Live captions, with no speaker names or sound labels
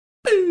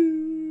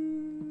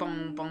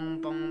Boom,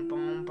 boom, boom,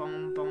 boom,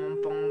 boom,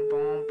 boom, boom,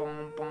 boom,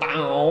 boom,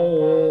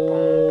 boom.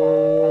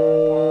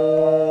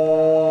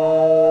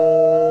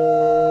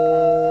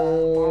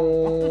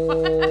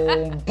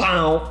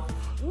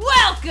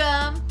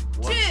 Welcome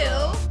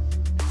to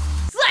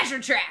Slasher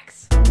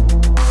Tracks.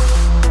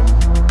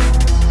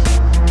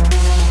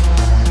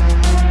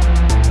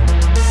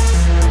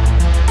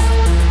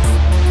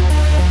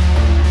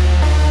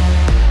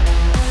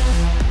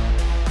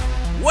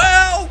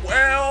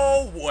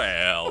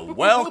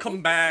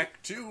 Welcome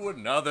back to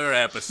another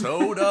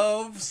episode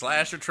of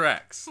Slasher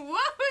Tracks. What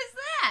was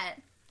that?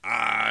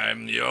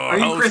 I'm your Are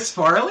host. you Chris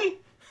Farley?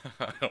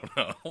 I don't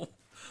know.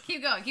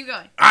 Keep going, keep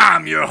going.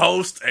 I'm your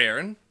host,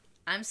 Aaron.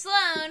 I'm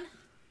Sloan.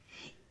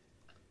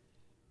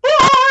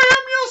 I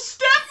am your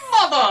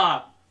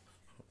stepmother!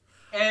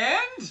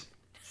 And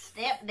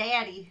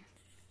Stepdaddy.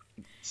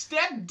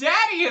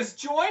 Stepdaddy has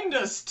joined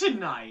us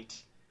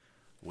tonight.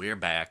 We're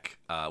back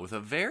with a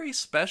very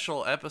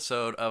special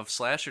episode of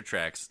Slasher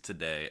Tracks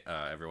today,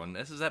 everyone.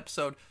 This is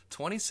episode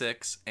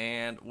 26,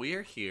 and we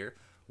are here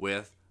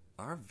with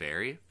our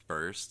very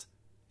first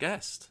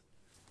guest.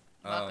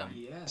 Welcome.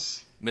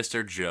 Yes.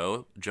 Mr.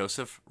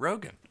 Joseph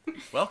Rogan.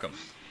 Welcome.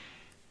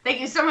 Thank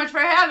you so much for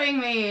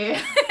having me.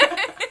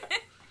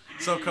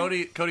 So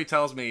Cody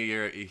tells me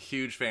you're a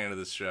huge fan of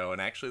this show, and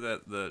actually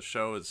that the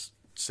show has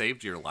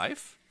saved your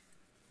life?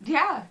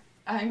 Yeah,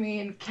 I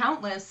mean,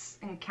 countless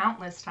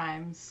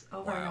times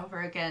over Wow. and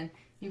over again.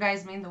 You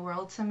guys mean the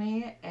world to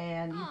me,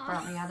 and you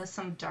brought me out of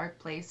some dark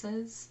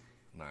places.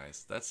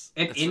 Nice. That's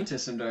Into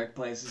some dark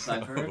places,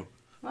 I've heard.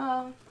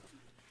 Well,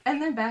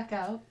 and then back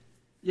out.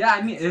 Yeah,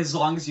 I mean, as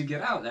long as you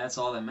get out, that's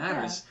all that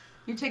matters.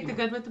 You take the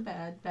good with the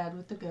bad, bad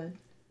with the good.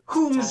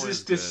 Whomst always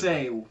is to good.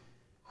 say.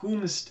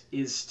 Whomst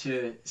is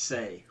to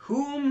say.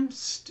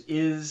 Whomst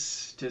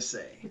is to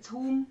say. It's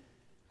whom?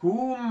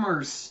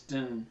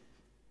 Whomsterton.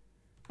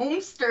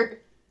 Homester.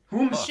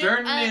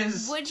 Whomstern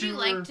is Would to... you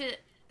like to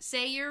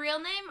say your real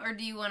name, or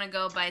do you want to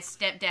go by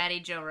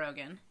Stepdaddy Joe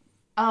Rogan?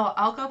 Oh,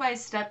 I'll go by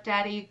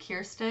Stepdaddy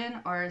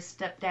Kierstin or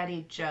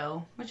Stepdaddy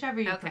Joe,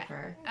 whichever you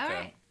prefer. All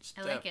right.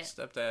 I like it.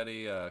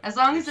 Stepdaddy. As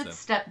long as Kierstin. it's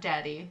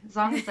Stepdaddy. As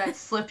long as that's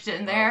slipped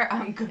in there,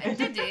 I'm good.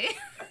 Stepdaddy.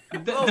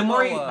 The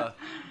more you...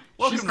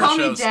 Welcome Just to call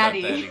the me show,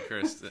 Daddy. Stepdaddy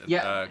Kierstin.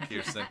 Yeah.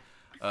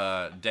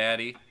 Kierstin.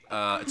 Daddy.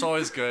 It's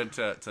always good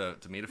to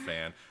meet a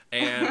fan,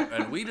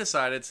 and we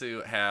decided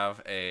to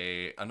have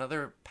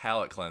another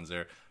palate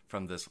cleanser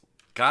from this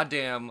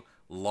goddamn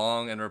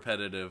long and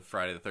repetitive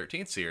Friday the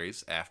 13th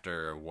series.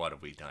 After what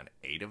have we done?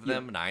 8 of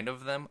them, 9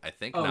 of them, I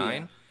think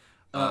 9.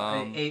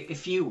 Yeah. A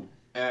few,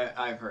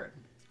 I've heard.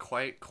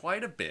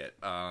 Quite a bit,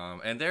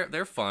 and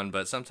they're fun,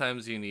 but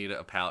sometimes you need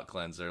a palate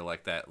cleanser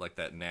like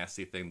that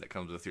nasty thing that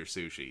comes with your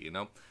sushi, you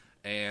know.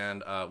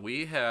 And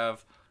we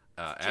have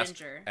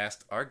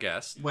asked our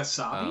guest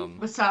Wasabi?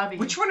 Wasabi.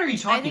 Which one are you I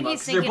talking think about? he's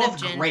 'Cause they're thinking both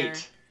of ginger.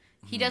 great.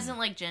 He doesn't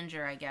like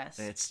ginger, I guess.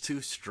 It's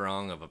too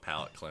strong of a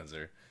palate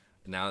cleanser.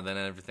 Now then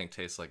everything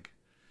tastes like...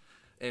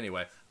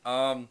 Anyway,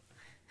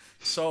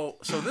 so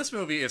this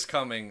movie is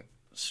coming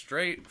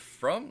straight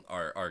from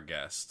our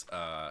guest,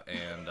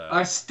 and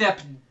Our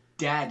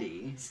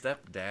stepdaddy.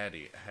 Stepdaddy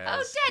Daddy.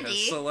 has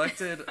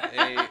selected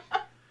a...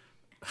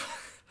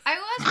 I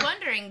was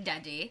wondering,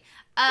 Daddy,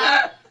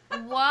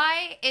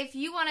 why, if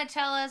you want to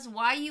tell us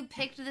why you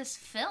picked this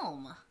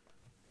film.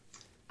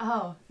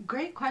 Oh,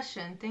 great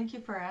question. Thank you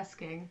for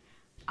asking.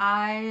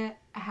 I'm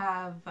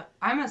a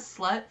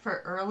slut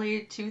for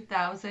early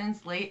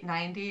 2000s, late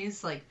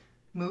 90s, like,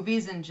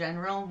 movies in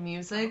general,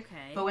 music.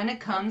 Okay. But when it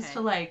comes Okay.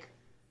 to, like,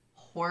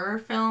 horror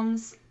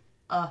films,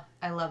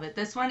 I love it.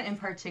 This one in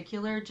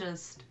particular,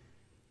 just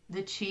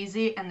the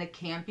cheesy and the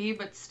campy,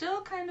 but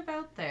still kind of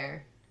out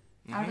there.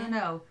 I don't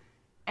know.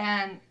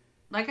 And,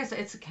 like I said,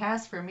 it's a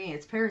cast for me.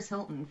 It's Paris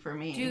Hilton for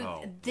me. Dude,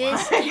 Oh,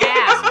 this wow.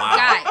 cast, Wow.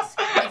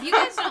 guys, if you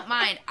guys don't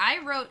mind, I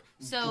wrote,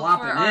 so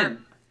Flopping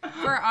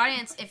for our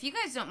audience, if you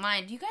guys don't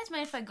mind, do you guys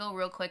mind if I go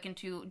real quick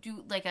into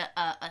do like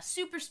a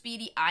super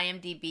speedy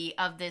IMDb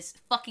of this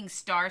fucking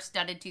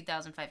star-studded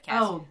 2005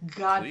 cast? Oh,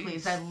 God, Please.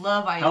 please. I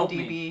love Help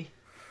IMDb. me.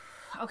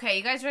 Okay,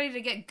 you guys ready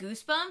to get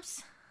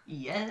goosebumps?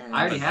 Yes. I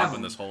already been have having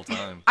them. this whole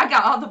time. I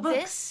got all the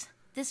books.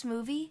 This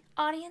movie,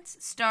 audience,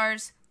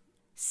 stars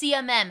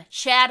CMM,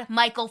 Chad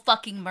Michael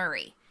fucking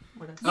Murray.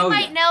 What a- You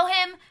might know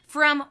him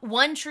from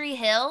One Tree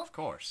Hill, Of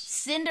course.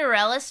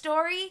 Cinderella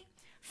Story,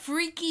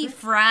 Freaky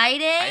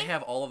Friday, I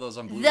have all of those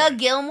on Blu-ray. The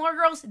Gilmore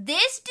Girls.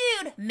 This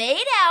dude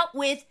made out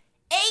with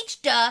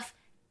H. Duff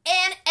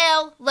and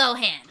L.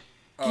 Lohan.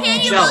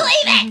 Can you Jealous.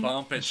 believe it?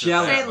 Bump it to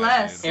Jealous. that, Say my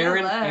less. dude.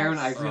 Aaron,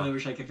 Less. I really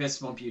wish I could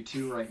fist bump you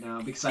too right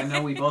now because I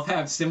know we both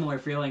have similar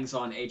feelings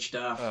on H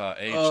Duff.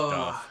 H. Ugh.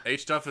 Duff.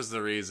 H. Duff is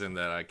the reason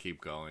that I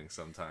keep going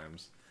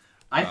sometimes.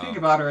 I think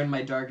about her in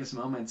my darkest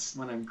moments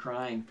when I'm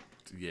crying,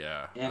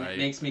 Yeah. and it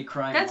makes me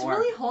cry That's more.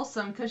 really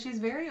wholesome because she's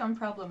very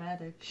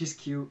unproblematic. She's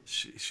cute.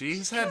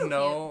 She's had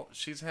no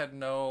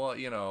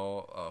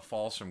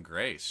falls from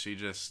grace. She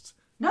just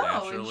No,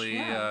 naturally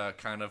yeah.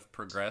 kind of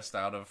progressed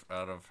out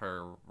of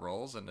her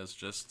roles and is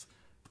just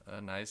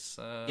a nice.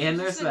 And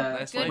there's that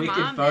nice good wicked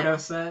mom photo now.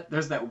 set.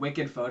 There's that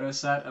wicked photo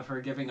set of her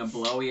giving a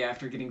blowy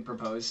after getting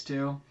proposed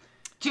to.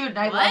 Dude,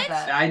 I What? love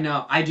that. I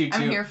know, I do too.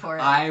 I'm here for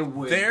it. I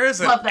would. There's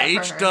an Love that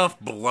for H her. Duff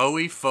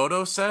blowy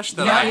photo sesh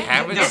that Yeah, I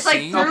haven't It's like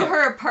seen. through Okay.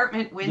 her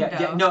apartment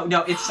window.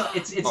 No, it's Oh,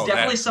 definitely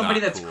that's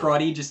somebody not that's cool.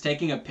 cruddy just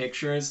taking a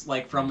pictures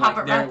like from like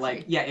their Paparazzi.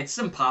 like it's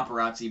some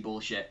paparazzi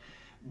bullshit.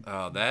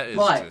 Oh, that is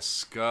But-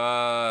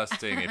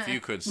 disgusting. If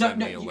you could No, send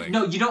me a link.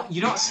 no, you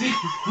don't see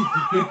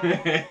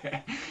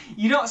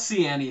you don't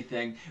see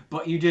anything,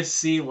 but you just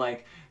see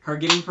like her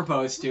getting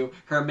proposed to,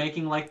 her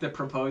making like the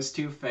proposed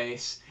to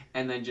face,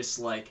 and then just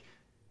like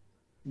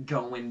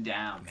going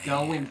down,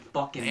 going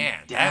fucking Man,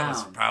 down that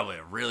was probably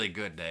a really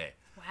good day.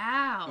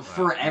 Wow.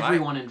 for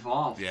everyone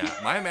involved. Yeah,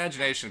 my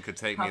imagination could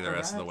take me the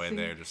rest of the way Paparazzi.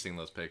 there, just seeing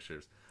those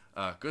pictures.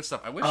 Good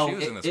stuff. I wish Oh, she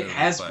was in this it movie.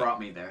 has but- brought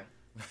me there.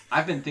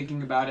 I've been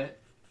thinking about it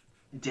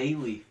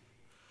daily.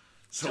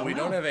 So we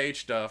don't have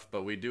H Duff,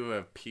 but we do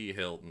have P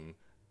Hilton.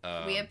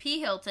 We have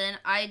P. Hilton.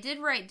 I did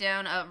write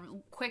down a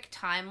quick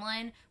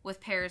timeline with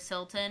Paris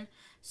Hilton.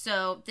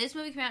 So this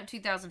movie came out in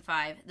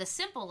 2005. The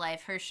Simple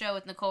Life, her show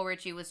with Nicole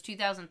Richie, was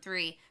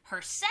 2003.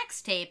 Her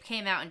sex tape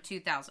came out in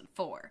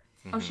 2004.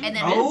 Oh, she's And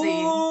then- busy.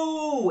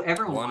 Oh,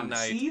 everyone One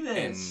wants to night see in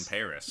this.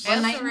 Paris. One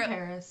One night night in in also-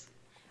 Paris.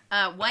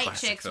 White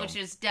classic Chicks, film. which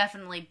is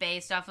definitely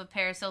based off of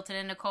Paris Hilton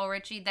and Nicole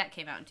Richie, that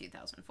came out in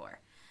 2004.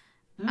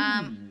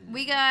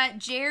 We got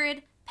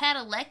Jared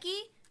Padalecki.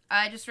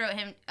 I just wrote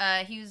him.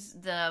 He was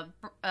the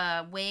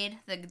Wade,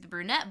 the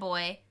brunette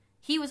boy.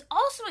 He was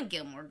also in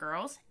Gilmore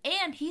Girls,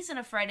 and he's in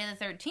a Friday the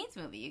 13th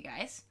movie, you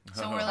guys.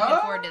 So we're looking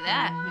forward to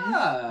that.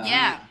 Ah.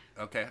 Yeah.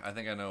 Okay, I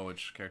think I know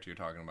which character you're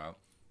talking about.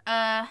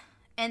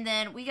 And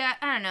then we got,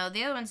 I don't know,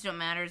 the other ones don't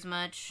matter as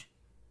much.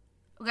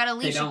 We got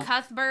Alicia don't.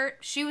 Cuthbert.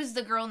 She was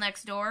the girl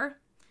next door.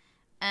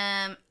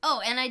 And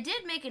I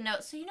did make a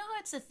note. So you know how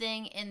it's a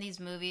thing in these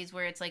movies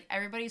where it's like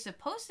everybody's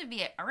supposed to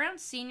be around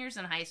seniors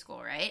in high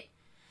school, right?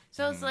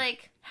 So it's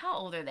like, how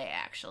old are they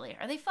actually?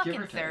 Are they Give fucking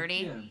or take, 30?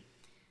 yeah.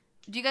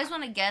 Do you guys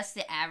want to guess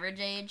the average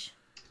age?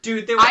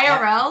 Dude, they were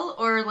IRL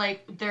or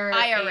like their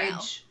IRL.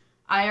 age?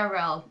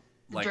 IRL.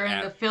 Like during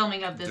at- the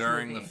filming of this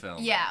During movie. the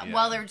film. Yeah,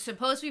 while they're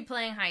supposed to be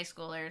playing high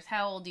schoolers,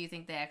 how old do you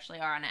think they actually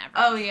are on average?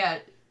 Oh yeah.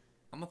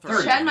 I'm gonna throw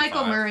Chad 25.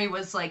 Michael Murray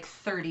was like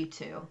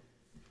 32.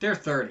 They're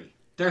 30.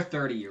 They're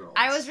 30-year-olds.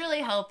 I was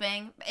really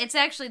hoping. It's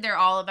actually, they're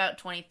all about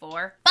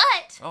 24. But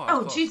Oh, Oh,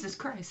 close. Jesus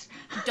Christ.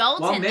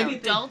 Dalton, well, maybe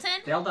though,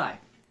 they'll die.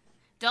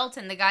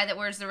 Dalton, the guy that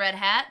wears the red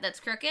hat that's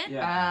crooked,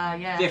 Yeah.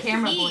 Yeah, 50.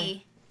 camera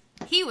boy.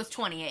 he was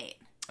 28.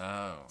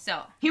 Oh.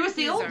 So, He was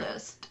the These are-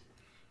 oldest.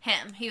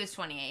 he was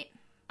 28.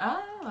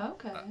 Oh,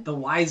 okay. The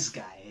wise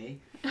guy,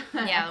 eh?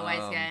 Yeah, the wise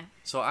guy.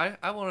 So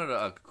I wanted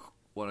to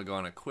want to go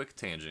on a quick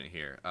tangent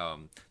here.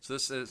 So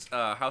this is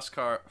House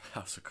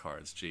of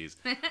Cards. Jeez,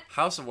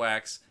 House of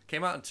Wax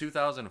came out in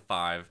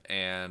 2005,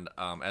 and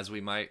as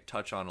we might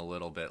touch on a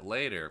little bit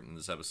later in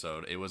this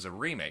episode, it was a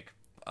remake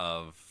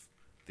of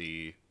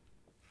the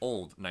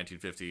old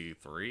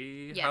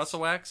 1953 Yes. House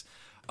of Wax.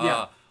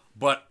 Yeah.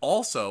 But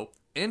also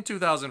in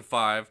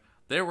 2005.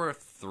 There were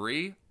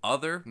 3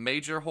 other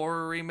major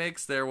horror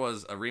remakes. There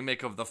was a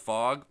remake of The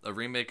Fog, a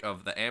remake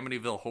of the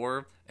Amityville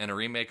Horror, and a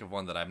remake of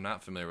one that I'm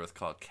not familiar with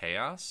called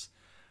Chaos.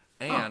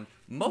 And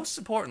most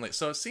importantly,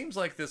 so it seems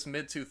like this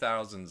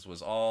mid-2000s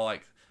was all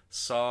like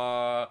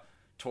Saw,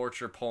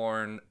 torture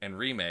porn, and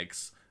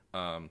remakes.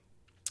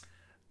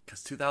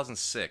 Because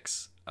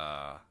 2006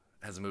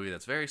 has a movie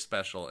that's very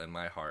special in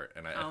my heart.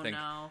 And I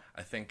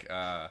think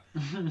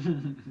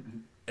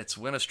it's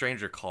When a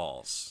Stranger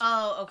Calls.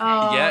 Oh, okay.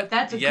 Oh,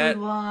 that's a good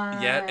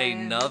one. Yet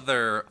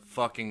another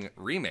fucking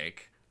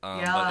remake.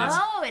 Yeah. But it's,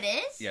 Oh, it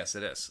is? yes,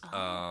 it is.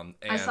 And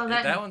I saw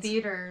that in one's,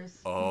 theaters.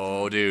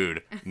 Oh,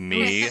 dude.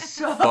 Me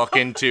So-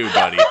 fucking too,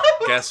 buddy.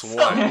 Guess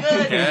what?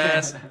 good.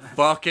 Guess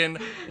fucking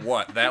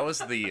what? That was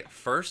the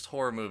first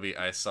horror movie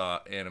I saw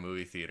in a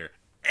movie theater.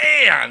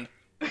 And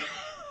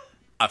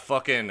I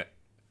fucking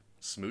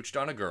smooched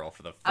on a girl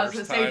for the first time I was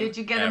gonna say, did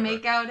you get ever. a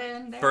makeout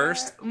in there?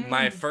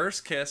 My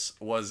first kiss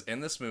was in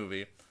this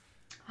movie.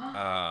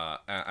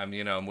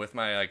 I'm with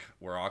my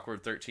we're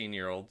awkward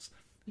 13-year-olds,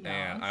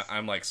 and Yes.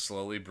 I'm like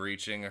slowly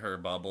breaching her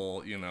bubble.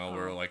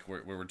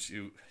 We're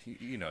too,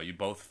 you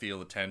both feel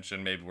the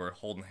tension. Maybe we're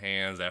holding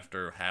hands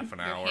after half an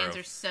Your hour. hands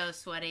are so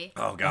sweaty.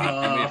 Oh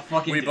god! And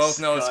fucking we both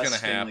know it's gonna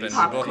disgustingly happen. We both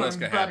know Popcorn it's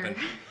gonna butter.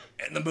 happen.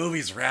 And the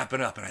movie's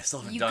wrapping up, and I still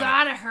haven't You done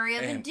gotta it. hurry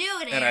up and do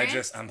it, And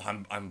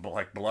Aaron. I'm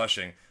like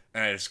blushing,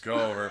 and I just go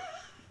over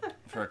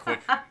for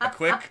a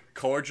quick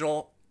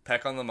cordial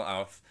peck on the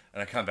mouth,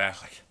 and I come back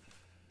like,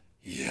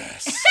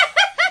 yes,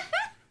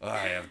 I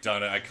have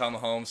done it. I come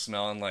home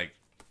smelling like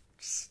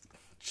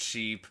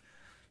cheap,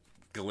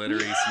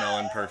 glittery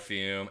smelling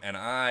perfume, and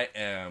I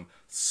am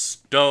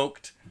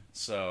stoked.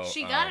 So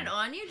She got it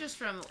on you just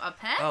from a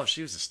peck? Oh,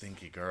 she was a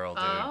stinky girl,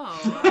 dude.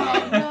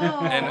 Oh.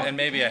 And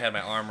maybe I had my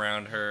arm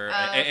around her, Oh,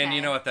 and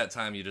okay. at that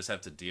time you just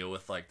have to deal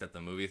with that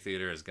the movie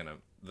theater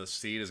the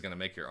seat is gonna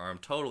make your arm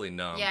totally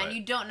numb. Yeah, but and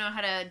you don't know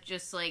how to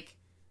just,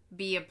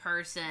 be a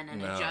person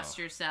and No. adjust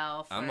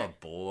yourself. I'm or- a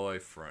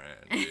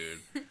boyfriend, dude.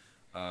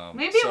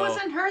 Maybe it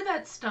wasn't her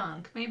that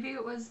stunk. Maybe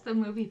it was the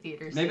movie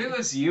theater scene. Maybe it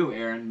was you,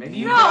 Aaron. Maybe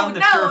you No, found the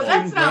no, perfume.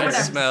 that's not It what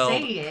I'm smelled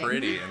saying.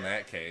 pretty in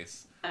that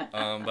case.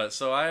 But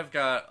so I've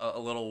got a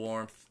little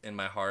warmth in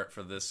my heart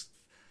for this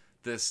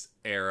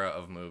era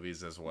of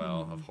movies as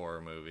well, of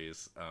horror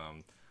movies.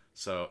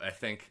 So I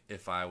think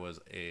if I was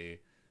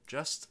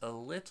just a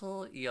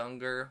little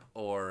younger,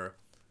 or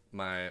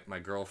my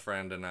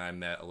girlfriend and I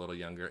met a little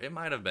younger, it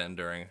might have been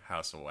during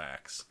House of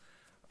Wax.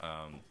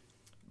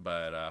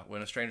 But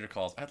When a Stranger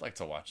Calls, I'd like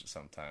to watch it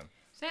sometime.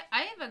 So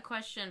I have a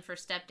question for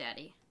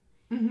Stepdaddy.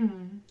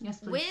 Yes,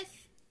 please.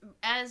 With,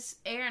 as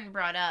Aaron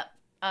brought up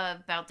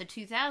about the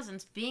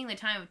 2000s being the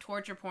time of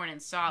torture porn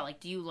and Saw, like,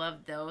 do you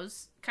love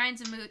those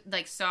kinds of movies,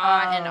 like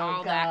Saw and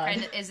all that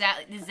kind of? Is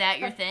that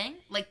your thing?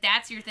 Like,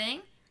 that's your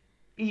thing?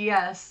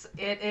 Yes,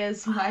 it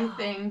is my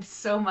thing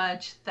so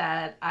much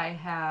that I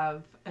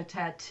have a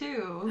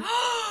tattoo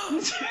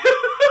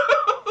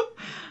to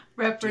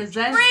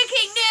represent.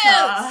 Breaking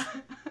Saw.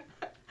 news!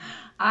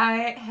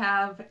 I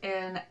have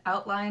an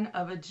outline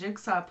of a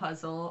jigsaw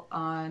puzzle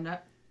on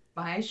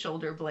my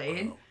shoulder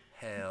blade. Oh,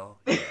 hell.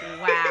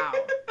 Wow.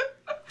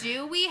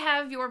 Do we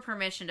have your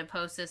permission to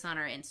post this on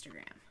our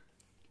Instagram?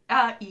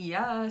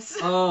 Yes.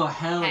 Oh,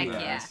 hell Heck yeah.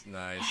 yeah.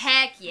 Nice.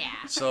 Heck yeah.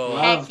 So,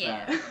 Love Heck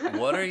yeah. that.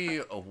 what are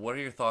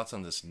your thoughts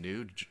on this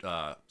new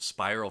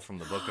spiral from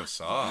the Book of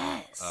Saw?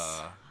 Yes.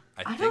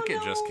 I think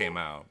don't it just know. came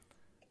out.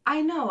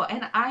 I know,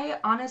 and I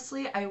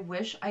honestly, I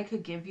wish I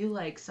could give you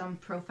like some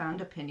profound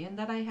opinion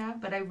that I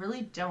have, but I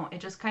really don't. It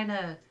just kind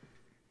of,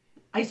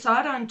 I saw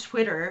it on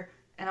Twitter,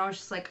 and I was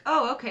just like,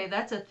 oh, okay,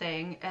 that's a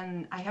thing,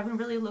 and I haven't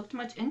really looked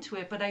much into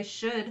it, but I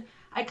should.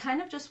 I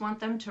kind of just want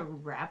them to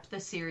wrap the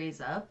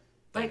series up.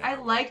 They Like, I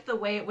never will. like the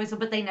way it was,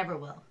 but they never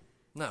will.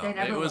 No, They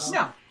never it was. will.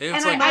 No. It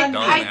was And like done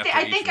after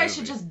I each think I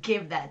should movie. just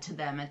give that to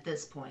them at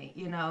this point,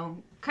 you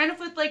know? Kind of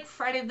with like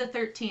Friday the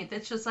 13th.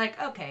 It's just like,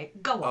 okay,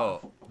 go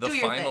off. Oh, the Do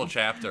your final thing.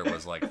 chapter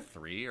was like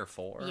 3 or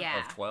 4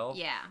 Yeah. of 12.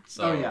 Yeah.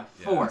 So, Oh, yeah.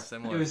 4.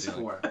 similar It was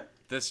feeling. 4.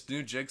 This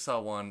new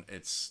Jigsaw one,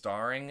 it's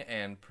starring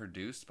and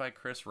produced by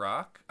Chris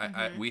Rock.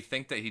 We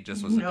think that he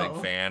just was a No.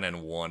 big fan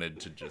and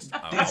wanted to just I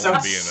That want to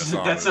sounds, be in a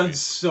Saw that movie.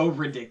 sounds so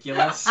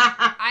ridiculous.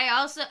 I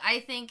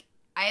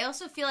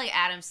also feel like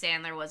Adam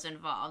Sandler was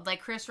involved.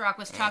 Like, Chris Rock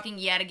was talking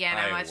yet again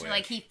I how much wish.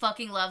 like he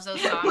fucking loves those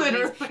songs.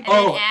 Literally. And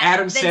Oh, then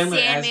Adam then Sandler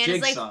as Sandman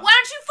is like, Jigsaw. why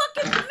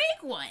don't you fucking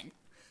make one?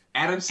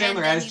 Adam Sandler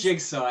then as he's-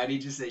 Jigsaw, and he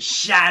just says,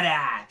 "Shut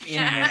up!"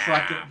 in the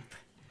fucking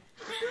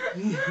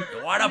You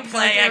want to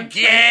play a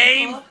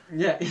game?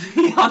 yeah.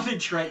 He's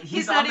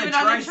not on even the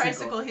on a tricycle.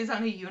 tricycle. He's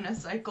on a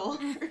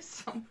unicycle or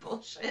some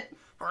bullshit.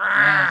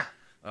 Oh,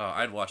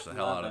 I'd watch the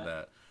hell Love out of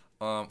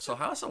that. So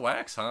House of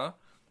Wax, huh?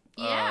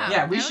 Yeah.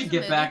 Yeah, we that should was a get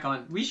movie. back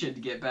on. We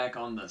should get back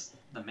on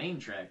the main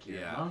track here.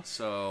 Yeah. Huh?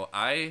 So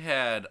I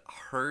had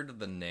heard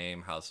the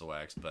name House of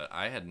Wax, but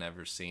I had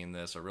never seen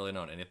this or really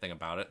known anything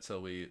about it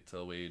till we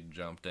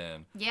jumped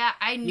in. Yeah,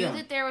 I knew Yeah.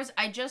 that there was.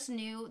 I just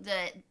knew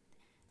that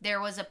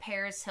there was a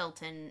Paris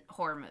Hilton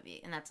horror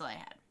movie, and that's all I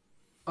had.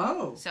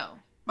 Oh, So,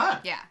 wow.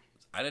 yeah.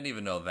 I didn't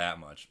even know that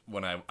much.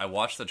 When I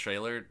watched the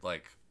trailer,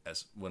 like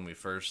when we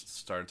first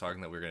started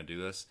talking that we were gonna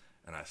do this,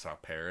 and I saw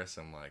Paris,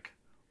 I'm like,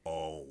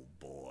 oh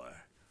boy,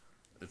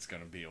 it's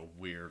gonna be a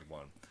weird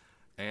one.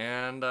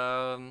 And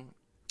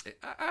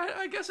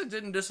I guess it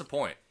didn't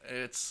disappoint.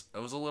 It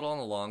was a little on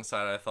the long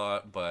side, I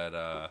thought,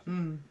 but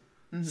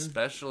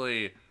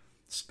especially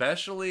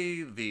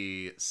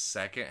the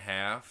second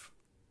half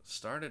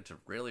started to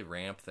really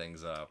ramp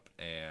things up,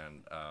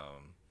 and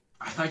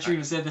I thought you were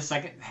gonna say the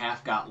second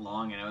half got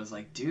long, and I was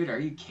like, dude, are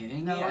you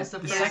kidding No, me? it was the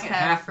The first second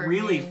half half for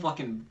really me.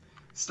 fucking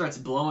starts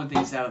blowing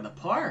things out of the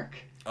park.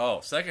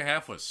 second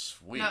half was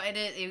sweet.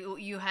 No,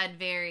 you had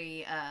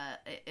very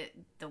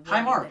the word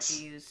High marks.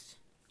 that you used.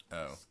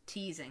 Oh,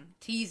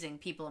 Teasing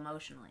people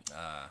emotionally.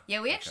 uh,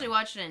 Yeah, we actually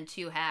watched it in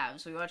 2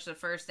 halves. We watched the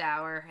first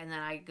hour, and then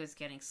I was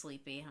getting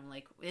sleepy. I'm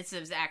like, this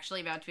is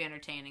actually about to be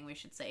entertaining. We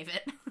should save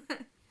it.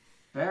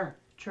 Fair.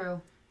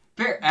 True.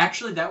 Fair.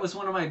 Actually, that was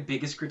one of my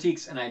biggest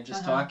critiques, and I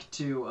just talked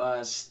to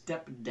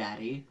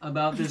Stepdaddy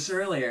about this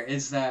earlier,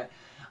 is that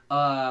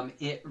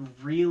it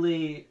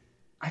really...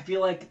 I feel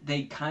like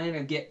they kind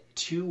of get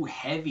too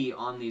heavy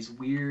on these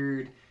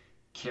weird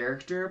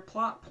character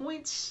plot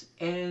points,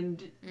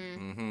 and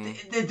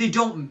they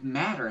don't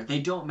matter. They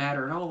don't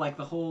matter at all. Like,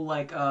 the whole,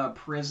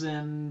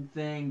 prison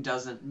thing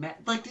doesn't matter.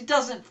 Like, it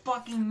doesn't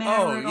fucking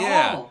matter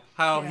at all.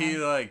 How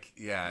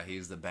Yeah.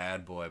 he's the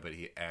bad boy, but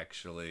he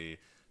actually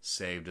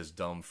saved his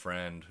dumb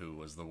friend who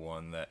was the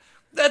one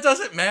that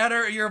doesn't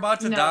matter. You're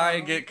about to No. die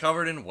and get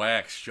covered in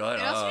wax. Shut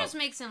It up. also just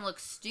makes him look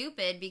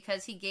stupid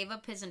because he gave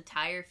up his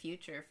entire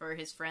future for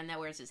his friend that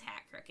wears his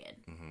hat crooked.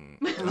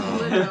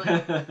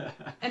 Literally.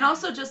 And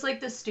also just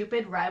like the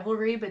stupid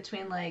rivalry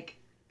between like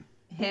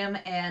him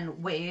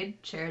and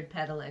Wade, Jared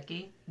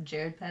Padalecki.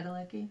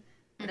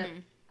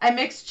 I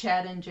mixed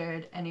Chad and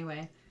Jared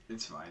anyway.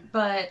 It's fine.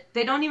 But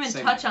they don't even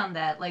Same touch here. on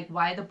that. Like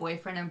why the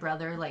boyfriend and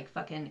brother like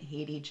fucking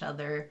hate each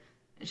other.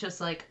 It's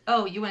just like,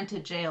 oh, you went to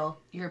jail.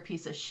 You're a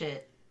piece of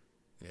shit.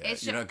 Yeah,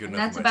 It's you're ju- not good And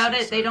enough that's for my about it.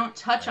 sister. They don't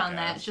touch Like on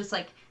that. that. It's just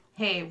like,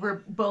 hey,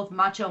 we're both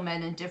macho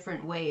men in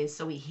different ways,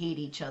 so we hate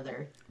each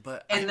other.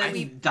 But And then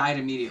he died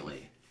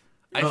immediately.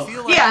 I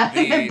feel like Yeah,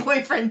 and then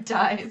boyfriend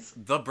dies.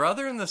 the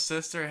brother and the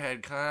sister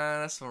had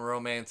kind of some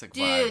romantic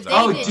Dude,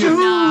 vibes. they did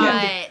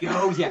not.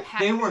 Yeah,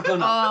 they were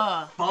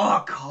gonna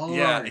fuck hard.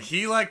 Yeah,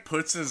 he like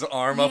puts his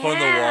arm up on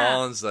the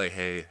wall and is like,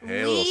 hey,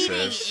 little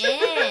Leading sis.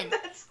 in.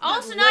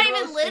 Also, not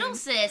even little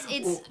sis.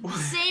 It's the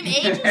same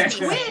age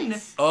as me.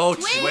 Twin. Oh,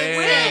 Twins.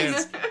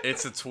 twins.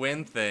 It's a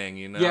twin thing,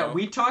 you know? Yeah,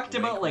 we talked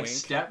Wink, about like wink.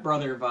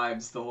 stepbrother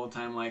vibes the whole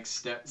time, like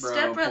stepbro.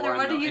 Stepbrother, porn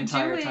what are the you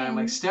entire doing? time,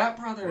 like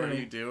stepbrother. What are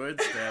you doing,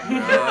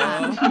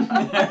 stepbro?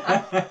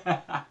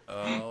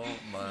 Oh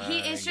my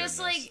It's just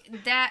goodness.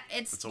 like that.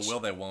 It's a will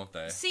they, won't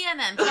they?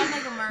 CMM, Sean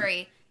Michael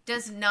Murray,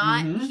 does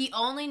not. He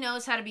only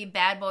knows how to be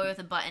bad boy with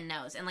a button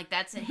nose, and like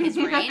that's in his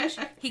range.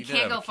 He did can't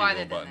have a go cute farther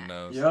little than button that.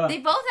 nose. Yeah. They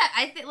both have.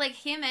 I think like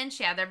him and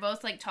Chad. They're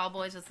both like tall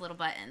boys with little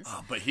buttons.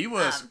 Oh, but he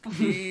was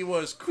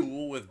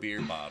cool with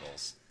beer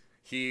bottles.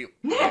 He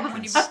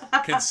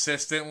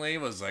consistently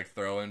was like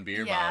throwing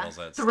beer bottles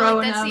at stuff.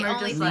 Throwing that's them the or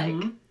only just thing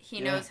like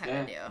he knows how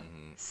to do.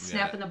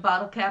 snapping the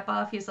bottle cap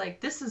off. He's like,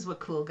 this is what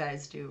cool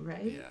guys do,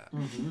 right? Yeah.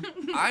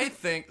 I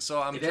think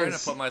so. I'm trying is.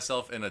 to put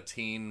myself in a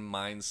teen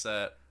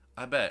mindset.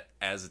 I bet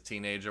as a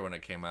teenager when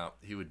it came out,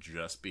 he would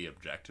just be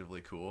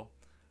objectively cool.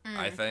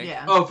 I think.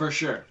 Yeah. Oh, for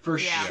sure,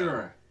 Yeah.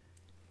 sure.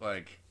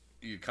 Like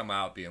you come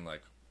out being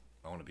like,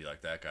 I want to be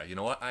like that guy. You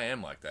know what? I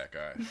am like that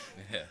guy.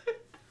 Yeah.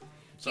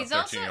 What's He's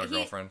up, also- 13-year-old he-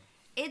 girlfriend?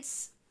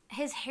 It's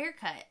his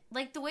haircut,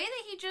 like the way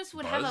that he just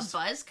would have a Buzzed?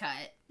 buzz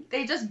cut.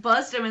 They just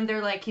buzzed him and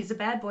they're like, he's a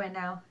bad boy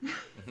now.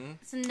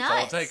 It's nuts. That's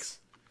all it takes.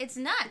 It's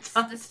nuts.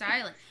 The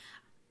styling.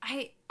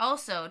 I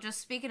also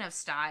just speaking of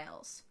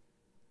styles,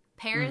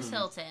 Paris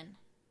Hilton.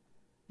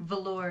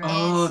 Velour.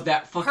 Oh,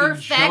 that fucking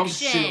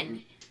Perfection.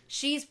 jumpsuit.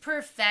 She's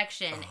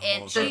perfection,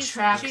 and the The she's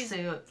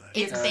tracksuit.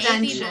 it's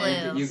extension. baby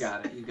blue. You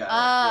got it. You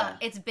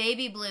got it. It's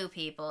baby blue,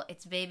 people.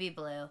 It's baby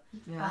blue.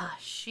 Yeah.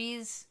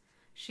 She's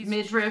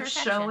Midriff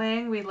perfection.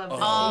 showing. We love to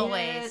see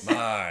Always. it.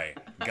 My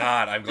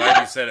God, I'm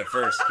glad you said it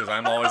first because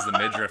I'm always the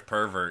midriff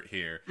pervert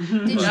here.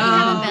 Did she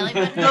have a belly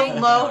button? The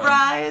ring? low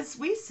rise.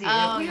 We see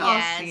Oh, it. We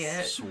yes. all see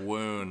it.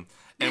 Swoon.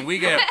 And we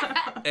get,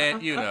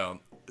 and you know,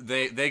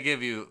 they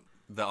give you,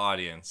 the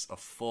audience, a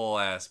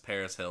full-ass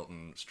Paris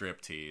Hilton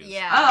striptease.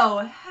 Yeah. Oh,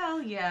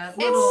 hell yeah.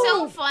 It's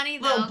so funny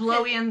though. Little 'cause-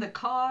 blowy in the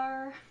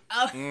car.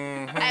 Oh,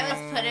 I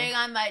was putting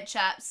on my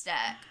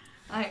chapstick.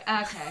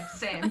 Okay,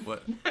 same.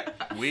 What?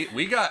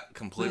 We got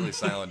completely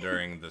silent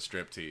during the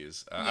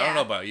striptease. I Yeah. don't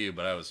know about you,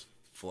 but I was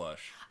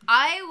flush.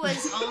 I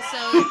was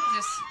also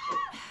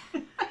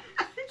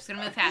just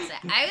gonna move past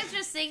that. I was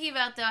just thinking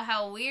about though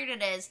how weird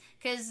it is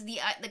because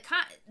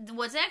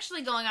what's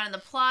actually going on in the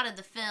plot of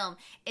the film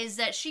is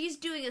that she's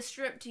doing a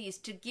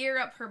striptease to gear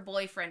up her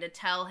boyfriend to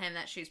tell him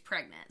that she's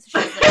pregnant. So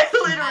she's like,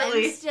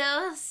 Literally. I'm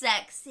still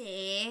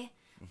sexy,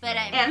 but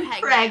I'm And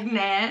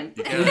pregnant.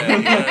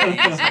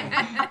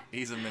 pregnant.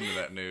 Ease him into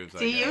that news.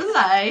 Do you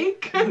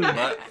like?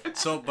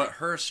 But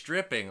her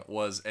stripping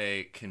was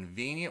a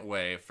convenient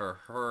way for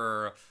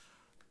her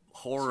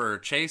horror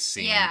chase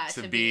scene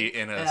to be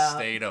in a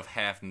state of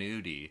half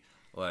nudity,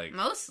 like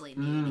Mostly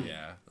nude.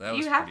 yeah, that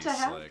was You have pretty to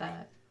have slick.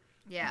 that.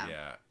 Yeah.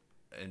 Yeah,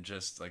 and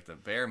just like the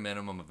bare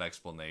minimum of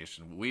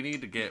explanation. We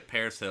need to get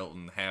Paris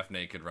Hilton half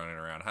naked running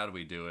around. How do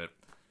we do it?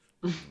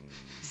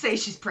 Say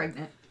she's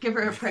pregnant. Give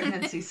her a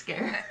pregnancy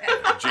scare.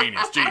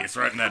 Genius,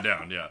 writing that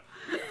down. Yeah.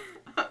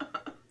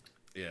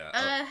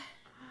 Yeah.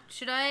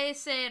 Should I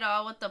say at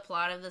all what the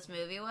plot of this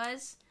movie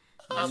was?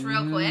 Just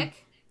real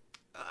quick.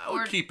 I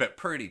would keep it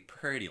pretty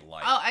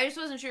light. Oh, I just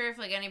wasn't sure if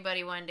like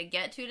anybody wanted to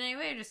get to it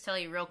anyway, or just tell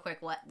you real quick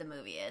what the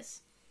movie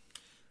is.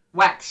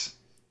 Wax.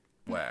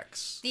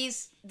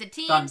 The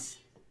teens. Done.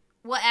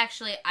 Well,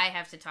 actually, I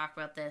have to talk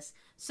about this.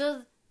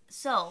 So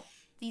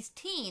these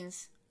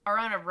teens are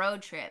on a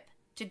road trip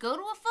to go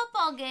to a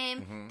football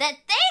game that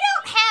they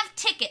don't have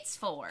tickets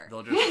for.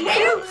 They'll just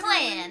Their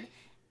plan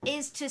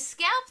is to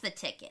scalp the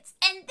tickets,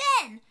 and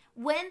then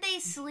when they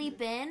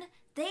sleep in,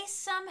 they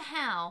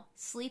somehow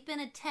sleep in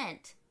a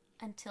tent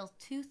until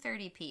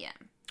 2:30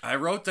 p.m. I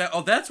wrote that.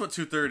 Oh, that's what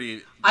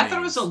 2:30. I thought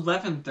it was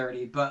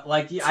 11:30, but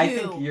like I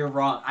think you're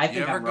wrong. I think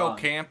You ever I'm go wrong.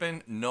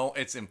 camping? No,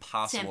 it's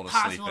impossible, It's to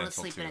impossible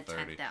sleep in a until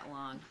tent 2:30. that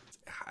long.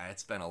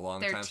 It's been a long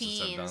They're time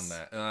since I've done teens.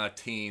 that.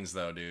 Teens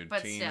though, dude.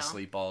 But Teens still.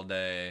 sleep all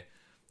day.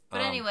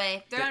 But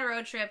anyway, they're on a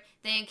road trip.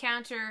 They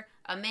encounter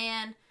a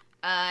man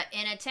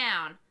in a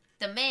town.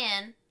 The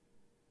man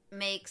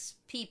makes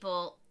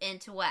people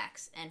into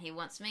wax, and he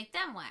wants to make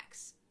them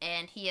wax.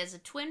 And he has a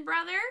twin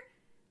brother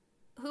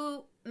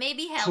who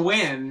maybe helps.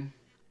 Twin.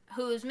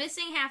 Who's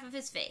missing half of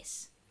his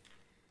face.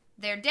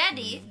 Their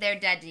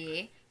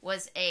daddy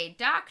was a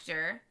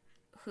doctor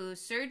who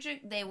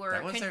they were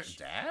That was their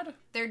dad?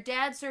 Their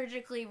dad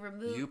surgically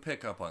removed. You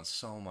pick up on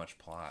so much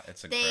plot.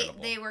 It's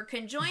incredible. They were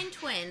conjoined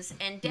twins,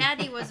 and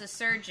daddy was a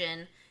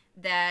surgeon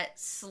that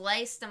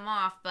sliced them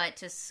off, but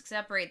to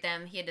separate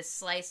them, he had to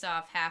slice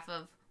off half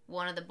of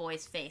one of the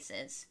boys'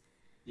 faces.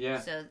 Yeah.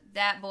 So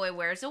that boy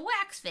wears a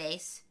wax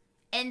face,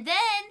 and then,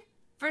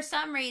 for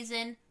some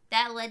reason,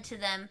 that led to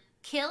them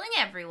killing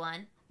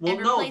everyone Well,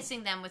 and no.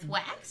 replacing them with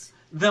wax.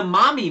 The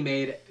mommy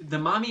made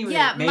Mommy.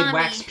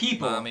 wax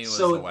people. Mommy was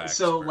so the wax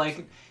so person.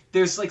 like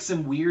there's like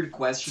some weird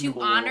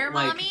questionable To honor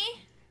like, mommy?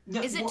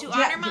 Yeah, Is it to yeah,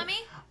 honor mommy?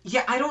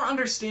 Yeah, I don't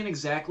understand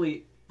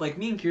exactly. Like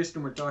me and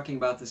Kierstin were talking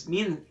about this.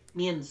 Me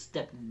and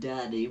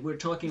Stepdaddy were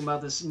talking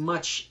about this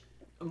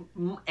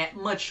at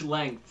much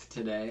length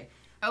today.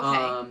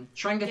 Okay.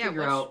 Trying to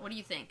figure out what do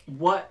you think?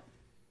 what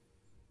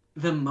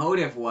the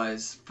motive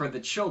was for the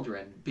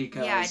children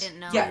because Yeah, I didn't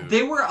know. Yeah,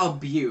 they were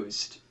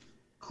abused.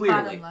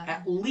 Clearly, Bottom line.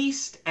 at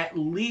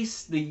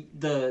least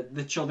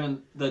the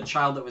children, the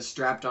child that was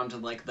strapped onto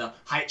like the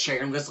high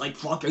chair and was like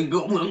fucking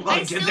going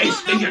like still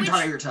this don't know the which-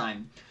 entire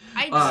time.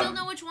 I still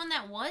know which one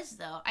that was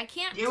though. I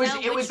can't It was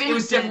tell it was which it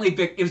was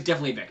Vincent.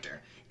 definitely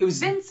Victor. It was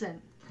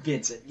Vincent.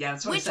 Vincent. Yeah,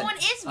 that's what Which I said. one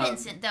is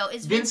Vincent though?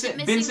 Is Vincent- Vincent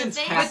missing Vincent's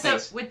the face? half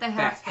face. With the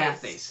half Half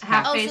face. face.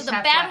 Half Oh, face, so the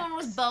half bad wax. one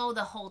was Bo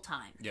the whole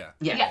time. Yeah.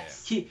 Yeah,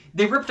 Yes.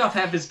 they ripped off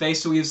half his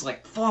face, so he was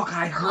like, "Fuck,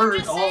 I I'm heard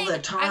just all saying, the I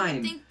would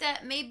time." think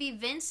that maybe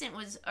Vincent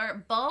was,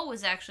 or Bo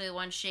was actually the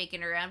one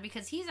shaking around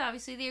because he's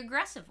obviously the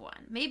aggressive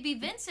one. Maybe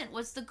Vincent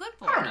was the good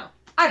boy. I don't know.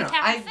 I don't. With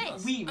half I a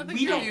face. we I think we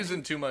you're don't.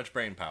 using too much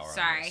brain power. on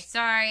Sorry, this.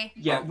 sorry.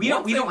 Yeah, One we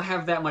don't thing-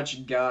 have that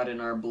much God in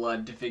our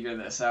blood to figure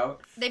this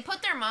out. They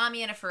put their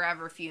mommy in a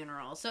forever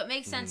funeral, so it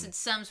makes sense it's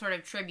some sort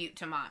of tribute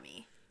to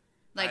mommy.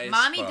 Like, I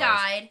mommy suppose.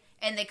 died,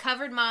 and they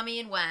covered mommy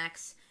in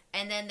wax,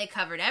 and then they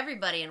covered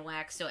everybody in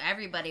wax, so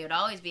everybody would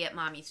always be at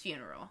mommy's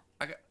funeral.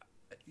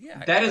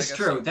 Yeah, That I is guess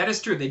true. so. That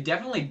is true. They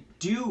definitely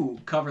do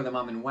cover the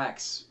mom in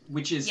wax,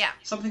 which is Yeah.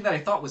 something that I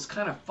thought was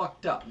kind of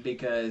fucked up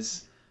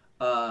because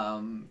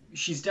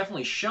she's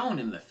definitely shown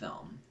in the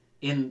film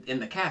in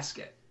the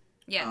casket.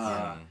 Yes.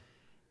 Uh,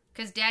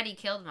 Because daddy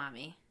killed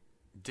mommy.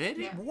 Did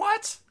he? Yeah.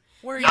 What?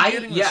 Where are you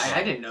getting this from?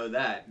 I didn't know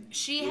that.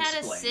 She had a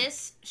Explain.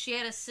 cyst. She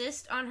had a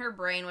cyst on her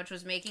brain, which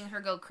was making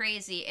her go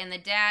crazy. And the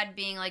dad,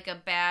 being like a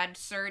bad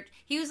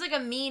he was like a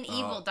mean,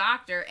 evil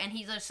doctor, and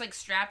he just like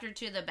strapped her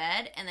to the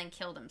bed and then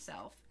killed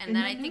himself. And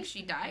then I think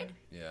she died.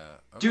 Yeah.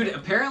 Okay. Dude,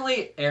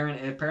 apparently, Aaron,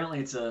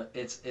 it's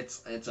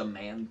a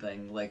man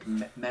thing. Like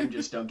men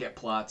just don't get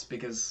plots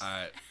because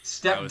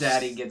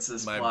Stepdaddy gets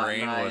this My plot,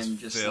 brain and I was am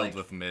just filled like,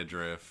 with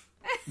midriff.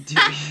 dude,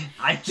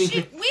 I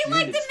think We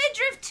like the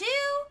midriff too.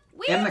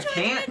 We and the enjoy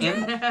can.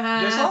 midriff.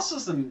 And there's also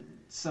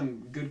some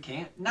good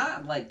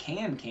not like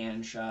can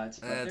shots.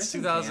 But there's It's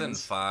some cans.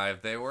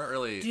 2005. They weren't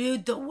really.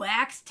 Dude, the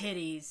wax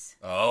titties.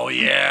 Oh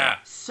yeah.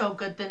 So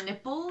good. The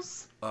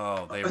nipples.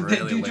 Oh, they Dude,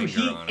 really dude, linger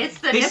he- on it. It's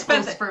the They nipples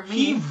spent for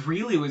He me.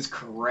 really was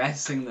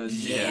caressing those.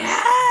 Yeah.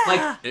 titties.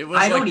 Like It was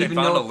I like don't they even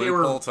found know a if they were.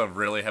 loophole to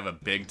really have a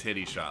big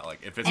titty shot. Like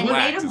if it's And it made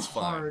wax, them it's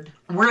fine. hard.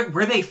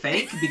 Were they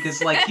fake?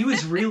 Because like he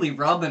was really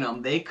rubbing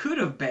them. They could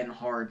have been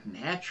hard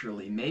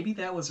naturally. Maybe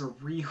that was a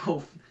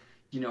real,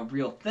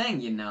 real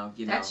thing. You know.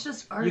 That's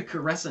just art. You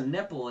caress a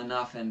nipple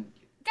enough, and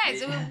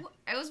Guys, it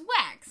was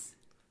wax.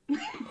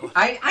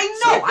 I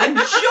know. I'm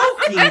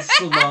joking,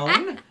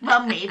 Sloan.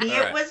 Well, maybe All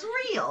right. it was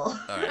real.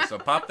 All right, so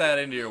pop that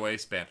into your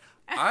waistband.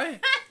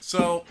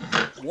 So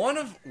one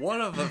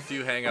of the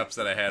few hangups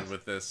that I had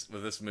with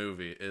this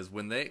movie is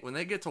when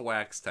they get to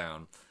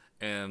Waxtown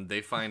and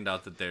they find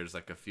out that there's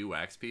like a few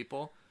wax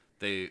people,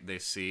 they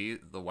see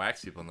the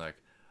wax people and they're like,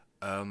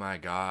 oh my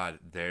god,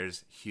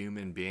 there's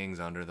human beings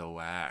under the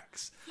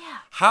wax. Yeah.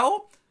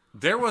 How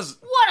there was.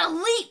 What a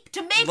leap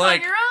to make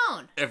Like- on your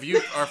own. If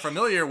you are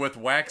familiar with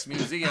wax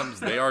museums,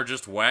 they are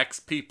just wax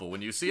people.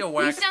 When you see a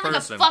wax You sound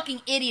person, like a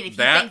fucking idiot if you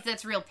that- think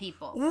that's real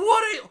people.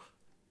 what are you?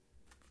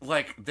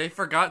 Like, they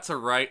forgot to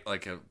write,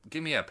 like,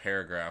 give me a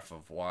paragraph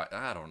of what,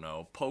 I don't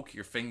know, poke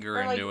your finger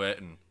Or, like, into it,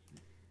 and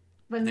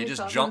When they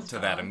saw just jumped those to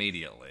that dogs-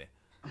 immediately.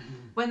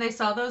 When they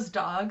saw those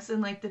dogs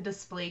in like the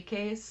display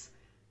case,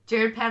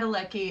 Jared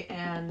Padalecki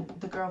and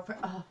the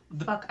girlfriend. Oh,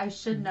 fuck! I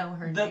should know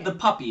her name. The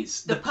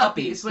puppies. The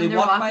puppies, when They they're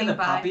walk by walking the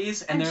by,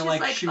 puppies, and they're she's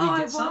like, "Should we I get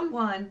want some?"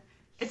 one.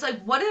 It's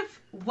like, what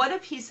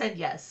if he said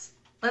yes?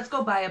 Let's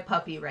go buy a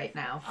puppy right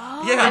now.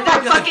 Oh. Yeah. And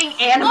they're fucking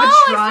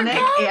animatronic forgot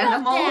about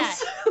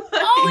animals.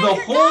 Oh, I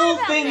The forgot whole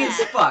about thing is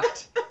that.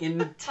 fucked.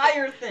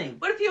 Entire thing.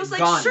 What if he was like,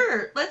 Gone.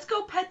 sure, let's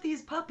go pet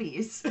these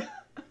puppies?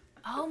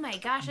 Oh my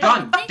gosh, I Done,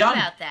 didn't think done.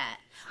 about that.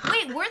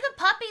 Wait, were the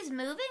puppies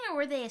moving or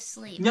were they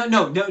asleep?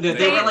 No. They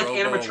They were were like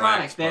robo-wax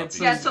animatronic. They had puppies.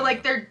 some, Yeah, so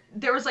like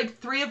there was like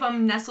 3 of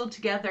them nestled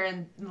together,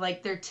 and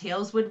like their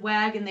tails would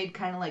wag, and they'd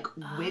kind of like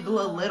wiggle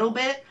a little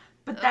bit,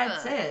 but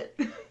that's Ugh. it.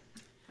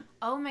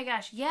 Oh my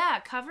gosh, yeah,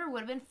 cover would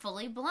have been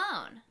fully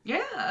blown.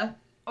 Yeah.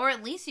 Or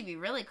at least you'd be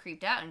really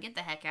creeped out and get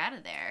the heck out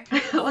of there.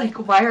 Like,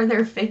 why are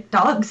there fake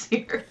dogs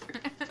here?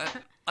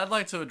 I'd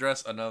like to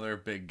address another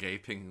big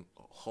gaping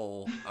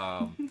hole.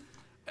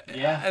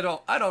 Yeah.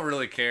 I don't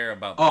really care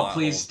about Oh, plot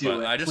please holes, do but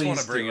it. I just Please want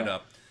to bring do it it.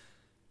 up.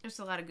 There's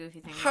a lot of goofy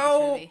things How-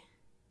 in this movie.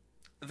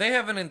 They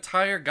have an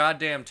entire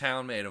goddamn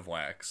town made of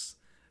wax,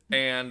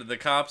 and the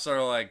cops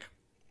are like,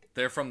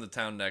 they're from the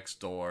town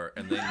next door,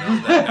 and they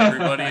know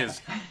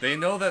that they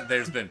know that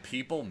there's been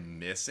people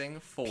missing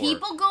for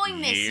People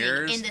going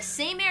years, missing in the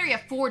same area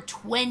for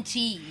 20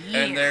 years.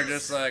 and they're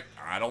just like,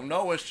 I don't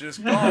know, it's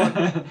just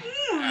gone.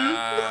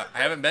 I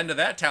haven't been to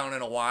that town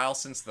in a while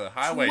since the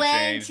highway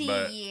changed, 20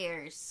 but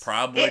years.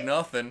 probably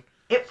nothing.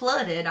 It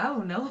flooded. I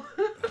don't know.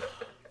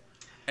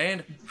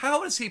 And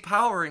how is he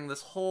powering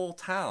this whole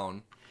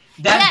town?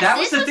 That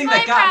was this the thing my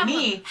that got problem.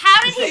 me.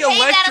 How did he The pay that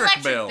electric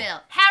electric bill.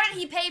 bill? How did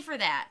he pay for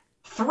that?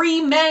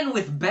 3 men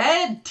with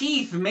bad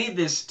teeth made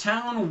this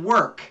town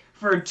work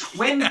for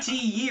 20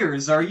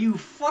 years. Are you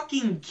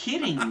fucking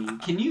kidding me?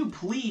 Can you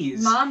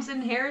please? Mom's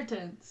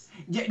inheritance.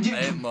 Yeah,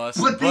 It must.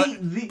 But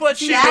But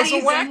she was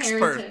Daddy's a wax person.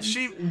 inheritance.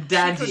 She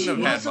Daddy couldn't have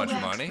was had Who's a much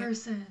wax money.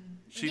 person?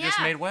 She just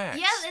made wax.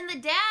 Yeah, and the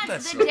dad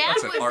That's was, an they art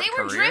were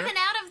career. driven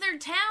out of their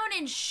town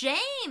in shame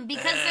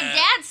because the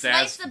dad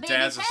sliced the baby's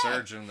Dad's a head.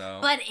 surgeon, though.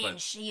 But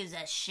she was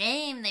a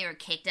shame. They were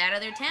kicked out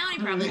of their town. He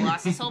probably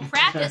lost his whole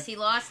practice. He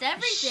lost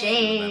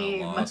everything. Then a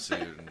Shame. lawsuit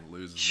and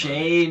loses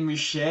Shame. For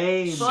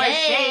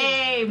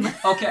shame.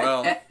 Okay.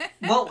 Well-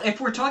 Well, if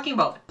we're talking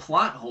about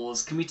plot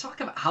holes, can we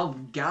talk about how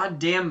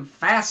goddamn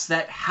fast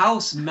that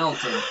house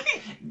melted?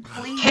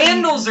 Please.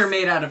 Candles are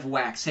made out of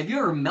wax. Have you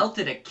ever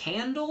melted a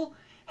candle?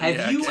 Have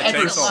Yeah, you it ever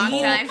takes a long whole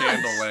seen? time.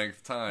 candle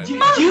length time. Do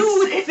yeah.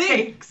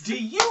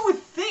 you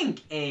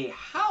think a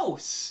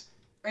house,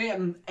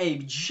 a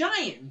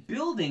giant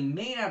building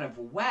made out of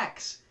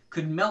wax,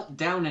 could melt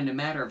down in a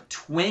matter of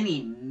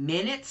 20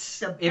 minutes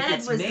The if bed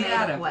it's was made made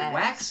out of of wax.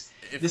 wax?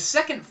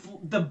 If-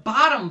 The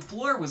bottom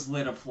floor was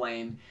lit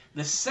aflame.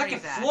 The second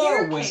Pretty bad.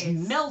 floor was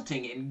Staircase.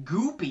 melting and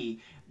goopy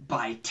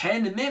by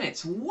 10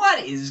 minutes.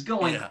 What is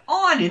going Yeah.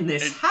 on in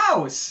this It-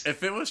 house?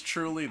 If it was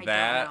truly don't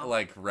that, know.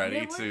 like, ready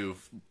It would- to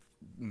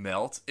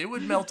melt, it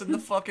would melt in the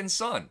fucking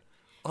sun.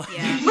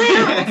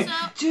 Yeah.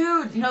 Also,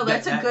 Dude, no,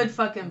 that's That- a good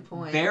fucking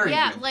point. Very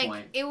yeah, good like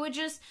point. it would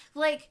just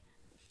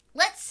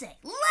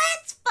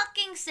let's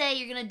fucking say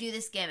you're gonna do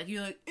this gimmick.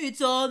 You're like,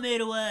 it's all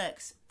made of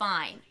wax.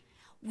 Fine.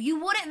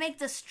 You wouldn't make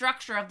the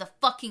structure of the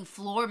fucking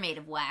floor made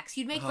of wax.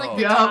 You'd make like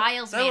the Yup.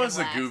 tiles That made was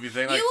of a wax. goofy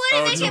thing. Like, You oh,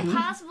 wouldn't it's make a- it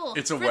possible.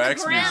 It's a for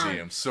wax the ground.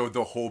 museum, so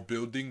the whole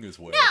building is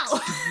wax. No.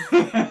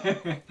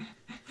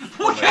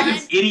 What kind of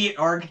One- idiot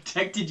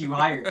architect did you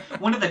hire?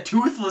 One of the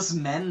toothless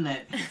men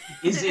that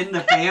is in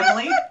the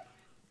family?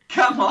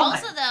 Come on.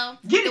 Also, though,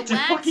 Get the it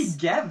wax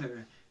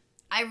together.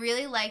 I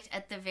really liked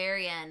at the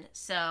very end.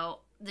 So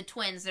the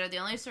twins, they're the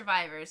only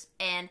survivors,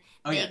 and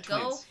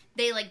Twins.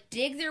 they like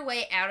dig their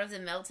way out of the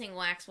melting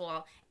wax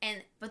wall,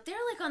 but they're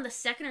like on the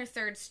second or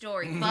third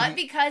story. But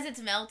because it's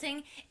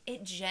melting,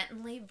 it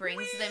gently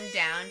brings them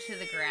down to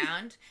the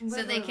ground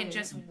so they can Literally.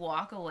 just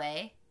walk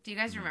away. Do you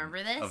guys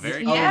remember this? A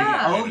very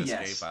Yeah. Oh, easy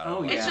yes. escape out Oh,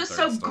 of yeah. like It's the just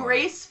third so story.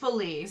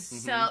 gracefully.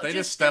 So They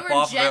just they step were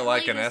off of it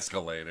like an gently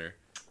escalator.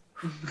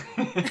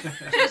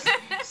 Just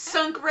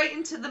sunk right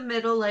into the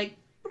middle, like,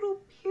 "Bloop,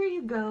 here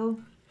you go.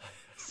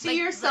 See Like,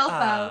 yourself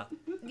out.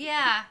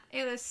 Yeah,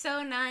 it was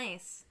so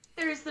nice.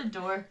 There's the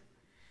door.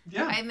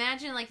 Yeah. I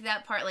imagine like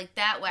that part, like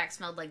that wax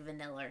smelled like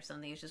vanilla or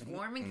something. It was just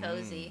warm and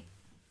cozy.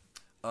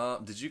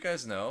 Did you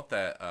guys know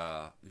that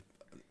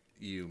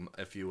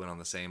if you went on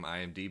the same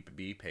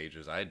IMDb page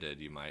as I did,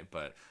 you might,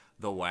 but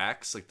the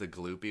wax, like the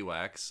gloopy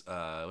wax,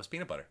 was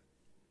peanut butter.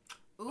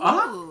 Ooh,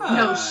 Ah.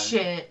 No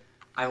shit.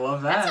 I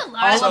love that. that's a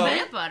lot So, of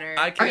peanut butter.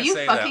 I can't you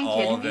say that fucking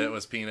all of kidding it me?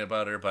 was peanut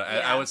butter, but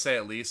Yeah. I would say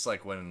at least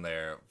like when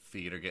their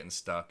feet are getting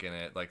stuck in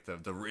it, like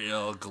the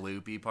real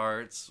gloopy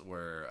parts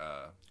were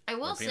I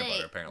will were peanut say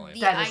butter, apparently.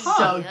 That is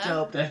idea- so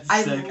dope. That's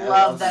I sick. I love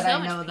love that. So I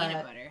much know peanut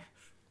that. butter.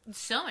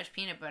 So much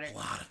peanut butter. a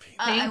lot of peanut.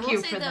 I Thank will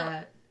you say, for though,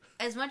 that.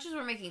 as much as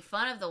we're making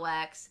fun of the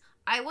wax,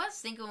 I was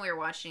thinking when we were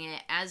watching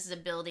it, as the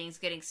building's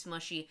getting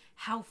smushy,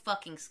 how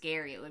fucking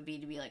scary it would be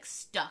to be like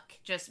stuck,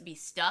 just be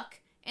stuck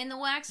in the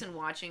wax and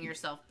watching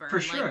yourself burn For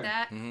sure. like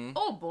that. Mhm.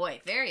 Oh boy,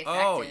 very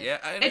effective. Oh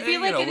yeah, It'd be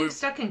like you know, getting we're-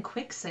 stuck in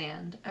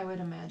quicksand, I would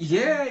imagine.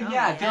 Yeah, Oh,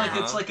 yeah. I feel like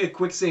yeah. it's like a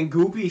quicksand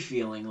goopy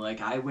feeling.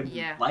 Like I would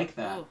Yeah. like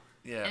that. Ooh.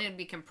 yeah. And it'd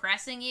be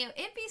compressing you.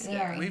 It'd be Yeah.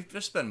 scary. We've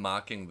just been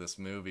mocking this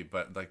movie,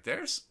 but like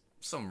there's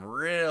some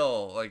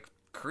real like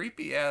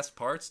creepy ass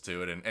parts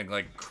to it and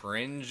like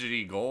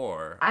cringy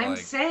gore. I'm like,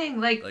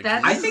 saying like like,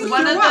 that's I think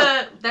one you're of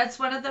right. that's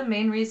one of the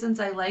main reasons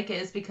I like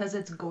it is because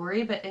it's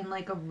gory but in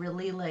like a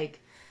really like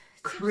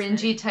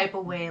cringy type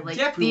of way, like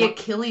Yeah, if we the want-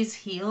 Achilles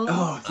heel.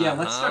 Oh yeah,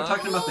 let's start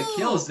talking about the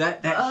kills.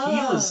 That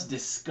heel is Ugh.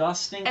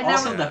 disgusting. And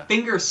Also, now- the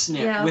finger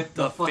snip Yeah. with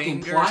the The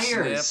fucking finger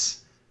pliers.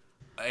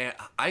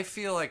 I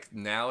feel like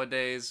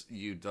nowadays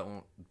you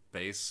don't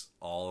base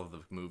all of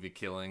the movie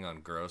killing on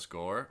gross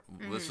gore.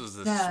 This was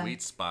the Yeah.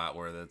 sweet spot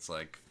where it's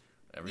like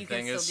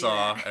everything still is do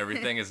saw, that.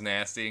 everything is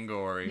nasty and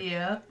gory.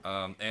 Yeah.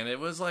 And it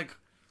was like,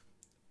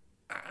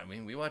 I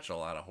mean, we watch a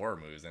lot of horror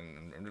movies,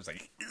 and I'm just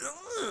like,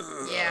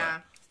 ugh.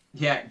 Yeah.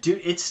 Yeah,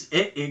 dude,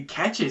 it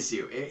catches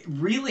you. It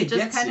really It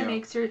just gets kind you. of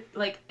makes your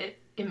like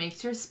it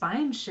makes your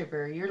spine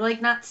shiver. You're like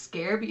not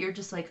scared, but you're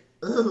just like,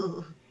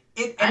 ugh.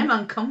 I'm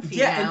uncomfy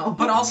now.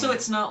 but also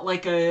it's not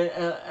like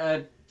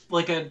a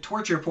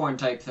torture porn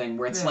type thing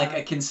where it's Yeah. like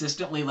a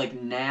consistently like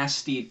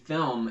nasty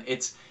film.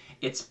 It's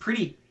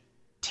pretty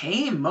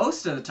tame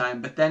most of the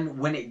time, but then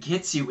when it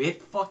gets you,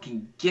 it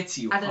fucking gets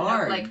you I don't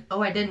hard. know, like,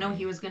 oh, I didn't know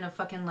he was gonna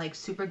fucking like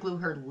super glue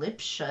her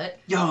lips shut.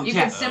 Yo, You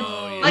yeah. could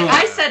Oh, yeah. like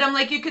I said, I'm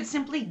like you could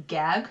simply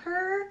gag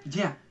her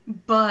Yeah.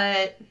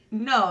 But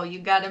no, you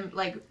gotta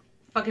like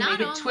fucking Not make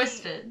it only-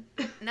 twisted.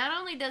 Not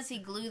only does he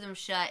glue them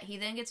shut, he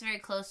then gets very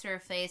close to her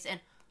face and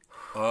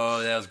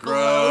Oh, that was blows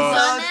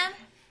gross. on them.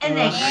 And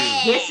then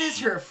Ugh. kisses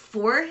her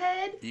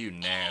forehead. You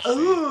nasty.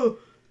 Ooh.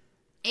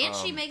 And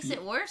she makes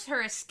it worse.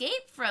 Her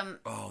escape from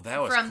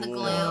That was from cool. the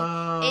glue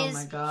Oh, is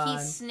my God.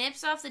 he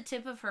snips off the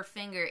tip of her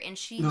finger and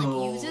she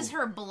No. uses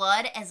her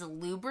blood as a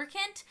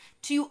lubricant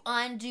to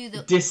undo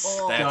the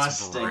Disgusting. That's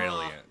Disgusting.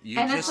 brilliant. You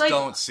And it's just like-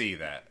 don't see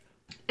that.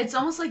 It's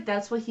almost like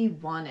that's what he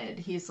wanted.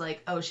 He's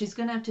like, oh, she's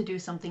gonna have to do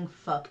something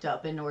fucked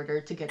up in order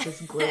to get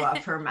this glue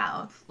off her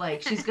mouth.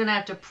 Like, she's gonna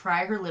have to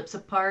pry her lips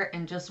apart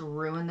and just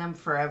ruin them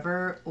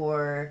forever,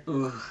 or...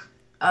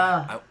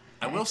 Ugh.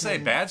 I will say,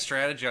 bad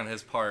strategy on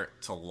his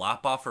part to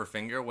lop off her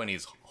finger when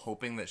he's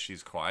hoping that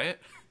she's quiet.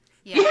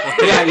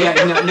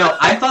 Yeah. No,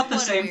 I thought the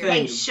What a same weird-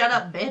 Hey, thing. shut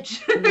up,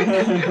 bitch.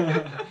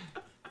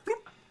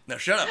 Now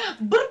shut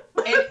up.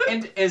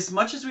 And as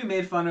much as we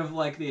made fun of,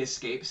 like, the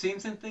escape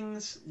scenes and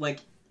things, like,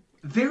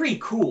 very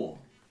cool.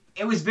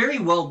 It was very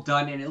well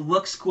done, and it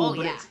looks cool, Oh,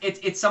 but yeah.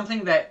 it's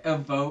something that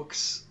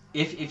evokes,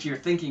 if you're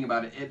thinking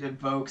about it, it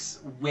evokes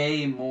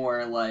way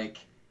more, like,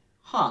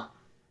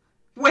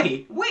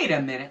 wait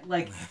a minute,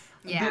 like,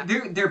 Yeah.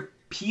 they're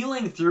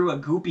peeling through a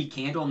goopy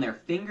candle and their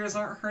fingers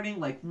aren't hurting,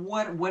 like,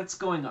 what's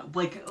going on?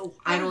 Like,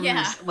 I don't yeah.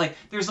 understand. Like,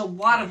 there's a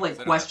lot of, like, Consider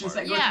that questions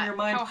part. that go through Yeah, your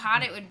mind. how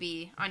hot it would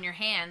be on your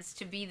hands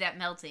to be that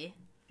melty.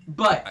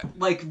 But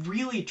like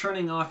really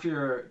turning off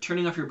your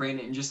brain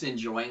and just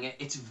enjoying it,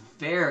 it's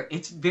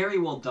very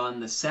well done.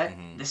 The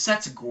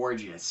set's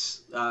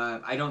gorgeous.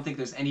 I don't think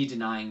there's any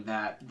denying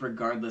that,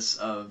 regardless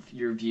of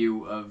your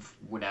view of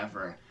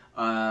whatever.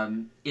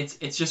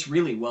 It's just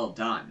really well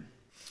done.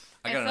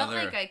 I felt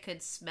like I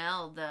could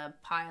smell the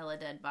pile of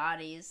dead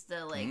bodies,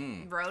 the like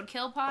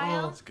roadkill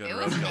pile. Oh, it's good It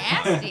was roadkill.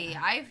 nasty.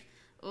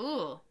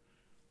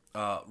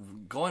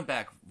 Going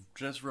back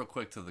just real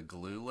quick to the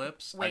glue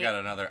lips, I Wait. got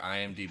another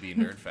IMDb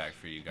nerd fact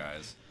for you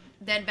guys.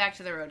 Then back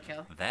to the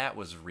roadkill. That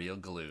was real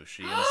glue.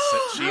 She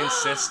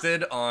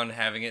insisted on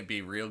having it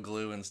be real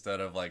glue instead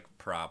of like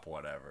prop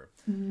whatever.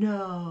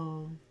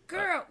 No.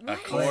 Girl, what?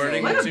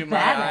 According What a to my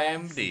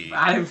badass.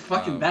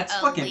 IMDb. That's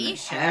fucking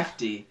Alicia.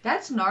 hefty.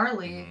 That's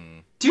gnarly. Mm-hmm.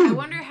 Dude, I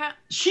wonder how.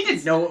 she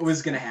didn't know what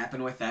was gonna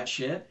happen with that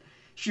shit.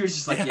 She was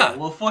just like, Yeah. yeah,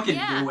 well, fucking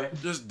Yeah. do it.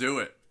 Just do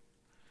it.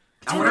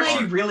 I wonder if like-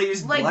 she really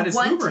used Like blood as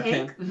one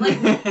lubricant.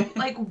 take?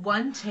 Like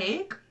one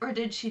take? Or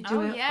did she do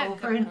Oh, it yeah,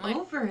 over good and point.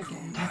 over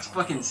again? That's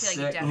fucking I feel like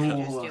you sick.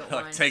 definitely just Ooh. do it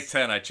Like, once. take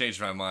 10, I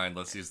changed my mind.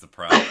 Let's use the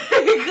prop.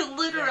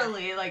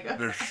 Literally, like...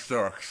 This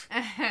sucks.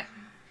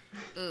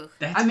 Ooh.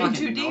 That's I'm in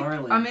fucking too deep.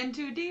 gnarly. I'm in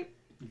too deep.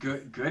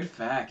 Good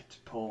fact,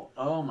 Paul.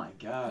 Oh my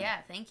god. Yeah,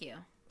 thank you.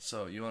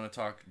 So, you want to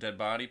talk dead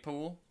body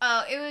pool?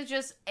 Oh,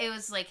 it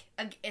was like,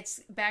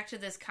 it's back to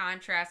this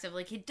contrast of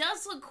like, it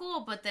does look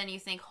cool, but then you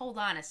think, hold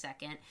on a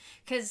second.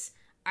 Because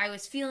I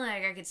was feeling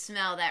like I could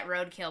smell that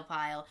roadkill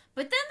pile.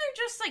 But then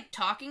they're just like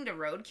talking to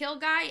roadkill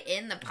guy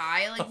in the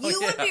pile. Like, you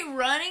would be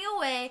running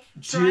away,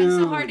 trying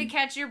so hard to Dude.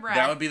 catch your breath.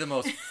 That would be the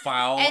most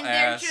foul And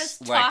they're ass,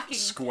 just like, talking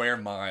square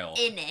mile.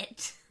 in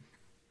it.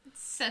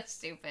 It's so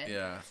stupid.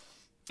 Yeah.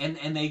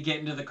 And they get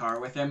into the car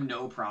with him,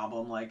 no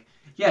problem. Like,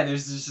 yeah,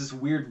 there's just this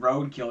weird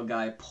roadkill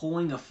guy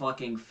pulling a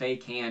fucking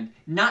fake hand,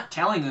 not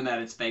telling them that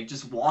it's fake,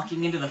 just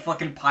walking into the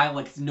fucking pile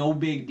like it's no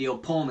big deal,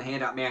 pulling the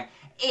hand out, man.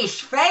 It's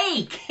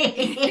fake!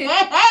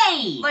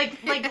 Hey!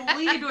 Like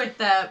lead with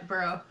that,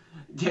 bro.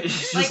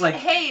 It's just like,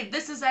 hey,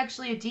 this is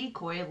actually a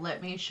decoy.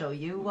 Let me show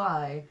you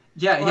why.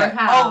 yeah, or yeah.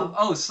 how.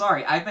 Oh,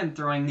 sorry. I've been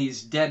throwing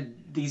these dead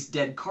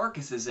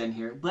carcasses in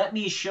here. Let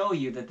me show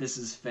you that this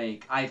is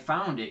fake. I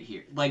found it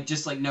here. Like,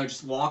 just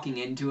walking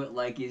into it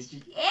like he's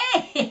just,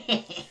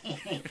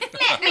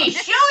 let me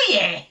show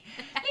you.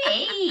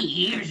 Hey,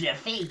 here's a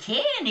fake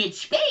hand.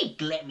 It's fake.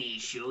 Let me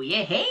show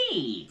you.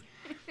 Hey.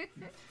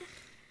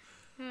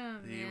 Oh,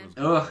 He man. was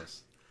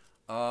gross.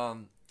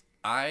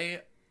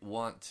 I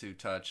want to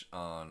touch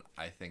on,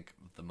 I think,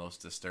 the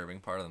most disturbing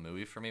part of the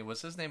movie for me.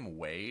 Was his name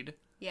Wade?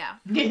 Yeah.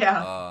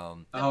 Yeah.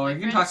 Oh, you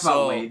can boyfriend? talk about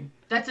So- Wade.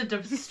 That's a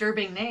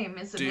disturbing name,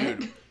 isn't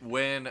Dude, it?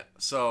 when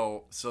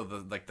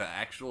the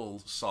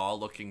actual saw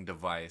looking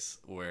device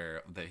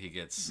that he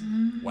gets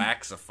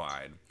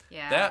waxified.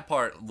 Yeah. That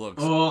part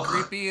looks Ugh.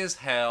 creepy as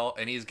hell,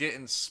 and he's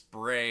getting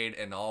sprayed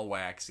and all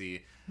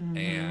waxy,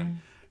 and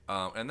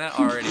that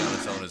already on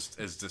its own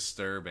is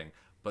disturbing.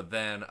 But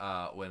then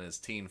when his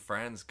teen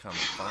friends come and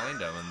find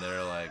him, and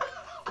they're like,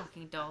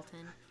 Fucking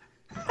Dalton.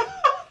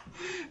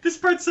 This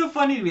part's so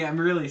funny to me. I'm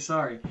really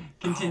sorry.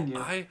 Continue.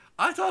 I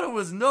thought it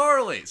was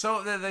gnarly.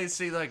 So then they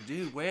see like,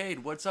 dude,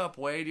 Wade, what's up,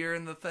 Wade? You're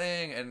in the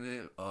thing,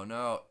 and oh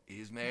no,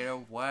 he's made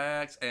of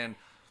wax, and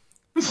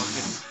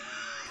fucking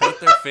put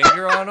their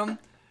finger on him,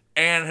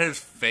 and his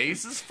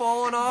face is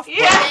falling off.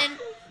 Yeah. And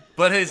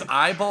But his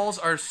eyeballs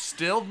are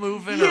still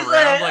moving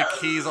around like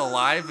he's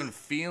alive and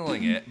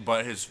feeling it,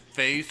 but his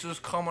face is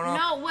coming up.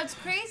 No, what's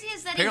crazy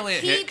is that Apparently he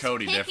it hit keeps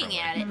Cody picking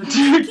at it.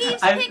 differently. He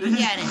keeps picking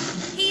at it.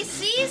 He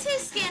sees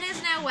his skin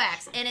is now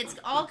wax, and it's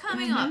all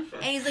coming up.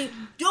 And he's like,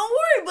 don't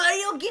worry, buddy,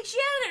 I'll get you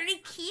out of there. And he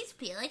keeps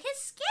peeling his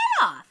skin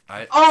off.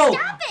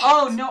 Stop it!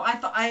 Oh, no, I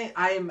thought...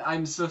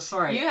 I'm so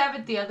sorry. You have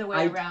it the other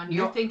way around.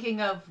 You're thinking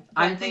of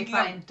when they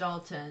find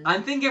Dalton.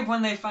 I'm thinking of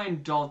when they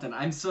find Dalton.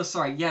 I'm so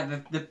sorry. Yeah,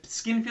 the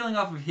skin peeling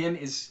off of him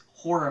is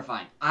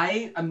horrifying.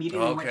 I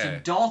immediately went to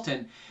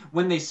Dalton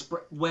when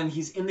when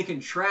he's in the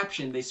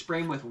contraption. They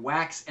spray him with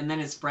wax, and then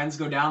his friends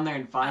go down there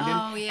and find him,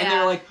 and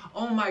they're like,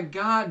 "Oh my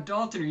God,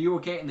 Dalton, are you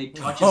okay?" And they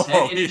touch his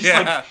head, and it's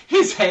just like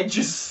his head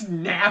just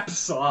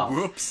snaps off.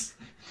 Whoops.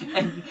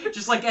 And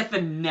just like at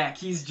the neck,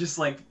 he's just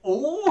like,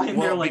 "Oh,"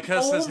 and they're like,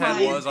 because "Oh his head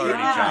was already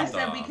God. chopped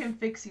Said off. we can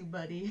fix you,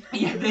 buddy.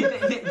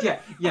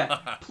 Yeah.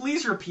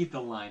 Please repeat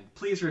the line.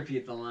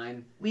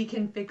 We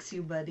can fix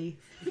you, buddy.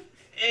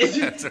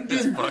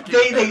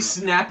 They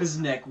snap his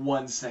neck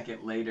 1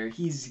 second later.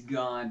 He's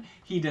gone.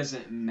 He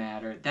doesn't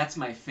matter. That's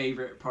my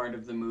favorite part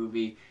of the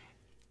movie.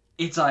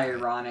 It's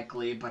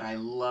ironically, but I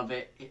love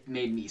it. It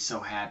made me so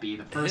happy.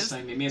 The first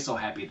time made me so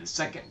happy. The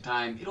second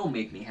time, it'll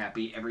make me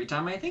happy every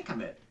time I think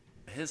of it.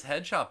 His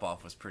head chop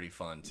off was pretty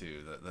fun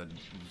too. The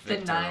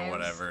Victor knives. or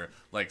whatever,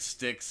 like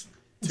sticks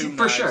two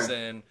For knives sure.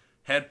 in,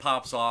 head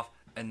pops off,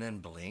 and then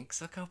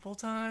blinks a couple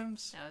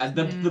times.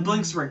 The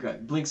blinks were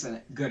good. Blinks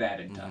a good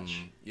added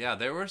touch. Yeah,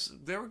 there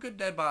were good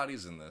dead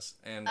bodies in this,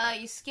 and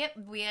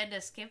We had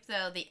to skip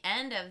though the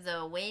end of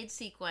the Wade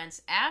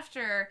sequence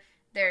after.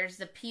 There's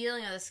the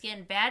peeling of the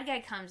skin. Bad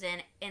guy comes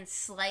in and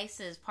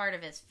slices part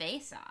of his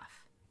face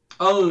off.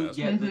 Oh,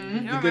 yeah. You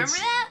remember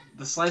that?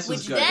 The slice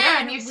was good.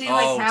 Yeah, and you see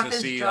like half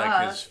his jaw.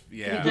 Like his,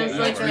 He does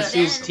like you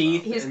see his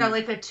teeth. He's got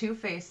like a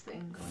Two-Face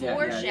thing going.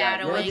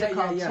 Foreshadowing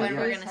when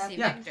we're gonna see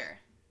yeah. Victor.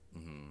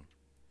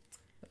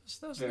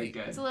 That was Very neat.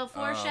 good. It's a little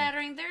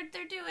foreshadowing.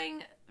 They're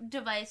doing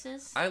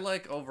devices. I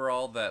like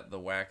overall that the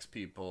wax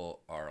people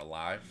are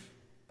alive.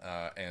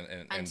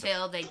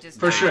 Until they just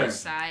For sure.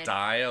 decide.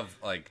 die of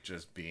like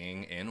just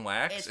being in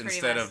wax It's pretty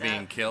instead of messed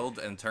being up. killed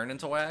and turned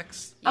into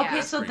wax. Yeah.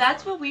 Okay, so pretty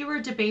that's fun. what we were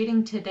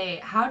debating today.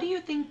 How do you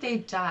think they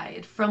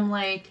died? From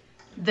like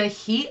the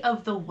heat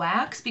of the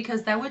wax?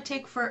 Because that would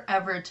take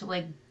forever to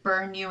like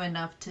burn you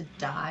enough to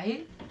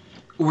die.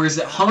 Or is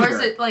it hunger? Or is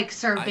it like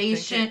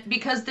starvation?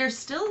 Because they're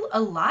still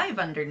alive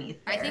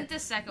underneath there. I think the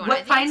second one. What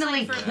I think it's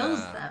finally like for- kills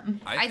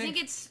them? I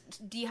think it's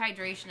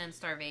dehydration and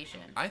starvation.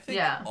 I think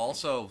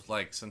also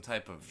like some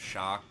type of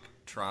shock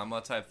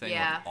trauma type thing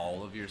Yeah. with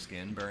all of your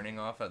skin burning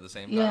off at the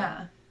same time.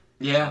 Yeah.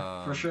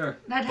 Yeah, for sure.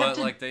 But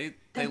like they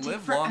that'd live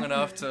take long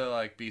enough forever. to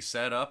like be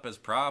set up as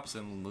props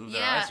and move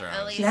their Yeah, eyes around.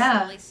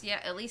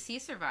 at least he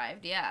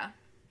survived. Yeah,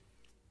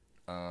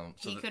 So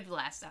he could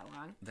last that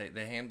long.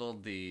 They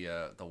handled the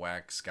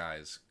wax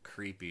guys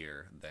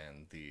creepier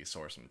than the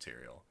source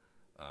material.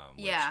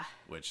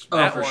 Which Oh,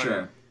 that for one,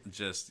 sure.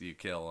 just you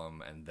kill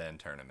them and then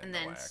turn them And into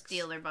then wax.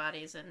 steal their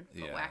bodies and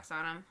put wax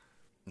on them.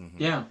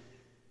 Mm-hmm. Yeah.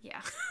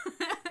 Yeah.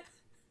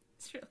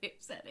 It's really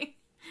upsetting.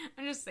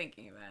 I'm just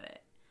thinking about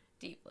it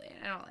deeply.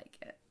 I don't like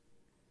it.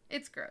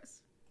 It's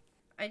gross.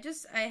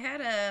 I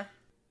had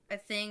a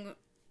thing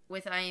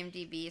with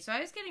IMDb, so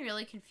I was getting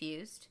really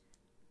confused.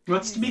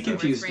 What's to be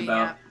confused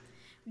about?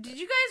 Did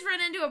you guys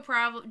run into a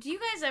problem? Do you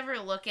guys ever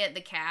look at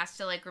the cast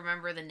to like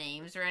remember the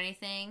names or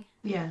anything?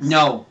 Yes.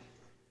 No.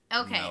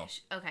 Okay. No.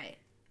 Okay.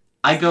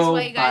 I go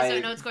why you guys by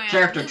don't know what's going on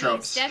character in the movie.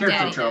 tropes. Stepdaddy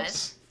Character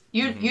tropes. does.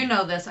 You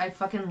know this. I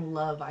fucking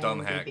love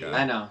Dumb hack IMDb.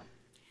 guy. I know.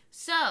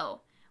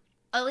 So,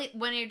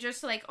 when you're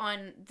just like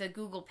on the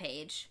Google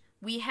page,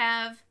 we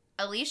have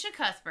Alicia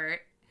Cuthbert,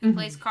 who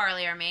plays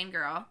Carly, our main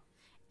girl,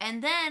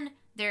 and then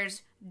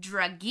there's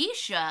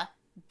Dragisha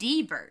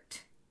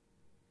Debert.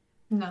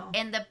 No.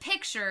 And the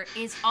picture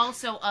is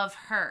also of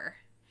her.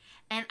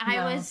 And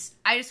I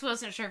just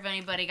wasn't sure if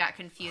anybody got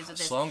confused with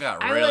this. Sloan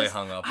got really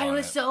hung up on it.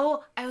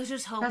 I was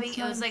just hoping That's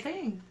it was what like, I'm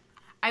saying.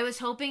 I was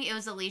hoping it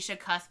was Alicia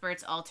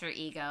Cuthbert's alter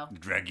ego.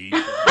 Dragisha.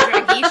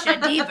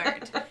 Dragisha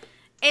Debert.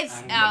 It's,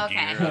 okay.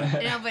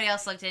 Bagheera. Nobody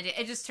else looked into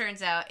it. It just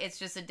turns out it's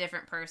just a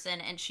different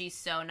person, and she's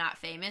so not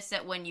famous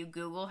that when you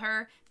Google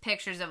her,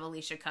 pictures of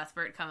Alicia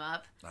Cuthbert come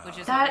up, which is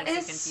what That makes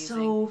is it confusing.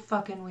 so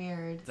fucking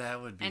weird.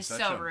 That would be And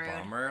such so a rude.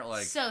 bummer.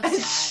 Like So sad.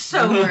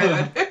 So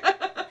rude.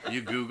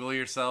 you Google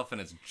yourself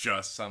and it's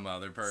just some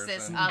other person.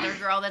 This other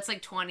girl that's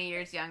like 20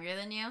 years younger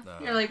than you.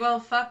 You're like, well,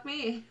 fuck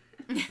me.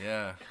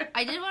 Yeah.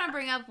 I did want to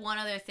bring up one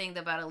other thing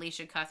about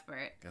Alicia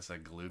Cuthbert. Guess I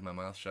glued my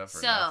mouth shut for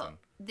So, nothing.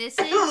 this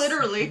is...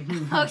 Literally.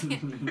 Okay.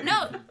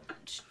 No,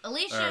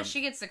 Alicia,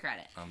 she gets the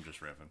credit. I'm just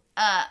riffing.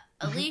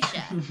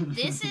 Alicia,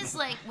 this is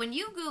like, when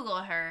you Google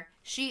her,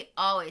 she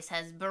always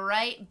has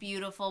bright,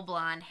 beautiful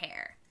blonde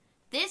hair.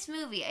 This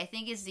movie, I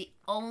think, is the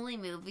only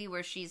movie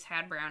where she's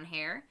had brown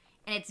hair,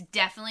 and it's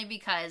definitely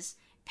because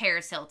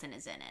Paris Hilton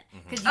is in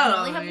it. Because you can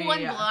only have one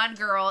blonde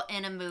girl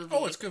in a movie.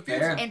 Oh, it's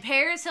confusing. Fair. And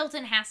Paris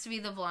Hilton has to be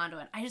the blonde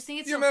one. I just think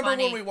it's You so remember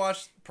funny. when we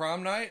watched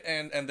Prom Night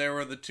and there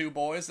were the two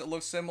boys that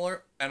looked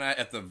similar? And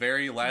at the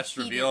very last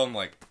reveal, I'm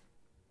like,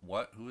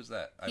 what? Who is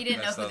that? He didn't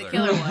know That's who the other-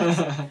 killer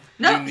was.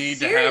 No, You need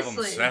to have them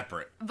seriously.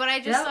 separate. But I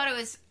just Yep. thought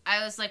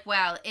I was like,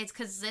 wow, it's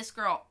because this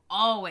girl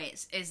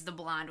always is the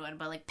blonde one.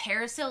 But like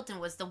Paris Hilton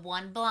was the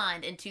one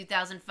blonde in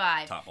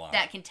 2005 Top blonde.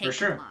 that can take For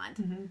sure. the blonde.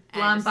 And I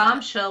Blonde just thought-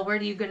 bombshell.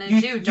 What are you gonna You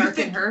do? Darken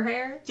think- her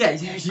hair? Yeah, are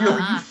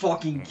Uh-huh. you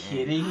fucking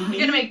kidding me?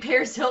 You're gonna make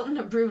Paris Hilton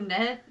a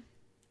brunette?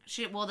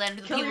 Well, then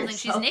the Kill people think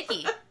she's yourself.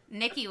 Nikki.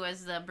 Nikki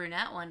was the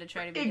brunette one to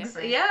try to be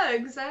different. Yeah,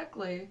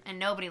 exactly. And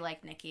nobody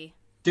liked Nikki.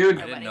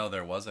 Dude, I didn't know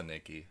there was a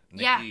Nikki.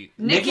 Yeah.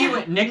 Nikki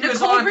was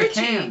Nicole on the Richie.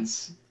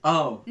 cans.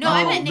 Oh. No,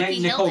 I meant you Nikki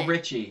Nicole Hilton.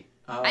 Richie.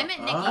 Oh, I meant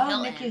Nikki Oh,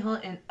 Hilton. Nikki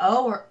Hilton.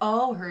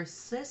 Her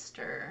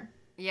sister.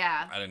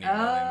 Yeah. I didn't even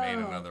know they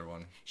made Oh. another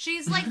one.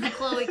 She's like the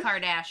Khloe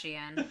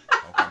Kardashian.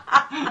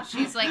 Okay.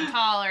 She's like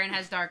taller and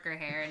has darker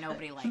hair and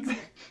nobody likes her.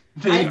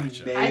 They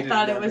Gotcha. made I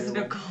thought it was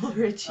another one. Nicole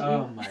Richie.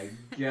 Oh my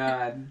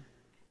god.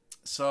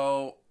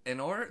 So, in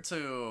order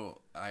to,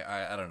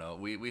 I don't know,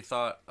 we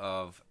thought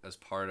of, as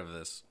part of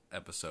this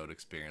episode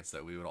experience,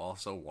 that we would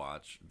also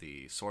watch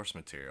the source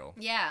material,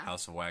 Yeah.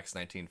 House of Wax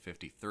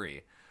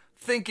 1953,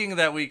 thinking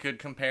that we could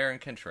compare and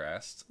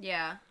contrast.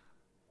 Yeah.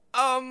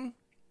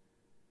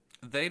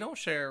 They don't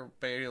share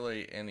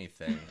barely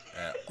anything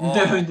at all,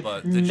 Dude,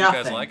 but did you guys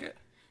nothing. like it?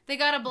 They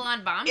got a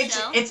blonde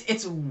bombshell.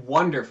 It's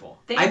wonderful.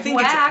 They I think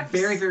wax. it's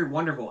very, very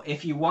wonderful.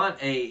 If you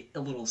want a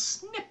little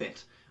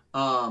snippet,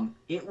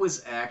 it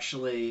was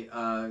actually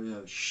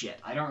shit.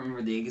 I don't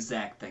remember the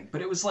exact thing,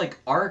 but it was like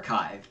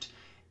archived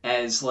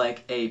as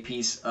like a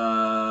piece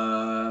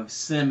of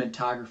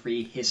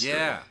cinematography history.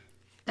 Yeah.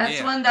 That's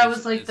Yeah, one that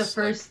was like the it's,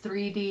 first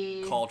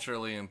 3D.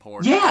 Culturally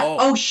important. Yeah.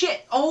 Oh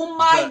shit. Oh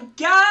my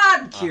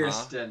god, Uh-huh.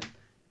 Kierstin.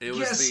 It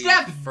was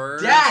You're the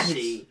first...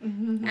 Stepdaddy.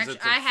 Mhm. Was Actually,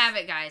 it the I have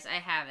it, guys. I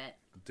have it.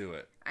 Do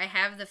it. I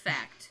have the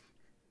fact.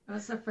 It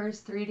was the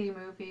first 3D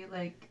movie,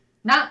 like,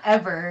 not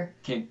ever,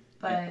 Can,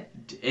 but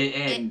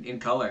in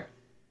color.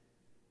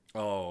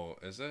 Oh,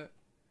 is it?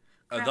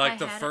 Crap, Like I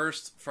the had it.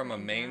 first from a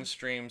Yeah.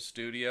 mainstream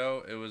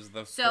studio, it was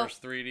the So,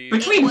 first 3D.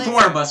 Between was-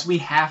 four of us, we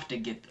have to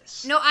get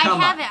this. No, I Come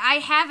have on. it. I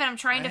have it. I'm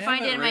trying to I find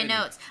have it it in my written.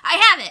 notes. I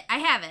have it. I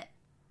have it.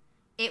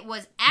 It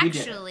was We did it.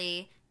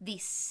 actually the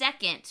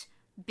second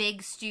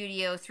big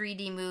studio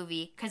 3D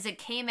movie because it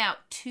came out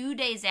 2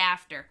 days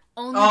after.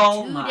 Only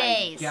Oh 2 my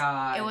days.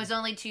 God. It was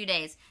only 2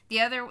 days.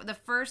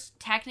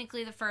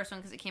 Technically the first one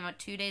because it came out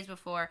 2 days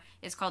before,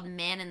 is called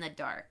Man in the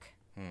Dark.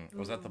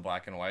 Was that the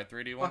black and white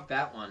 3D one? Fuck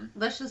that one.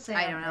 let's just say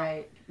I I'm don't know.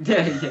 right.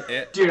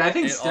 Yeah. Dude, I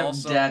think it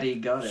also- Stepdaddy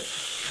got it.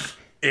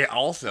 It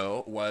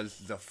also was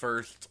the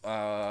first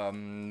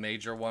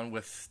major one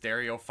with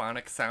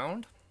stereophonic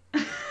sound.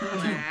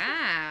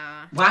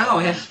 Wow. Wow,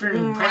 that's pretty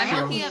I'm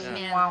impressive. looking up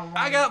Man. Wow.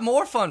 I got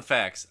more fun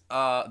facts.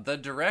 The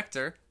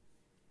director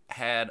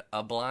had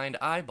a blind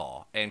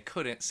eyeball and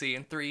couldn't see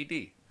in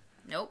 3D.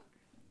 Nope.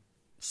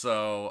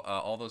 So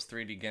all those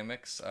 3D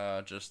gimmicks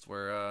just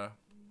were,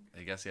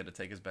 I guess he had to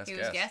take his best He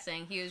was guess.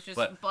 guessing. He was just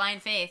But-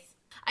 blind faith.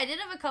 I did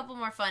have a couple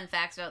more fun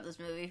facts about this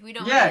movie. We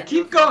don't Yeah, really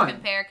keep do a full going.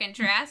 Compare,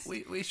 contrast.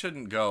 We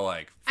shouldn't go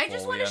like I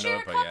just fully want to into share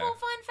it, a but couple yeah.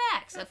 fun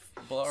facts.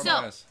 Blow our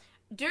So- minds.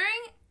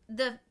 During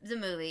the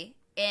movie,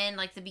 in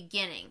like the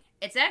beginning,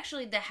 it's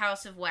actually the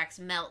House of Wax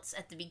melts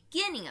at the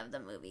beginning of the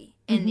movie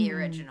in the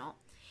original.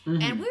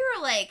 And we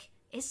were like,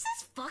 is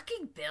this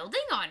fucking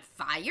building on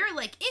fire?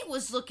 Like, it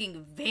was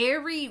looking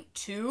very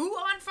too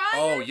on fire.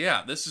 Oh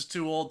yeah, this is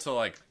too old to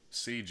like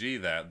CG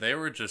that. They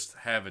were just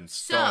having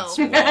So- stunts.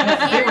 They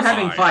were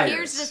having fire. fires.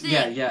 Here's the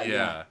thing. Yeah.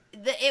 Yeah.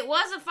 It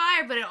was a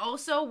fire, but it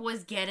also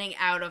was getting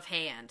out of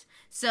hand.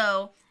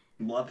 So,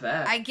 Love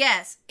that. I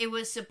guess it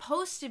was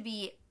supposed to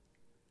be,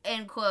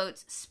 in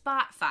quotes,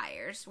 spot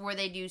fires, where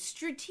they do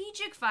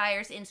strategic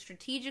fires in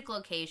strategic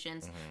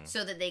locations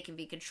so that they can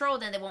be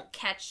controlled and they won't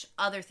catch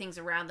other things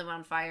around them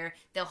on fire.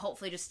 They'll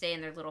hopefully just stay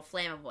in their little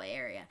flammable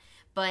area.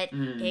 But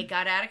it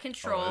got out of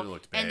control, Oh, it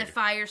looked and the big.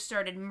 fires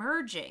started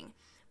merging.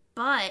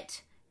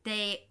 But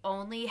they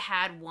only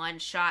had one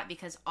shot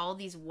because all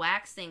these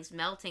wax things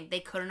melting,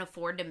 they couldn't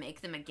afford to make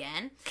them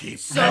again.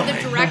 So the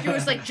director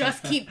was like,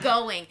 just keep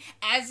going.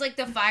 As like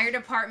the fire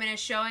department is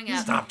showing up,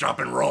 Stop, drop,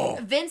 and roll.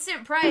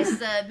 Vincent Price,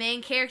 the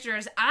main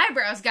character's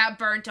eyebrows got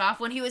burnt off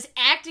when he was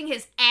acting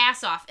his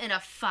ass off in a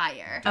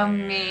fire.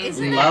 Amazing.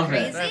 Isn't that Love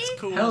crazy? it. That's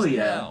cool Hell as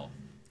yeah. hell.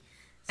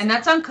 And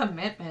that's on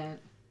commitment.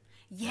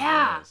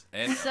 Yeah. It is.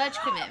 And Such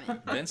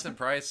commitment. Vincent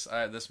Price,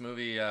 this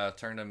movie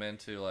turned him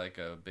into like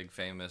a big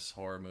famous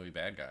horror movie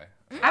bad guy.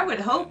 I would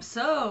hope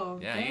so.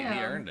 Yeah, Damn. he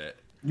earned it.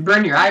 You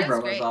burn your That's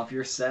eyebrows great. off,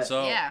 you're set.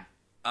 So, Yeah.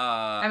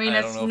 I mean,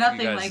 don't it's know if you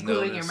nothing guys like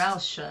gluing your noticed-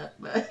 mouth shut,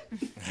 but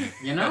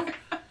you know?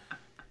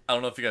 I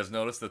don't know if you guys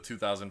noticed the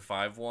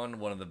 2005 one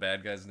of the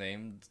bad guys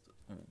named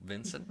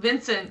Vincent.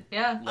 Vincent,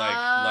 yeah.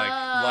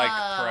 Like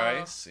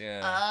Price,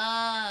 yeah.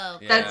 Oh.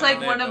 Yeah, That's like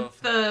they one both-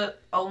 of the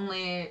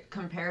only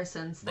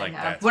comparisons they Like,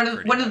 have. that's One of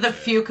pretty one of the much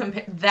it. few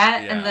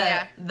that and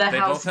Yeah. the They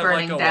house both have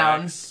burning like a down.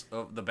 wax.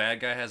 The bad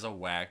guy has a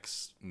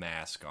wax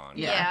mask on.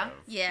 Yeah. kind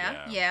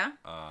of. Yeah.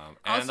 And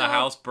the Also-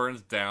 house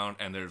burns down,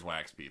 and there's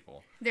wax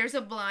people. There's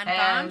a blonde And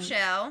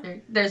bombshell.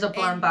 There's a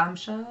blonde And-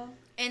 bombshell.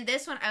 in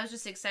this one, I was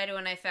just excited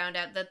when I found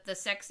out that the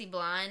sexy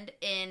blonde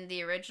in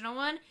the original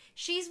one,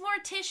 she's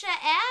Morticia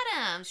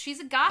Addams. She's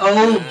a goth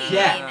Oh queen.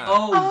 yeah.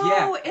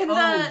 Oh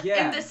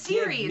yeah. In the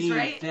series, Give me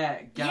right?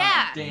 That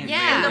Yeah, goddamn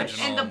yeah.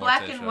 original In the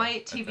black and Morticia,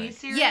 white I TV think.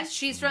 series? Yes,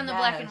 she's from the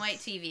black and Yes. white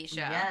TV show.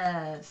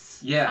 Yes.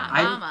 Yeah,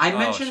 Hot mama. I Oh,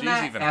 mentioned she's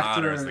that even after.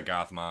 hotter as the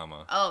goth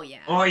mama. Oh, yeah.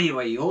 Oi,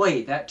 oi,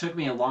 oi! That took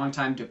me a long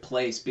time to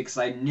place because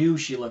I knew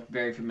she looked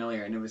very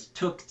familiar, and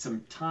took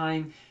some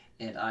time.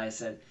 And I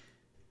said,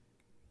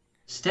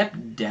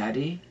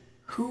 "Stepdaddy,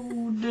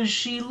 who does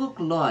she look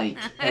like?"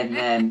 and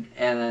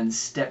then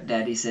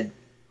Stepdaddy said,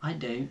 "I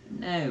don't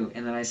know."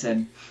 And then I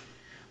said,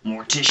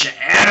 "Morticia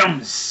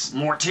Addams,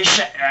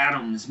 Morticia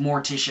Addams,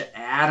 Morticia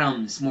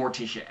Addams,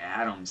 Morticia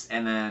Addams."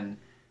 And then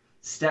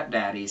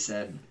Stepdaddy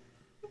said,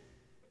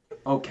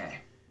 "Okay."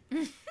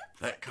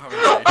 That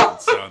conversation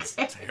sounds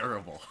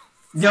terrible.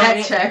 No,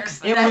 That checks.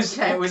 It That was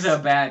checks. a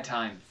bad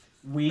time.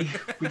 We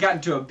got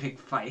into a big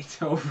fight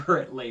over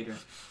it later.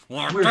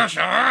 Morticia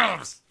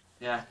Addams!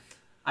 Yeah,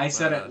 I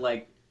said it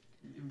like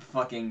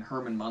fucking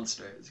Herman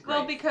Munster. It was great.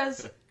 Well,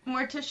 because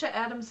Morticia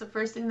Addams, the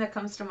first thing that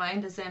comes to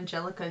mind is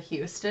Angelica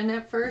Houston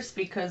at first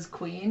because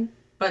Queen.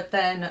 But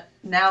then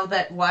now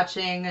that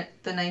watching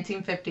the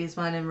 1950s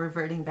one and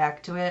reverting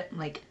back to it, I'm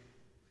like,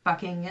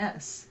 fucking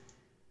yes.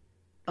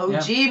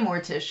 OG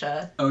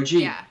Morticia. OG,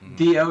 Yeah.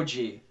 the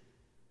OG.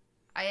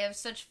 I have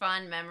such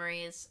fond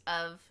memories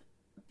of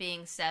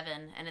being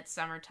 7 and it's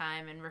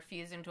summertime and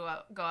refusing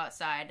to go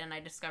outside, and I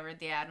discovered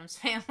the Addams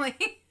Family.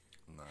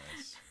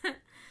 Nice.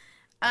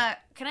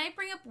 Can I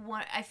bring up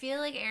one? I feel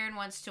like Aaron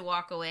wants to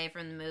walk away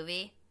from the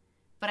movie,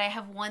 but I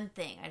have one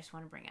thing I just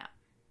want to bring up.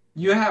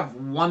 You have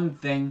one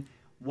thing,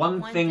 one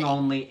One thing thing.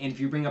 only, and if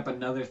you bring up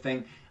another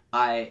thing,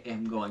 I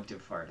am going to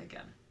fart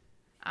again.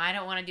 I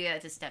don't want to do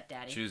that to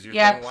Stepdaddy. Choose your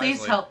Yeah, thing please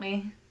wisely. help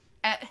me.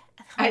 Oh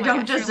I my don't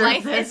gosh, your deserve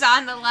life this. is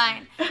on the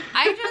line.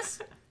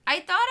 I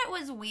thought it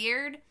was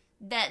weird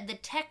that the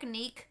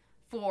technique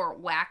for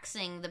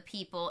waxing the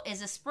people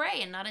is a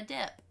spray and not a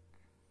dip.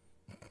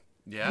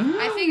 Yeah.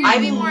 I figured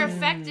it'd be more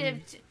effective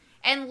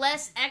and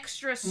less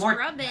extra More-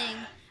 scrubbing.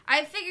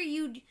 I figure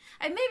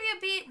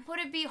would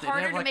it be They'd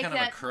harder have like to make kind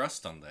that? of a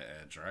crust on the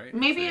edge, right?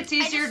 Maybe If it's they-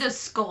 easier to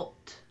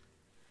sculpt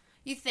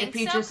You think if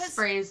he so? just 'Cause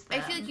sprays them.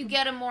 I feel like you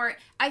get a more.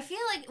 I feel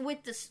like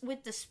with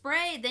the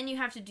spray, then you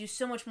have to do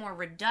so much more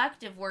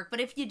reductive work. But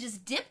if you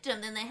just dipped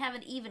them, then they have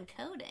an even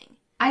coating.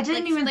 I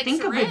didn't like- even like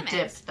think of a ceramics.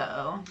 dip,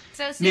 though.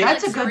 So it's Yeah,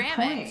 That's like a good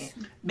ceramics.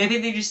 point. Maybe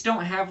they just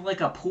don't have like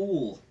a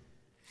pool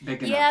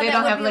big enough. Yeah, They that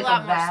don't would have, be like, a a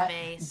lot more vat.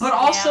 space. But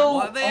also,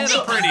 Well, they had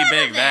also a pretty have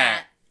big a vat.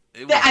 vat.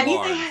 It was I mean,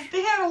 large.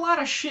 they had a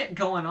lot of shit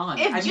going on.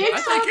 If I mean, Jigsaw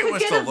I think it could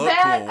was get to a look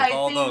vat, cool with I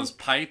all think those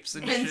pipes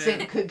and Vincent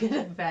shit. could get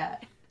a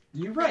vat.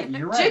 you're right.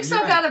 Jigsaw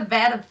you're right. got a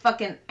vat of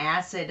fucking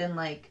acid and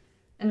like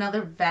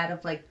another vat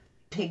of like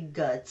pig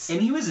guts.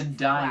 And he was a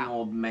dying Wow.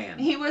 old man.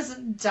 He was a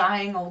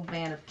dying old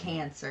man of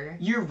cancer.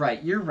 You're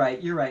right.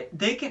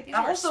 They can These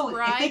are also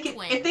spry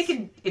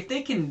if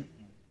they can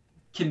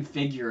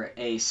configure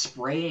a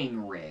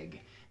spraying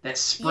rig that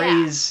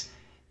sprays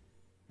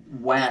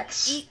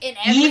wax In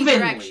every evenly,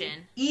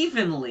 direction.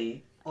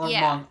 evenly along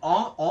Yeah.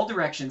 all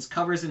directions,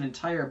 covers an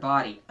entire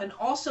body, and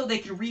also they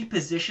can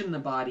reposition the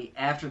body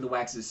after the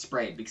wax is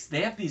sprayed because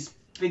they have these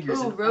figures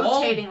Ooh, in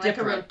rotating all like a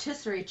different.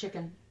 rotisserie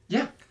chicken.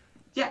 Yeah.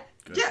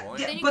 Good Yeah, point.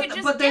 yeah, Then you but could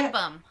just but they dip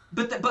them.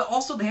 but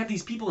also they have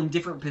these people in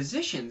different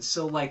positions,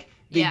 so like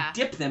they Yeah.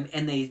 dip them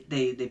and they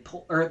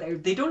pull, or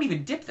they don't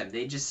even dip them,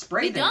 they just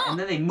spray They them don't. and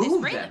then they They move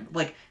spray them.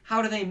 Like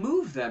how do they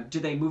move them? Do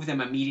they move them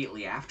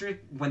immediately after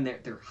when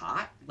they're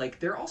hot? Like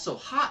they're also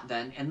hot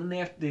then, and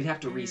then they'd have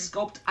to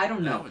resculpt. I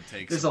don't That know. would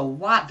take There's some- a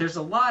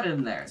lot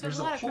in there. So There's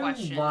a a lot of whole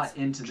questions. lot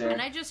into there.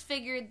 And I just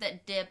figured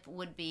that dip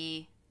would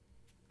be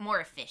more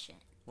efficient.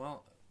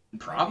 Well,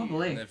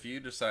 Probably. and if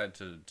you decide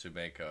to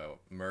make a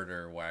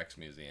murder wax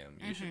museum,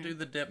 you should do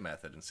the dip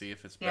method and see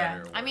if it's Yeah.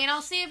 better or worse. I mean,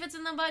 I'll see if it's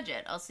in the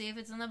budget.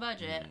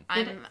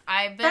 I've been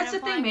That's the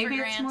applying thing. for Maybe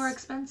grants. it's more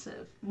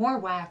expensive. More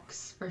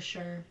wax for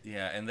sure.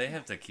 Yeah, and they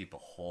have to keep a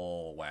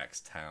whole wax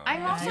town.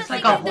 I'm also It's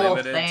like like a whole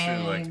limited to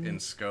like thing. in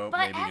scope. But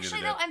maybe you actually,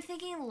 do though, the dip. I'm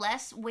thinking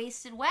less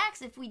wasted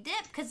wax if we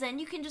dip, because then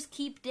you can just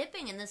keep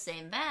dipping in the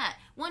same vat.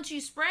 Once you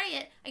spray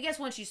it,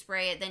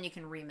 then you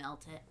can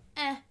remelt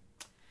it.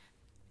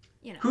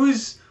 You know.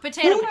 Who's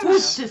Potato, who- potato.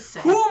 who's- To say.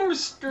 whom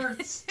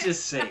starts to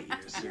say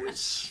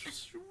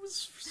users?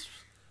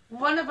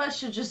 One of us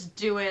should just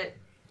do it,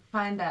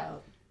 find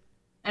out,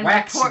 and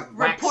Wax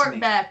report me.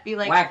 back. Be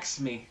like, Wax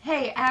me.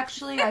 hey,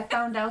 actually, I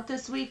found out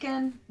this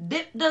weekend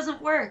dip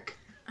doesn't work.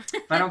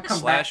 If I don't come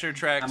back, Slasher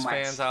Tracks I'm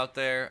waxed. fans out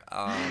there,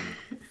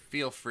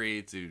 feel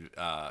free to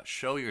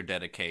show your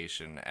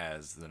dedication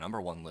as the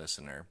 #1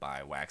 listener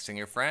by waxing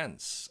your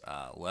friends.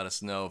 Let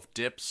us know if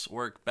dips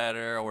work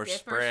better or Dip or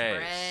sprays.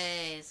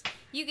 sprays.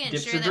 You can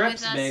Dips share or that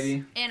drips, with us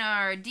baby. in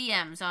our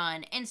DMs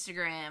on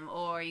Instagram,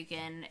 or you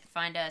can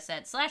find us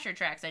at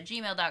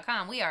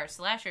slashertracks@gmail.com. We are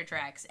Slasher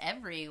Tracks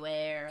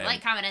everywhere. And-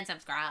 Like, comment, and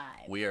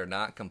subscribe. We are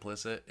not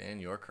complicit in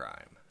your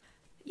crime.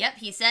 Yep,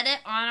 he said it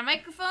on a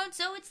microphone,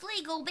 so it's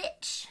legal,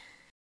 bitch.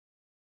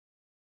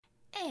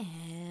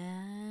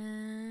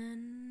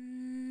 And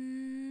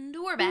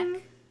We're back.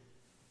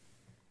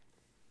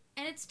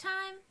 And it's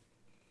time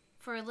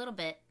for a little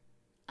bit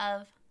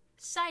of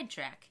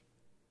sidetrack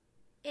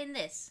in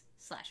this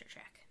slasher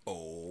track.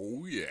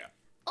 Oh, yeah.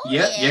 Oh,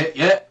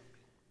 Yeah.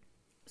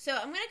 So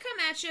I'm going to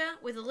come at you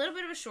with a little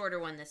bit of a shorter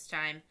one this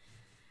time.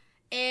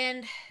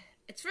 And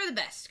it's for the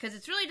best, because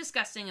it's really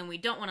disgusting and we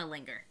don't want to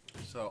linger.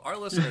 So our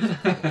listeners will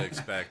probably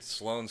expect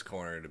Sloan's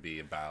Corner to be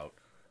about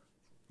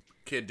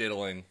kid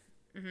diddling,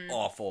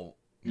 awful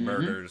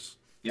murders,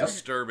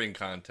 disturbing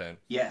content.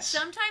 Yes.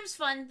 Sometimes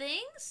fun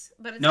things,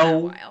 but it's No. been a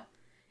while.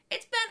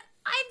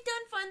 I've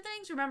done fun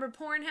things. Remember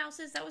porn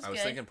houses? That was good. I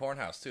was thinking Porn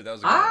House, too. That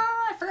was a good one.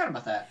 I forgot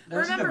about that.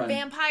 Remember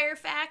Vampire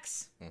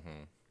Facts?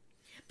 Mm-hmm.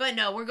 But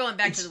no, we're going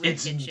back to the weird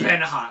kid It's shit.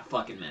 been a hot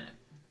fucking minute.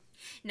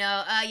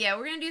 No, yeah,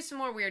 we're going to do some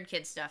more weird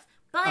kid stuff.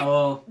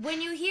 But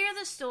when you hear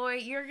the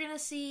story, you're going to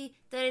see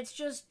that it's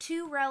just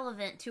too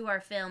relevant to our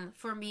film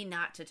for me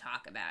not to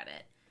talk about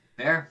it.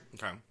 Fair.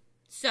 Okay.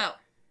 So,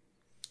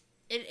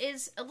 it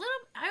is a little,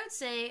 I would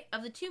say,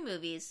 of the two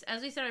movies,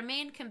 as we said, our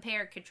main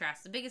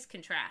contrast, the biggest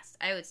contrast,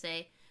 I would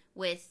say,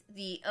 with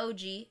the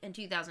OG in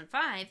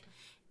 2005,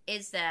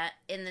 is that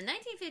in the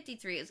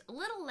 1953, it was a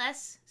little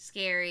less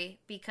scary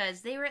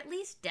because they were at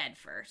least dead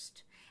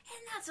first.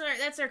 And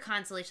that's our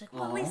consolation. Like,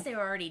 well, at least they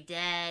were already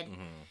dead.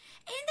 Mm-hmm.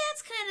 And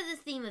that's kind of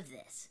the theme of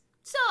this.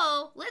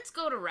 So, let's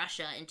go to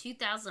Russia in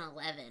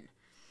 2011.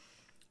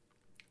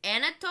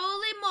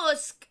 Anatoly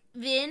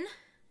Moskvin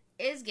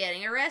is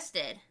getting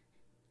arrested.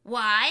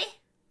 Why?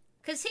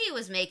 Because he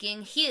was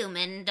making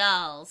human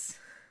dolls.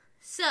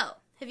 So,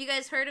 have you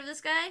guys heard of this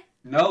guy?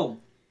 No.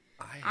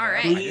 All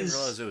right. I didn't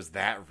realize it was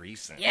that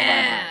recent.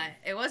 Yeah,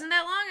 it wasn't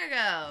that long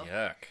ago.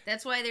 Yuck.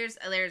 That's why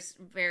there's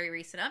very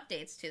recent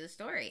updates to the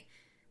story,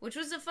 which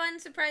was a fun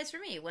surprise for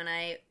me when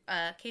I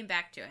came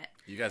back to it.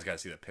 You guys got to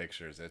see the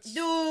pictures.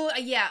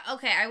 Yeah,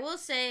 okay, I will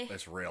say...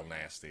 It's real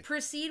nasty.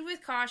 Proceed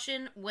with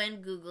caution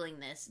when Googling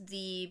this.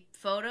 The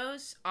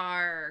photos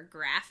are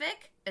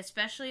graphic,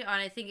 especially on,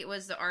 I think it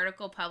was the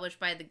article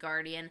published by The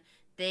Guardian.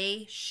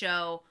 They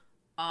show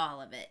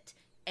all of it,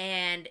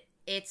 and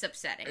it's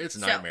upsetting. It's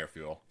nightmare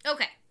fuel.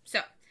 Okay, so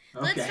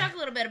let's talk a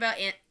little bit about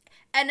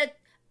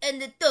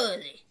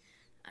Anatoly.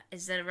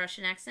 Is that a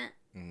Russian accent?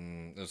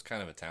 It was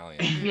kind of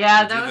Italian.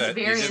 Yeah, that was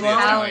very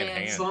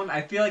Italian. Sloan,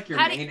 I feel like your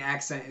main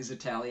accent is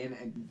Italian,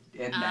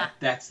 and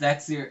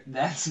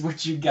that's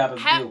what you gotta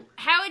do.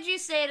 How would you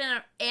say it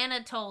in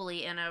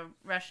Anatoly in a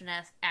Russian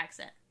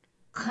accent?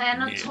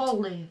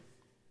 Anatoly.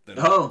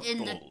 Oh,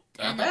 Anatoly.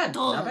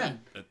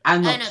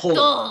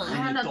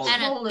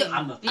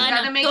 You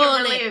gotta make it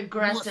really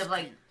aggressive,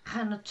 like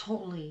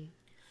Anatoly.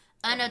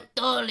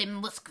 Anatoly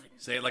Moskvin.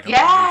 Say it like a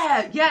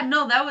Yeah,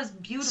 no, that was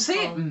beautiful.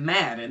 Say it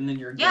mad, and then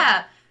you're good.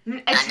 Yeah,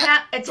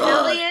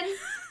 Italian,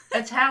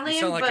 like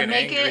but an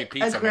make angry it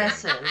pizza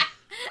aggressive.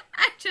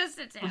 I'm just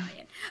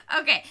Italian.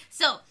 Okay,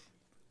 so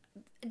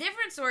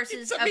different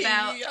sources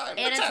about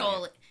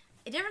Anatoly.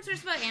 Different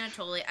sources about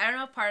Anatoly. I don't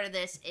know if part of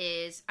this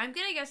is... I'm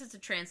going to guess it's a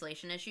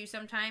translation issue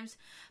sometimes.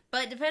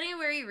 But depending on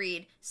where you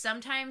read,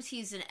 sometimes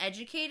he's an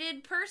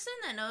educated person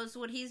that knows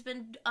what he's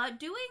been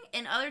doing.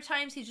 And other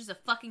times he's just a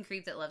fucking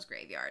creep that loves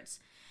graveyards.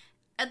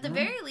 At the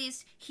very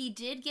least, he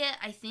did get,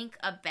 I think,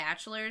 a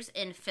bachelor's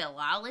in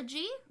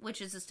philology,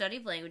 which is the study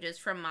of languages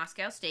from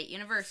Moscow State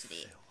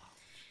University.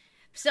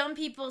 Some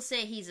people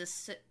say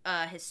he's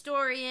a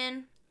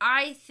historian.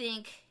 I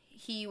think...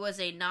 he was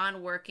a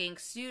non-working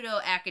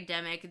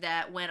pseudo-academic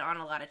that went on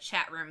a lot of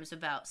chat rooms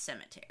about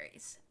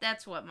cemeteries.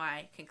 That's what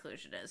my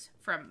conclusion is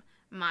from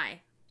my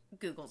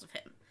Googles of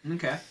him.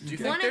 Okay. Do you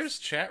think there's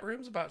chat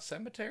rooms about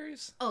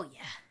cemeteries? Oh,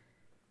 yeah.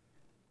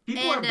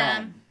 People are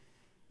bad.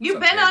 You've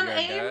been on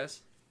AIM?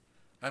 Guys?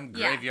 I'm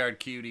Graveyard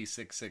Cutie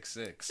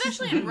 666.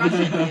 Especially in Russia,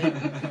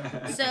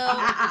 dude. So,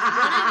 one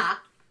of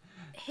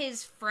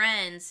his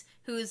friends...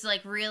 who's,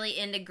 like, really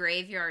into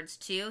graveyards,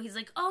 too. He's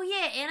like, oh,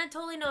 yeah,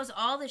 Anatoly knows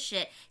all this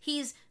shit.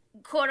 He's,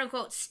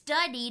 quote-unquote,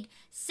 studied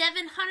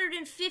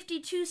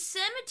 752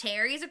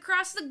 cemeteries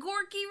across the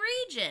Gorky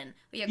region.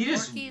 Yeah, you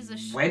Gorky just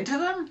is went to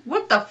them?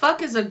 What the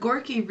fuck is a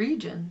Gorky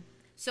region?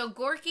 So,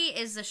 Gorky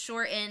is the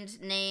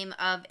shortened name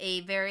of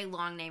a very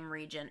long-name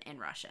region in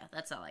Russia.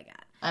 That's all I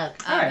got.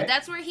 But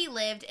that's where he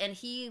lived, and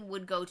he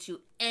would go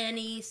to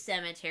any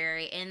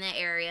cemetery in the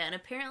area and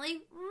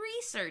apparently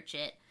research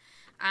it.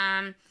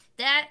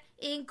 That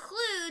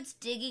includes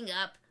digging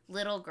up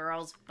little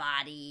girls'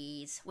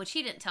 bodies, which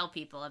he didn't tell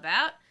people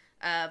about,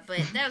 but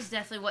that was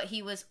definitely what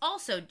he was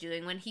also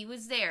doing when he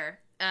was there,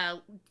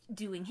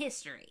 doing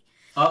history.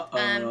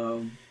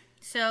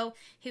 So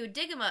he would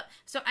dig them up.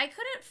 So I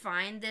couldn't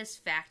find this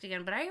fact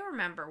again, but I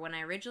remember when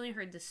I originally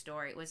heard this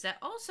story, was that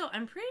also,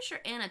 I'm pretty sure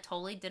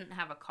Anatoly didn't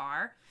have a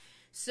car,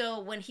 so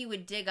when he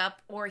would dig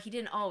up, or he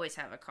didn't always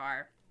have a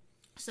car,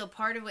 so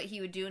part of what he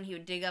would do when he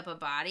would dig up a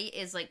body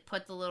is, like,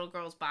 put the little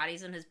girls'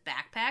 bodies in his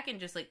backpack and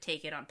just, like,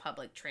 take it on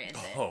public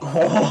transit.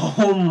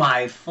 Oh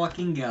my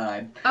fucking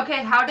god.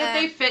 Okay, how did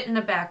they fit in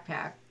a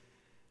backpack?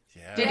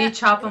 Yeah. Did he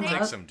chop them It up?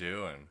 takes some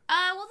doing.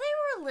 Well, they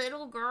were the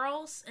little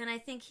girls, and I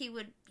think he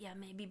would,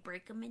 maybe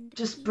break them into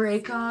Just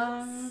break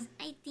them.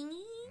 I think.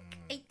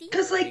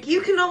 Because, like,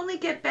 you can only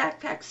get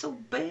backpacks so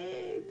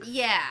big.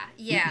 Yeah.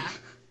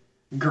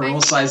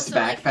 Girl-sized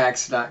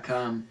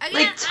backpacks.com.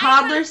 Like,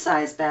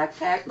 toddler-sized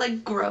backpack?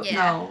 Like, gross. Yeah.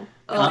 No.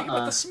 Think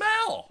about the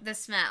smell. The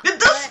smell. The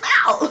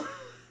smell!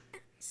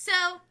 So,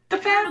 the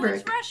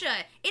fabric. It's Russia.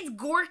 It's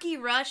Gorky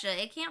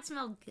Russia. It can't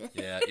smell good.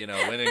 Yeah,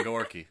 Win and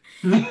Gorky.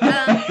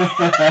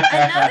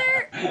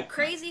 Another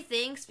crazy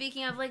thing,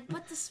 speaking of, like,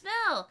 but the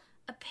smell,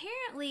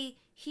 apparently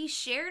he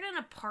shared an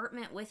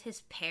apartment with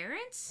his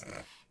parents.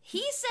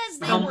 He says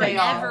they were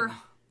never...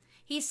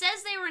 He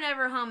says they were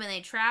never home and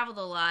they traveled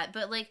a lot,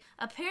 but, like,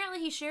 apparently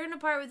he shared an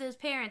apartment with his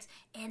parents,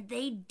 and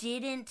they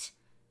didn't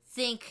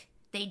think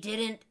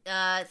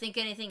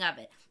anything of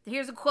it.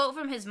 Here's a quote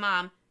from his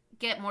mom.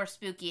 Get more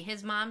spooky.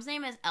 His mom's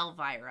name is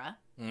Elvira.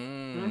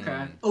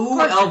 Okay.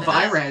 Ooh,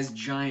 Elvira has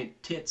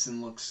giant tits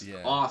and looks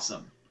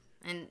awesome.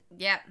 And,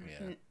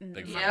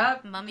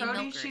 Mummy Cody,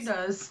 milkers. she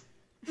does.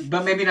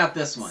 But maybe not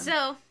this one.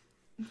 So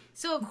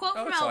a quote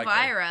from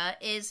Elvira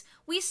is,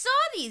 "We saw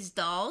these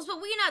dolls, but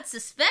we did not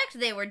suspect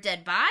they were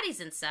dead bodies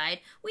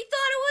inside. We thought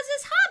it was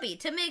his hobby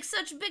to make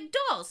such big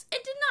dolls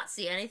and did not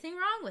see anything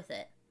wrong with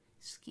it."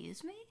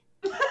 Excuse me?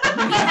 So,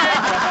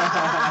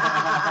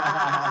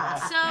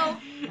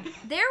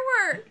 there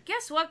were,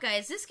 guess what,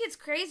 guys? This gets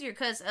crazier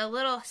because a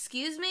little,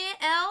 excuse me,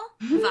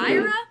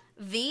 Elvira,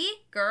 V,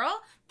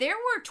 girl, there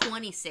were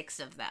 26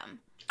 of them.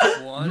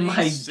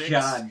 26? My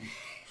God.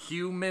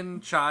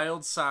 Human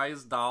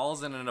child-sized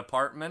dolls in an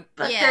apartment?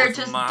 But they're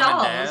just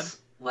dolls.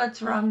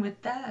 What's wrong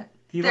with that?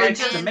 They're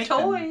just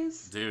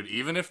toys. Dude,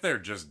 even if they're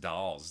just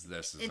dolls,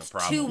 this is a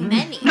problem. Too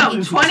many.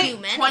 No,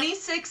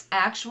 26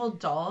 actual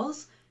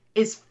dolls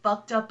is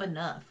fucked up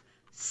enough.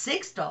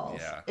 6 dolls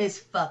is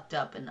fucked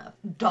up enough.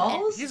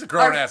 Dolls He's a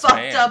grown-ass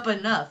fucked up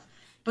enough.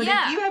 But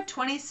if you have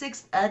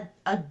 26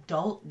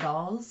 adult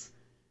dolls...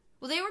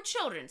 Well, they were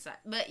children's size,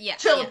 but yeah.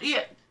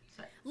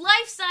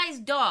 Life-size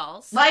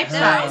dolls.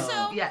 Life-size,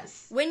 also,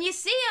 yes. When you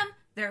see them,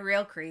 they're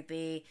real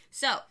creepy.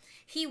 So,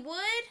 he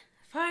would,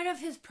 part of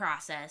his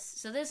process,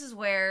 so this is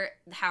where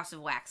the House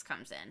of Wax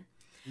comes in.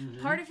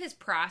 Mm-hmm. Part of his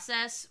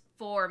process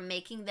for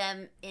making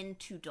them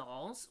into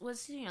dolls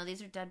was,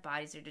 these are dead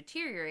bodies, they're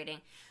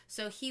deteriorating.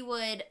 So he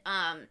would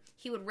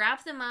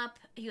wrap them up,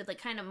 he would,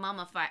 like, kind of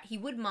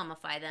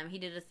mummify them. He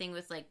did a thing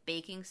with, like,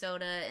 baking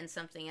soda and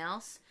something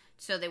else,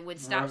 so they would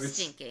stop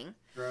stinking.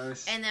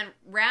 Gross. And then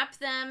wrap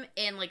them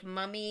in, like,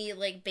 mummy,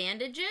 like,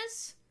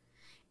 bandages.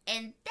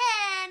 And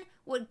then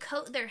would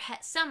coat their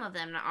some of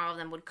them, not all of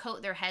them, would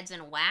coat their heads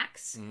in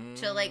wax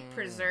to, like,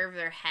 preserve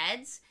their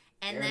heads.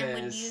 And then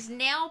would use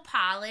nail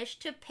polish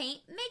to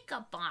paint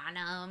makeup on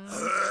them.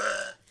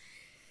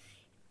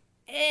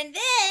 And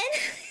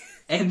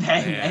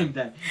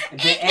then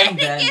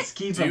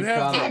keep them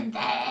coming.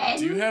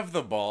 Do you have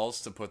the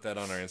balls to put that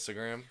on our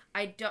Instagram?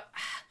 I don't...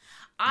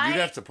 You'd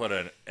have to put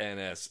an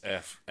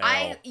NSFL.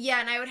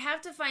 And I would have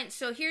to find...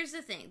 So here's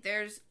the thing.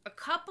 There's a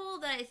couple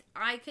that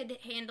I could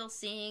handle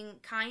seeing,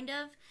 kind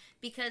of,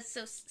 because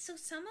some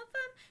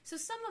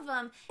of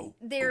them,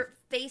 their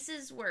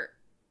faces were...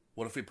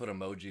 What if we put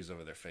emojis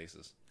over their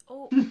faces?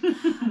 Oh,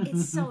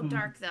 it's so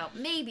dark, though.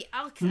 Maybe.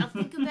 I'll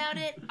think about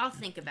it.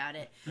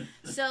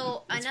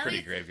 So, it's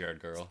pretty Graveyard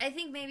Girl. I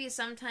think maybe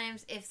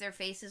sometimes if their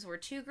faces were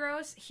too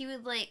gross, he'd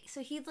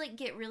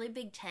get really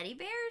big teddy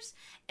bears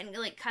and,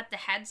 like, cut the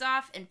heads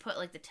off and put,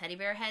 like, the teddy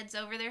bear heads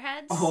over their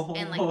heads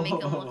and, like, make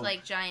them look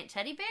like giant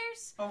teddy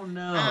bears. Oh,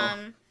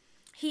 no.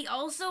 He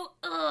also,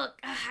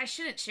 I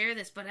shouldn't share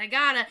this, but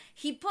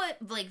he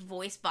put, like,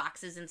 voice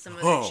boxes in some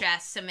of their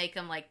chests to make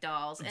them like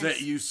dolls. That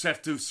you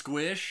have to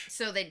squish?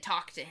 So they'd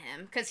talk to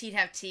him, because he'd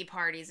have tea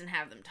parties and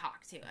have them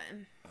talk to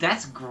him.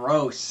 That's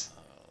gross.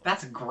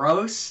 That's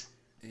gross.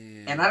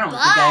 Yeah. And I don't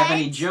think I have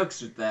any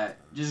jokes with that.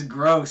 Just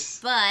gross.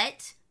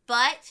 But,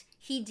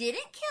 he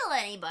didn't kill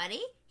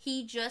anybody.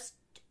 He just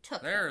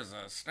took There's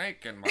a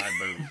snake in my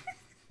boot.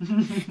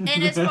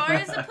 And as far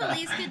as the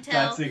police could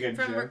tell from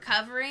joke.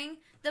 recovering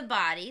the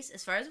bodies,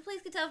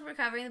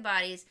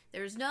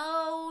 there was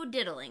no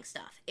diddling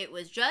stuff. It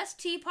was just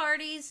tea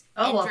parties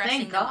and dressing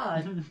thank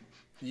God. them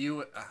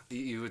up.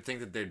 You would think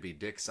that there'd be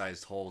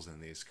dick-sized holes in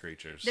these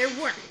creatures. There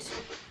weren't.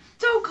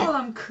 Don't call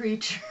them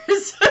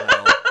creatures.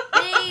 Well,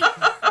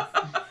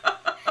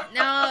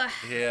 no.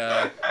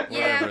 Yeah,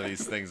 whatever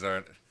these things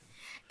aren't.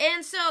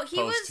 And so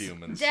he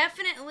was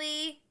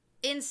definitely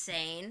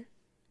insane.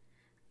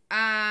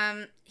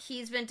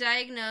 He's been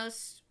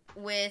diagnosed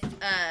with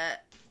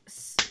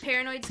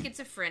paranoid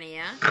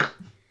schizophrenia.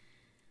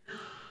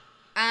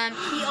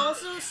 He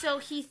also,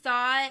 he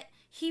thought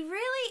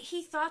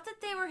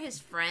that they were his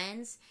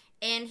friends,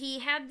 and he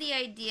had the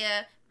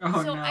idea.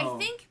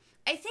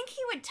 I think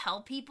he would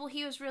tell people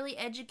he was really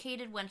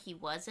educated when he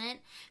wasn't,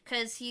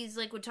 because he's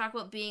like would talk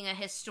about being a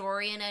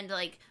historian and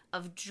like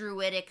of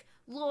druidic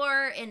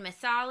lore and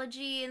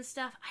mythology and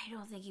stuff. I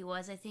don't think he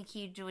was. I think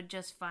he would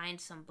just find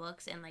some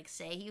books and like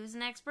say he was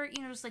an expert.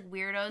 Just like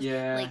weirdos,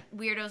 like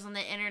weirdos on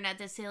the internet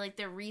that say like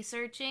they're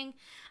researching.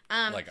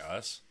 Like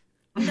us.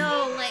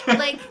 No,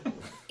 like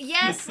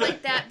yes,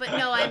 like that, but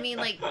no, I mean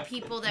like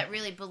people that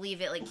really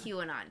believe it, like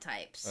QAnon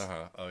types.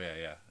 Oh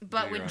yeah.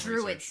 But Do your with own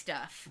druid research.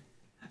 stuff.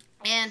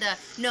 And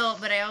no,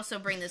 but I also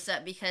bring this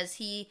up because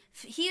he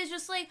is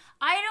just like,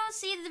 I don't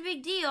see the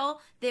big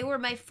deal. They were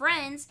my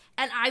friends,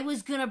 and I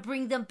was gonna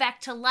bring them back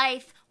to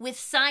life with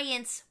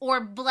science or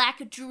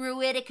black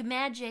druidic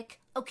magic.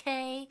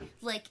 Okay,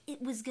 like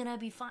it was gonna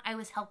be fun. I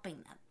was helping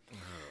them.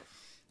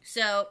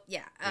 So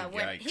yeah,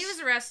 when he was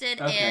arrested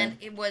and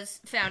it was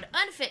found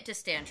unfit to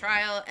stand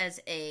trial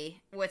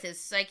with his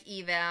psych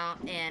eval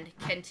and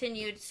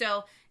continued.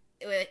 So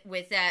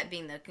with that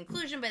being the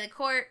conclusion by the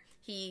court,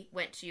 he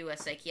went to a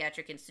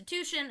psychiatric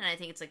institution, and I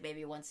think it's like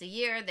maybe once a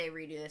year they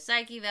redo the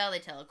psych eval. They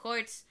tell the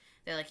courts,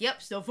 they're like,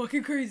 "Yep, still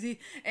fucking crazy."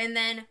 And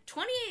then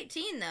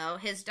 2018 though,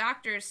 his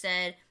doctors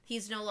said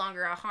he's no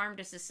longer a harm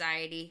to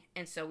society,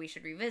 and so we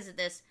should revisit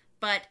this.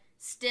 But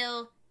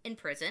still in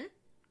prison.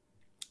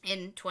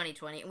 In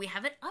 2020, we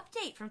have an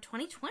update from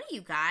 2020,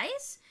 you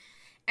guys.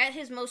 At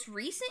his most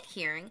recent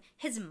hearing,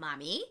 his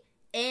mommy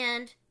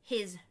and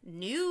his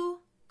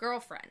new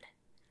girlfriend.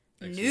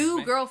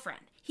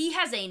 He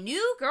has a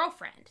new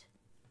girlfriend.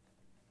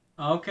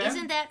 Okay.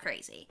 Isn't that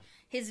crazy?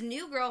 His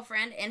new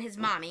girlfriend and his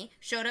mommy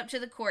showed up to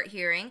the court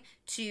hearing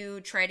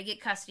to try to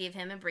get custody of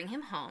him and bring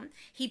him home.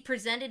 He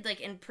presented, like,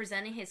 in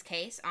presenting his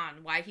case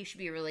on why he should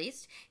be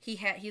released,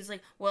 he's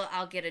like, well,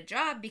 I'll get a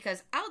job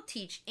because I'll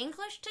teach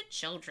English to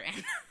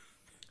children.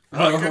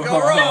 What could go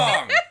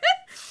wrong?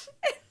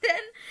 And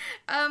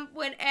then,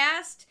 when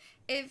asked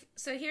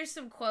so here's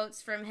some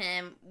quotes from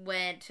him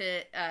when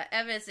to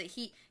evidence that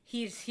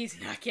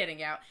he's not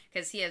getting out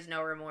because he has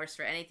no remorse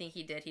for anything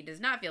he did. He does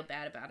not feel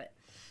bad about it.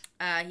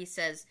 He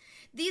says,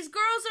 "These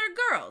girls are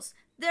girls.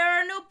 There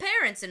are no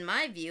parents in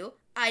my view.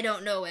 I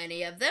don't know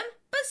any of them.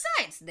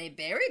 Besides, they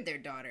buried their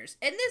daughters,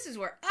 and this is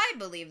where I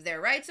believe their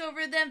rights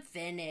over them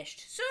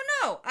finished. So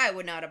no, I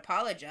would not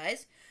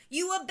apologize.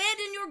 You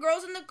abandoned your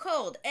girls in the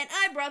cold, and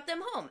I brought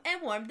them home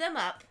and warmed them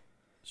up."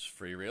 It's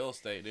free real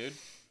estate, dude.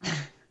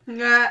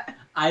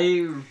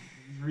 I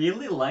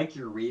really like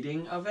your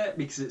reading of it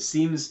because it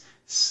seems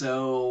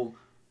so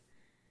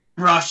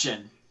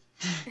Russian.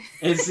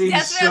 It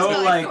seems so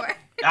like,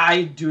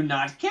 I do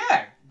not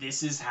care.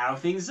 This is how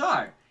things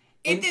are.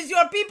 It is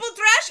your people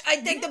trash.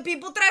 I take the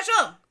people trash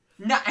home.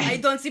 No, I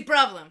don't see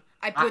problem.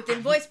 I put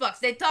in voice box.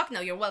 They talk now.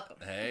 You're welcome.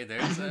 Hey,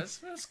 there's this.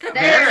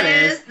 There it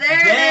is.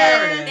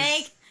 There it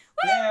is.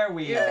 There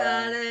we You are.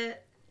 got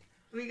it.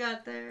 We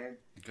got there.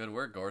 Good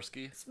work,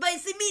 Gorski.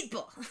 Spicy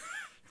meatball.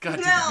 God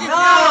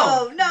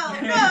No.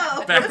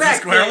 Back to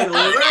square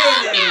one.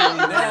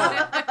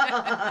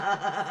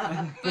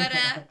 But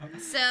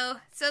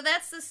so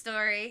that's the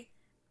story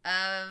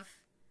of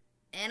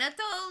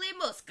Anatoly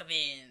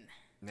Moskvin.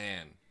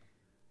 Man,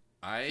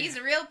 He's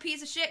a real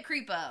piece of shit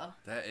creepo.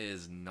 That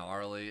is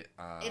gnarly.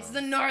 It's the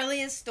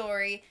gnarliest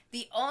story.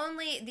 The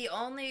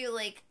only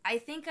like I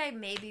think I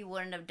maybe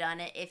wouldn't have done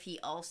it if he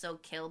also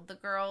killed the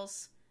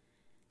girls.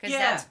 Because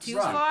that's too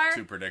far.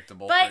 Too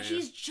predictable. But for you.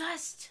 he's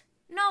just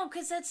no,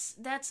 because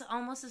that's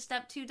almost a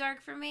step too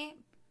dark for me,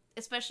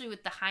 especially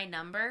with the high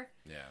number.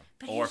 Yeah.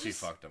 But or if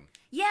just, he fucked him.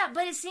 Yeah,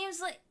 but it seems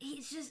like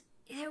he's just.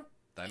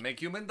 They make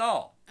human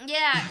doll.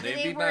 Yeah, They'd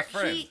they be were. my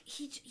friend.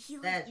 He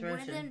That's wanted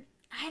Russian. them.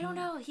 I don't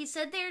know. He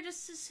said they were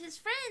just his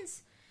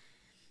friends,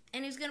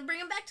 and he was gonna bring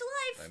them back to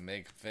life. They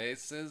make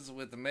faces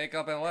with the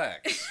makeup and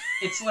wax.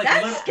 It's like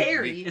That's little,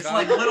 scary. It's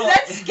like little.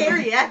 That's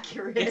scary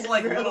accurate. It's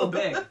like bro. little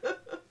big.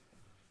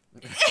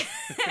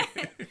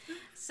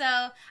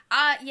 So,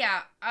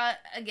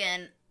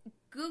 again,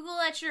 Google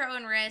at your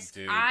own risk.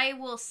 Dude, I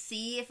will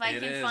see if I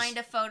can is. find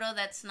a photo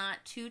that's not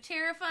too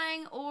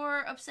terrifying or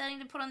upsetting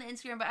to put on the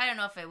Instagram, but I don't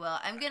know if I will.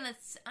 I'm gonna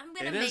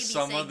It maybe is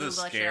some say of the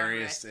Google at your own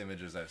scariest risk.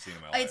 images I've seen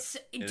in my life. It's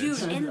It dude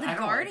is. in the I don't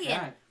Guardian.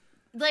 like that.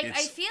 Like It's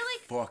I feel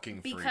like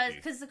fucking because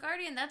freaky. the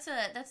Guardian that's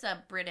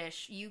a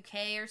British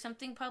UK or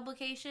something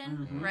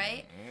publication, Mhm.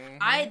 right? Mhm.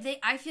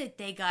 I feel like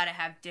they gotta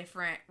have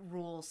different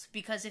rules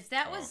because if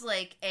that was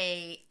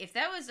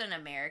an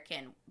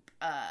American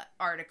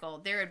article,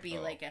 there would be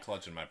like a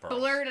clutching my pearls.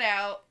 blurred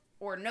out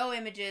or no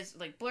images,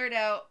 like blurred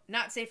out,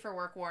 not safe for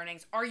work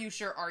warnings. Are you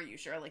sure? Are you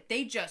sure? Like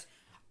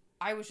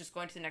I was just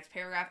going to the next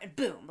paragraph and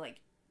boom, like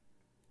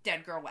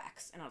dead girl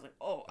wax, and I was like,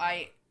 oh,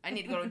 I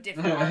need to go to a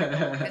different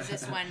article because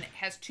this one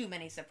has too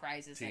many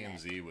surprises in it.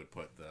 TMZ would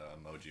put the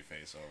emoji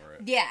face over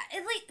it. Yeah,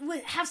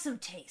 have some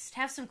taste,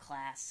 have some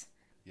class.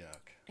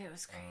 Yuck. It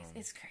was crazy.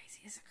 It's crazy.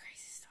 It's a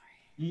crazy story.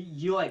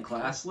 You like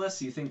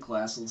classless? You think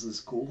classless is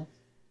cool?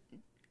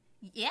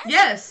 Yeah.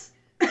 Yes.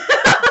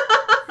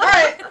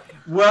 Alright.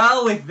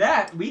 Well, with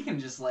that, we can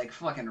just like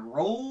fucking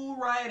roll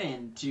right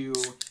into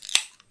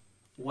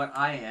what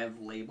I have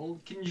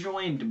labeled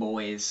conjoined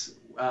boys,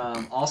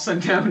 also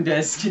known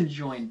as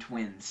conjoined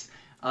twins.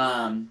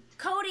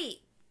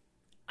 Cody,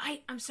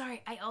 I'm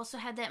sorry. I also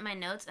had that in my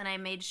notes, and I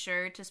made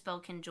sure to spell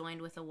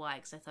conjoined with a Y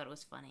because I thought it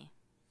was funny.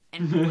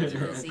 And boys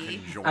with a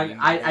Z.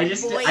 I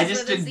just Boys I with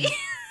just a did Z.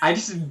 I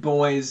just did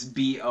boys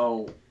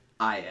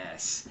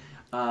BOIS.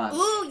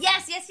 Ooh,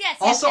 yes.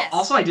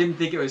 Also, I didn't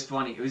think it was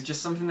funny. It was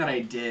just something that I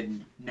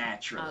did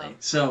naturally. Oh.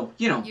 So,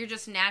 you know. You're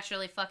just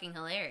naturally fucking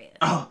hilarious.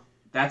 Oh,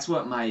 that's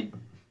what no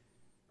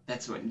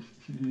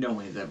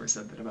one has ever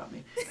said that about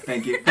me.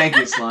 Thank you,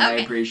 Sloan. Okay, I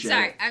appreciate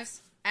sorry. it.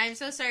 I'm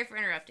so sorry for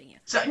interrupting you.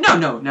 So,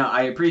 no,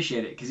 I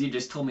appreciate it because you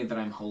just told me that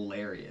I'm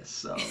hilarious.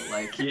 So,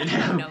 like, you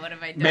know, No, what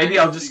have I done? maybe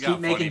I'll just You keep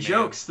got making funny, man.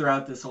 jokes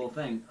throughout this whole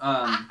thing.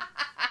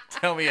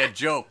 Tell me a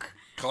joke,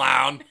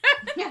 clown.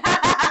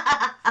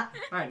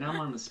 All right, now I'm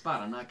on the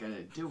spot. I'm not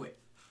gonna do it,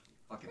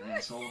 fucking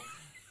asshole.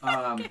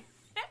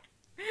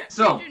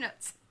 So, Read your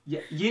notes. yeah,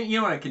 you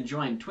know what a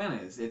conjoined twin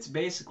is? It's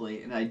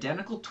basically an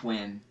identical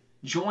twin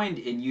joined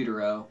in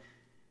utero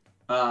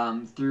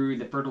through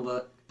the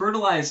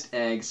fertilized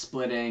egg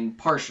splitting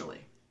partially.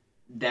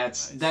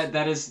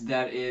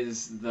 That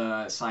is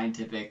the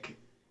scientific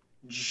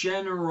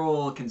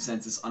general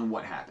consensus on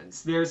what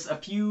happens. There's a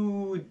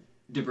few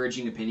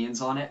diverging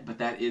opinions on it, but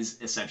that is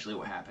essentially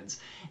what happens,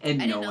 and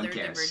I no didn't know one there were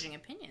cares. diverging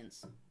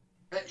opinions.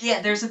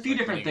 Yeah, there's a few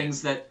different vegan.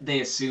 things that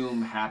they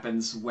assume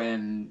happens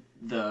when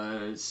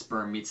the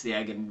sperm meets the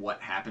egg and what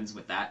happens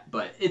with that,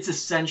 but it's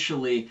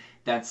essentially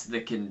that's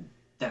the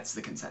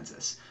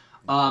consensus.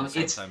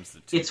 Sometimes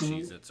the two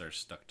Cheez-Its are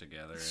stuck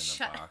together in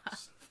Shut a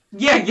box.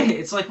 Yeah,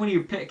 it's like when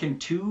you're picking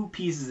two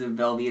pieces of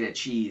Velveeta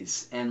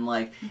cheese, and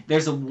like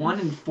there's a 1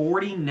 in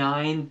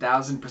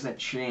 49,000%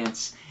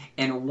 chance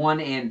and 1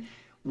 in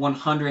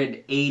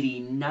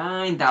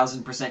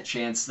 189,000%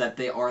 chance that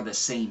they are the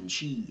same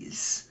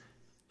cheese.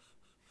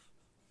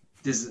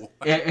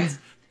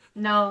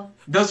 No.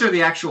 Those are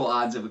the actual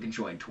odds of a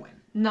conjoined twin.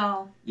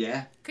 No.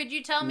 Yeah. Could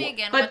you tell me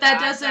again But what that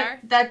the odds are?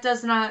 that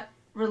does not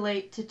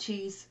relate to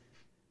cheese.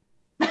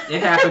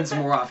 It happens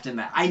more often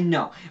than I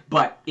know,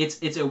 but it's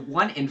a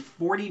 1 in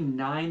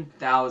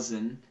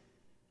 49,000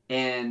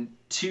 and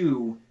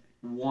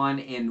 1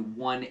 in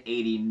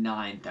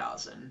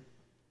 189,000,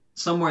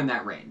 somewhere in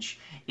that range.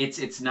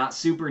 It's not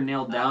super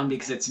nailed down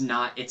because it's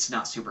not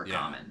super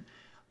common.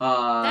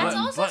 That But-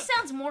 also but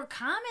sounds more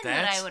common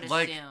than I would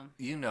like, assume.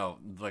 you know,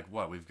 like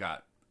what we've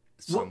got.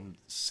 Some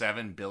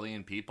 7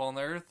 billion people on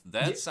the Earth.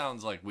 That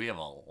sounds like we have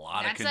a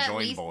lot That's of at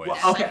conjoined least- boys.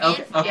 Well, Okay.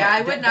 Yeah,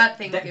 I would not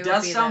think that it would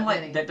does be sound that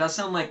like many. that does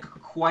sound like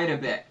quite a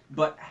bit,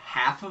 but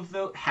half of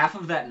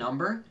that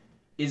number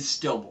is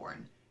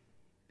stillborn,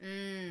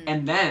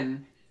 and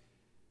then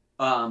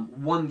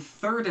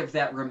 1/3 of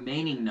that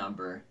remaining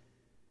number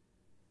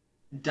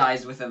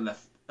dies within the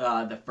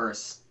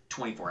first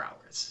 24 hours.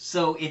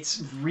 So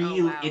it's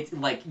really wow. it's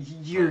like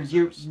you're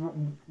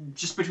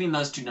just between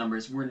those two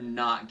numbers, we're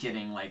not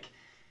getting like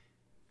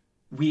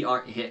we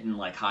aren't hitting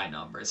like high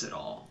numbers at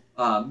all.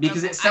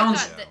 Because it sounds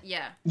I thought that,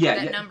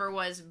 that number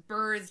was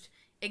birthed,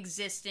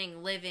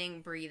 existing,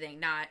 living, breathing,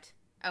 not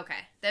okay.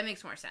 That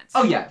makes more sense.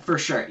 Oh yeah, for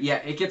sure. Yeah,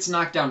 it gets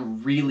knocked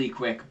down really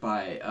quick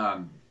by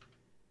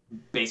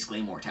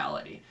basically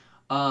mortality.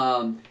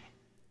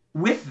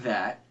 With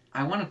that,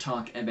 I want to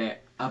talk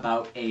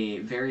about a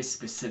very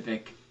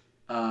specific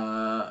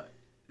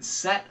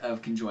set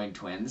of conjoined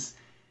twins.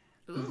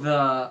 Ooh.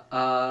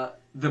 The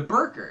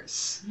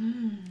Burgers.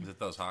 Is it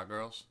those hot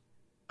girls?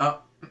 Oh,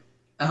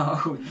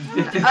 Two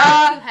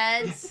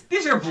heads.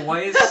 these are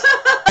boys.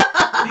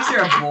 These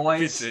are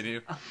boys.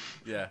 Continue.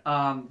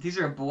 Yeah. These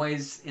are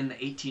boys in the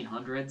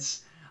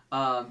 1800s.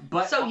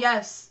 But So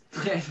yes.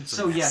 yeah,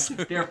 so yes,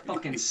 they're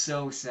fucking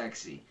so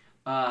sexy.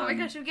 Oh my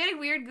gosh, I'm getting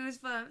weird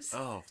goosebumps.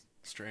 Oh,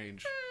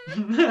 strange.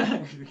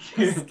 I'm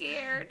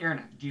scared.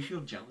 Aaron, do you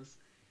feel jealous?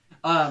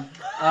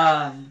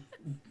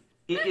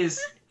 It is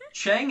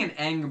Chang and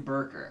Eng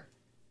Burger.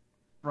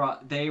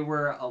 They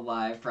were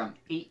alive from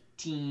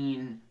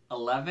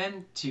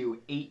 1811 to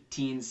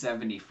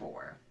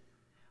 1874.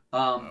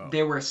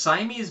 They were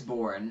Siamese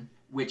born,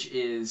 which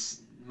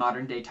is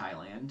modern day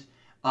Thailand,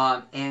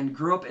 and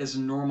grew up as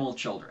normal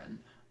children.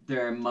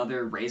 Their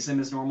mother raised them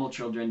as normal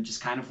children,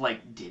 just kind of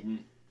like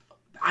didn't.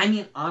 I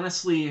mean,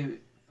 honestly,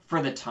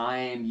 for the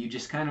time, you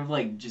just kind of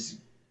like just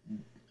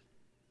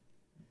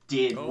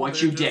did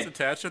what you did.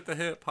 Attached at the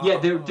hip. Yeah,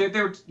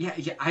 they're yeah.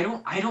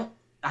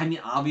 I mean,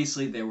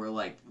 obviously they were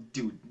like,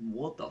 dude,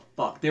 what the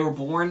fuck? They were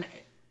born.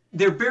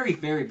 They're very,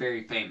 very,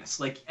 very famous.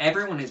 Like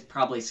everyone has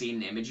probably seen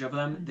an image of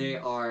them. They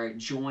are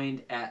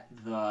joined at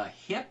the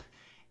hip,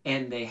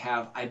 and they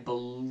have, I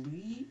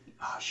believe,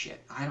 oh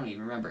shit, I don't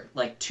even remember.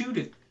 Like two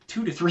to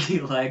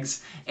 3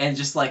 legs, and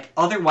just like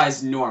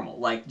otherwise normal,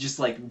 like just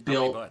like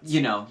built.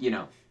 You know.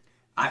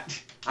 I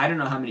don't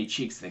know how many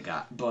cheeks they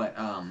got, but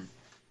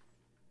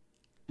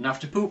enough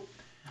to poop.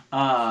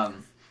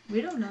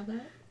 We don't know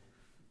that.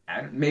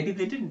 Maybe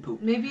they didn't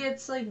poop. Maybe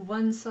it's like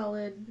one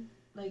solid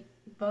like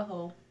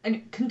butthole.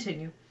 And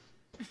continue.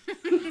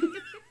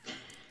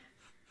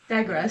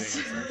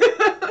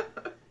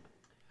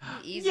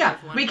 easy. Yeah,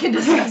 if one We can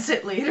was- discuss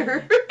it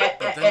later.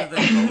 But then do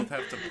they both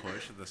have to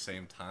push at the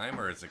same time,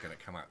 or is it going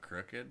to come out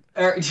crooked?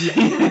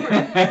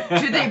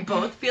 Do they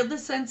both feel the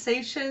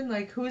sensation?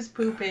 Like, who's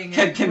pooping?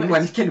 Can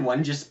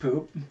one just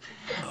poop?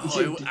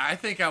 I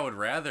think I would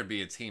rather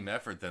be a team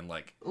effort than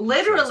like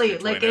Literally,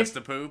 trust your like, twin has if-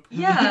 to poop.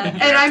 Yeah, You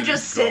and have I'm to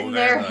just go sitting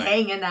there like,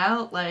 hanging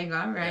out, like,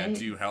 all right. And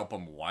do you help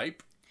them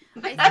wipe? I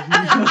think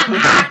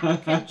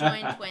the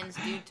conjoined twins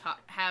do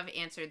have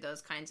answered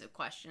those kinds of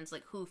questions,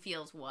 like who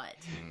feels what.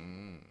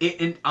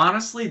 And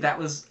honestly,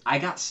 I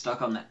got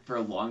stuck on that for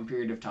a long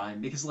period of time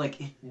because,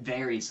 like, it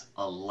varies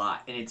a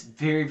lot, and it's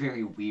very,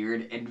 very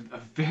weird and a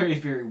very,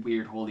 very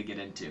weird hole to get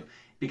into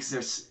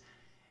because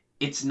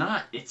it's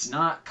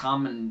not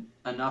common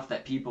enough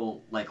that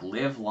people like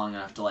live long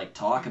enough to like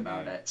talk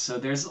about it. So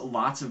there's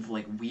lots of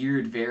like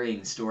weird,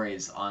 varying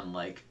stories on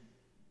like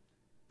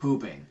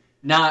pooping.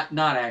 Not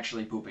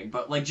actually pooping,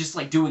 but like just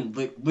like doing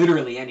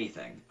literally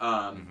anything.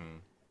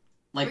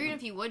 Like, or even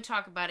if you would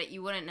talk about it,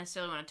 you wouldn't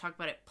necessarily want to talk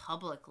about it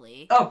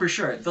publicly. oh, for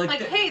sure. Like,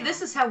 hey,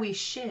 this is how we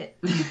shit.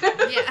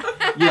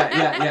 Yeah.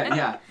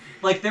 yeah.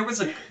 Like there was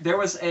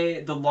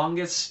the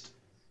longest,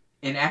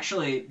 and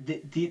actually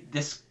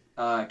this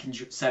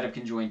set of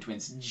conjoined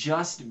twins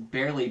just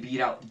barely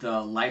beat out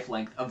the life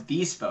length of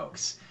these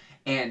folks,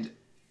 and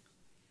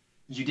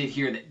you did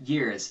hear that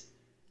years.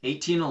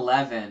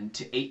 1811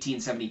 to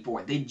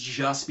 1874. They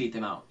just beat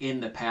them out in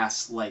the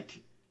past,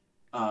 like,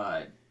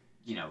 I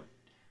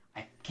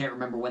can't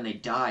remember when they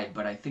died,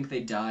 but I think they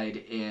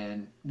died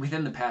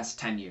within the past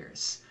 10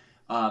 years.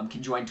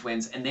 Conjoined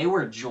twins, and they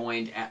were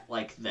joined at,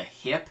 like, the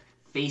hip,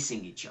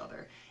 facing each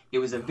other. It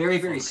was a very,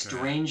 very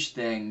strange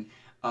thing,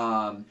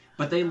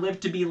 but they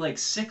lived to be, like,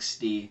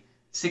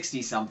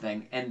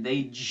 60-something, and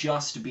they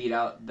just beat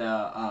out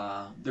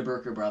the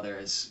Burker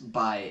brothers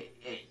by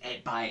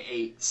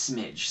a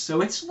smidge.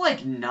 So it's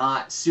like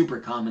not super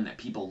common that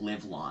people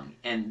live long,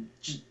 and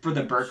just for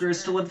the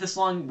Burkers to live this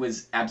long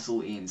was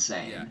absolutely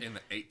insane. Yeah, in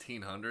the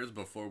 1800s,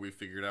 before we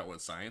figured out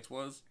what science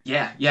was.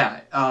 Yeah.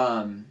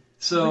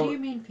 So What do you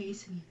mean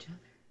facing each other?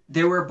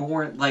 they were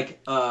born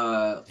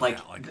Are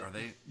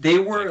they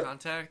were eye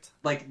contact?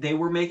 like they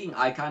were making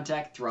eye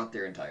contact throughout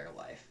their entire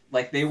life.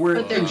 Like they were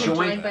But they're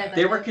conjoined. by the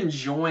They were hip?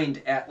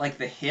 conjoined at like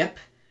the hip.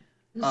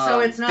 So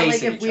it's not like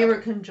facing if each we were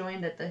other.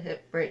 conjoined at the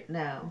hip right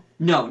now.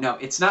 No,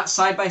 it's not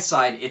side by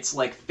side. It's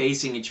like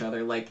facing each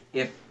other. Like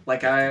if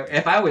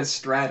I was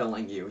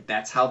straddling you,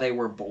 that's how they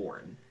were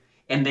born,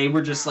 and they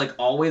were just like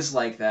always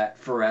like that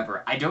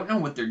forever. I don't know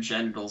what their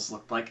genitals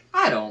looked like.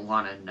 I don't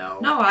want to know.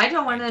 No, I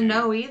don't want I to do.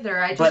 know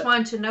either. I just But-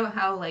 want to know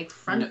how, like,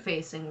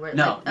 front-facing were.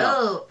 No, like, no.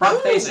 oh,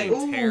 Front-facing-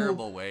 It's a ooh.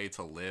 terrible way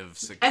to live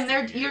 60 And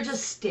years. you're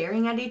just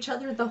staring at each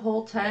other the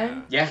whole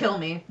time? Yeah. Kill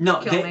me. No,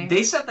 Kill me.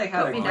 they said they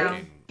had Put a me great.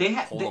 down.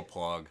 Pull the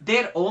plug. They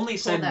had only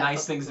said that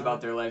nice fucking things plug.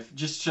 about their life,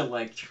 just to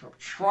like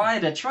try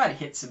to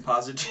hit some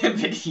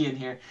positivity in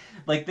here.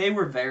 Like they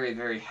were very,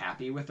 very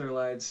happy with their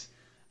lives.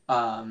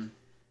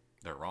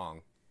 They're wrong.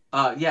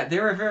 Yeah, they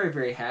were very,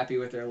 very happy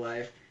with their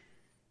life.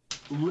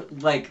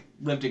 Like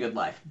lived a good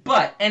life.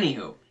 But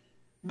anywho,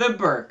 the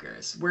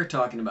Burkers. We're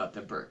talking about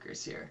the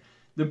Burkers here.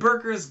 The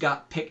Burkers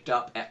got picked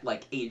up at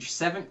like age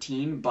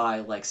 17 by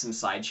like some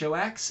sideshow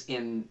acts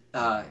in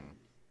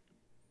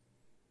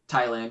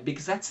Thailand,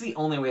 because that's the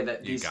only way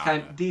that You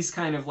these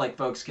kind of like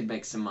folks can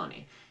make some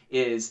money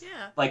is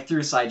Yeah. like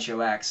through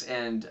sideshow acts.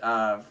 And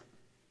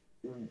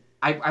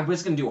I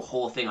was gonna do a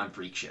whole thing on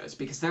freak shows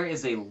because there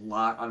is a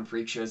lot on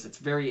freak shows that's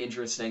very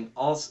interesting.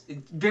 Also,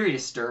 it's very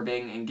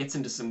disturbing and gets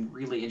into some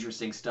really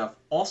interesting stuff.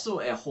 Also,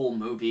 a whole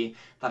movie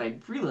that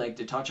I'd really like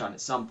to touch on at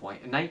some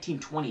point, a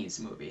 1920s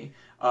movie.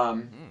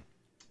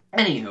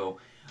 Anywho,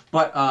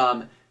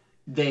 but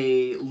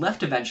they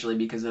left eventually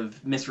because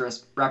of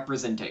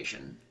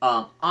misrepresentation.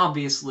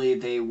 Obviously,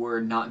 they were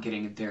not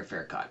getting their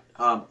fair cut.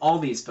 All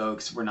these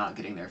folks were not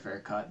getting their fair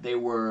cut. They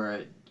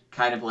were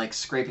kind of like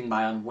scraping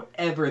by on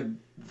whatever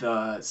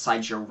the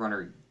sideshow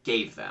runner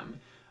gave them.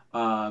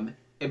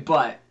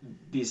 But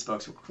these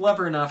folks were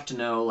clever enough to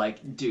know,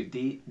 like, dude,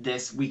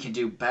 this we can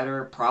do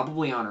better,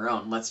 probably on our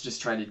own. Let's just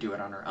try to do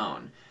it on our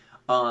own.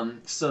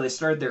 So they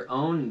started their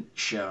own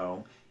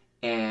show,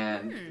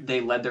 and they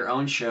led their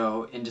own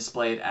show and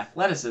displayed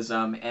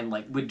athleticism and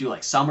like would do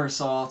like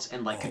somersaults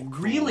and like could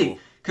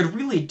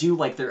really do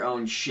like their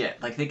own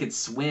shit. Like they could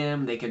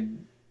swim, they could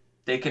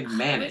I wish there was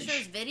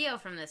manage. video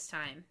from this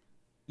time.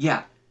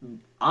 Yeah,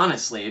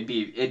 honestly, it'd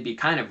be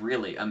kind of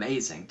really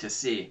amazing to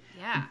see.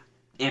 Yeah.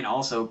 And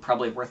also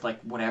probably worth like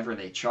whatever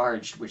they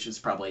charged, which is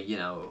probably,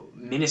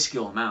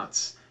 minuscule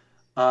amounts.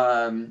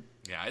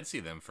 Yeah, I'd see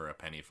them for a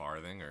penny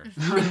farthing or.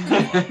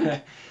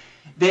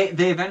 They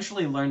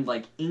eventually learned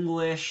like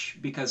English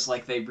because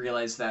like they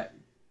realized that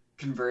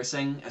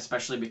conversing,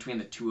 especially between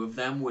the two of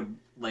them, would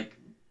like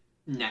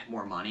net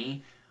more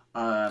money.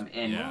 And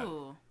Yeah.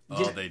 Ooh.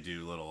 Oh, they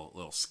do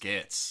little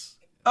skits.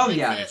 oh Like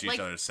yeah, Finish each other's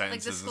Like the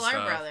sentences and Sklar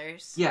stuff.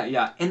 brothers.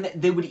 yeah, and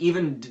they would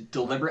even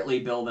deliberately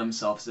bill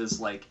themselves as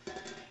like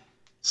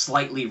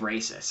slightly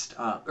racist,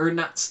 or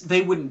not.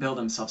 They wouldn't bill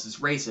themselves as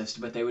racist,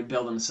 but they would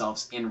bill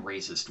themselves in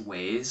racist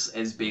ways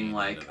as being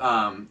like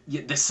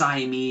the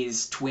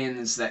Siamese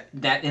twins.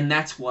 And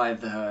that's why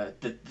the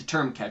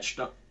term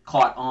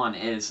caught on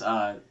is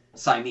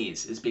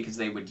Siamese, is because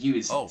they would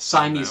use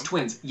Siamese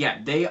twins. Yeah,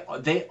 they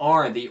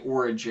are the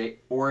origin.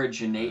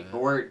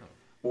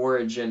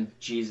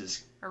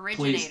 Jesus.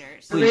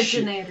 Originators. Please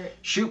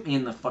shoot me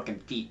in the fucking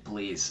feet,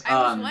 please.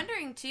 I was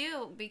wondering,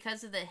 too,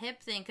 because of the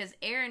hip thing, because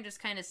Aaron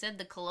just kind of said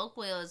the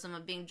colloquialism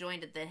of being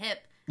joined at the hip.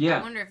 Yeah.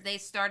 I wonder if they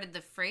started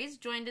the phrase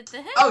joined at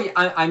the hip? Oh, yeah,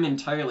 I'm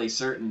entirely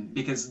certain,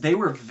 because they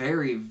were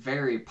very,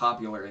 very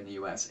popular in the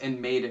U.S.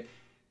 and made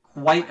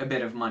quite a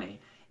bit of money.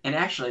 And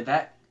actually,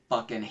 that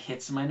fucking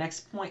hits my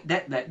next point.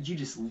 That you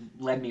just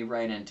led me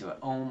right into it.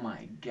 Oh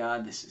my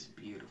god, this is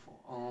beautiful.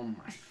 Oh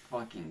my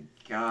fucking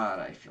god,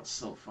 I feel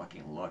so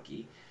fucking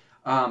lucky.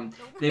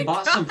 They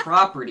bought some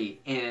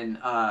property in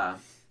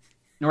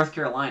North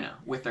Carolina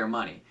with their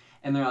money.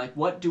 And they're like,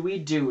 what do we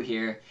do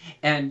here?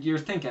 And you're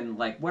thinking,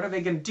 like, what are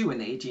they going to do in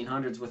the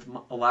 1800s with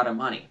a lot of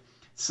money?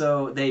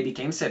 So they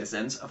became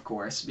citizens, of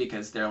course,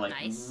 because they're like,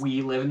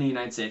 we live in the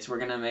United States, we're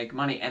going to make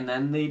money. And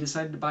then they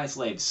decided to buy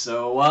slaves.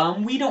 So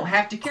we don't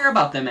have to care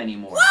about them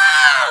anymore.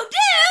 Whoa,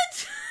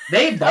 dudes!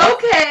 They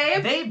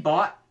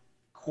bought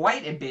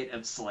quite a bit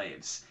of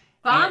slaves.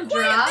 Bomb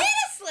drop. Quite a bit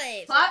of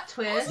slaves. Plot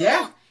twist.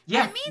 Yeah.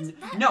 Yeah. That means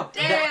Damn.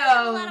 they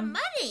had a lot of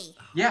money.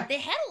 Yeah. They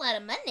had a lot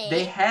of money.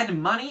 They had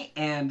money,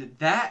 and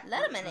that A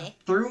lot of money.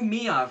 threw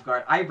me off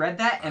guard. I read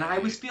that, and I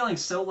was feeling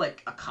so,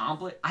 like,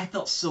 accomplished. I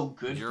felt so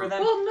good for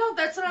them. Well, no,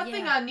 that's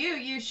nothing on you.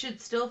 You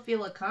should still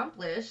feel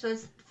accomplished.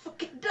 That's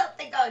fucking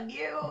nothing on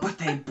you. But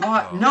they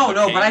bought... No,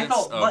 but I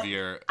felt... Of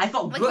I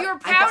felt like good. you were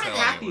proud I felt of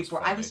happy them.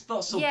 for. I was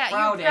felt so Yeah,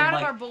 proud. you were proud and,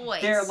 of like, our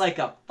boys. They're like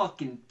a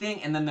fucking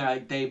thing, and then they're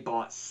like, they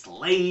bought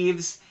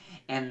slaves,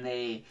 and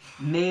they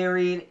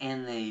married,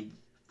 and they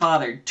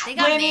fathered 20...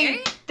 They got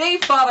married? They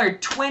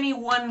fathered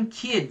 21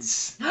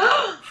 kids.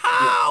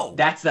 How?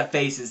 That's the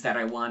faces that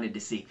I wanted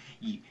to see.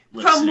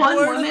 From one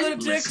Where woman?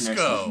 did the dicks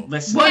go?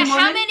 Listeners,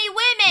 How many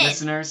women?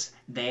 listeners,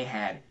 they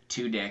had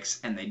 2 dicks,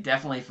 and they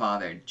definitely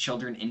fathered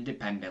children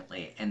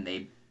independently, and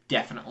they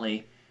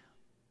definitely...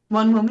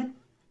 One woman?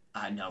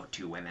 No,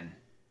 2 women.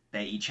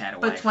 They each had a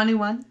But wife.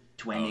 21?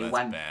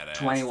 21. Badass,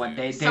 21.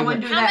 dude. Someone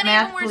were, do that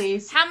math,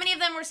 please. How many of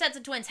them were sets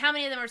of twins? How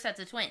many of them were sets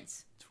of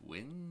twins?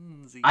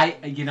 Twinsy.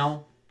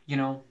 You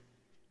know,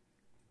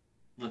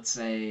 let's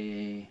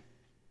say...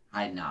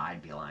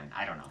 I'd be lying.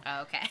 I don't know.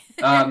 Oh, okay.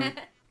 I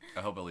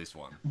hope at least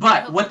one.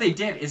 But what they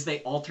did is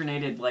they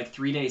alternated, like,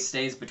 3-day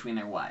stays between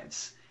their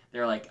wives.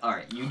 They're like,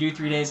 alright, you do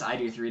 3 days, I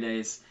do 3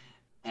 days,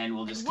 and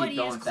we'll just keep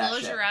going with that shit.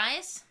 Close your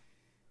eyes?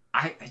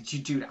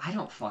 Dude, I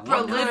don't fucking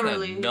Bro, know. literally.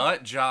 What kind of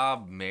nut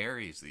job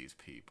marries these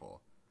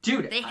people?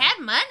 Dude, They had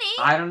money.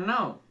 I don't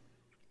know.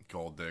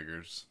 Gold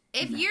diggers.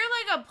 If you're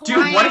like a poor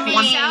Dude, what if family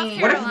one, in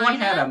South what if one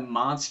Carolina- had a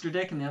monster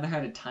dick and the other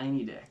had a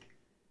tiny dick?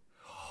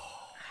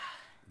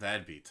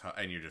 That'd be tough.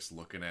 And you're just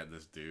looking at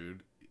this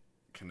dude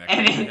connected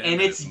And, to him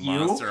and it's his you,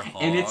 monster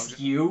hog. and it's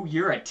you.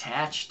 You're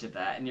attached to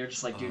that, and you're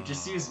just like, dude,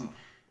 just use.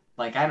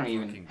 Like, I don't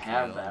even Fucking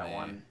have kill that me.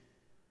 one.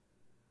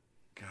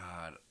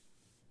 God.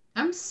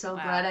 I'm so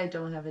Wow. glad I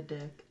don't have a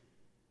dick.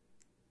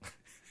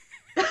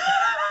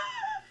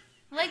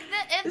 Like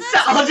So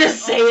I'll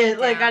just say it.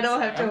 Like, I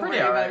don't have to I'm worry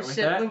pretty alright about with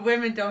shit. that. The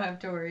women don't have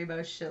to worry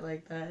about shit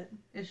like that.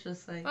 It's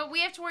just like, But we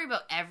have to worry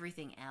about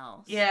everything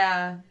else.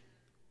 yeah,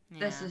 Yeah.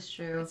 this is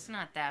true. It's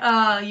not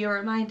that. You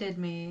reminded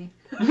me.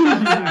 Sorry.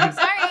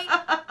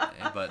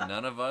 Yeah, but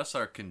none of us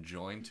are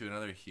conjoined to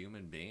another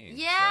human being.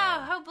 Yeah,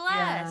 so, how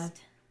blessed.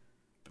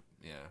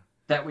 yeah.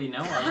 That we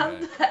know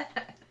of. Okay.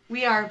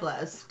 We are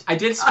blessed. I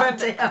did spend,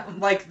 damn.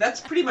 like, that's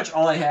pretty much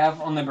all I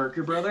have on the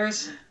Burker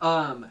Brothers.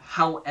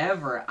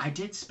 However, I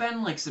did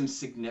spend, like, some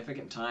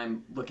significant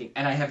time looking,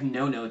 and I have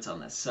no notes on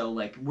this, so,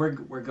 like, we're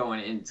going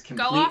in complete...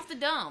 Go off the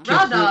dome. Raw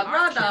complete- dog,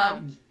 raw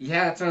dog.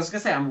 Yeah, that's what I was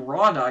gonna say. I'm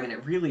raw dogging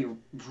it really,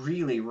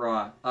 really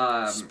raw.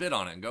 Spit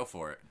on it and go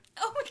for it.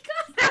 Oh my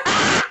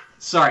god.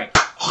 Sorry.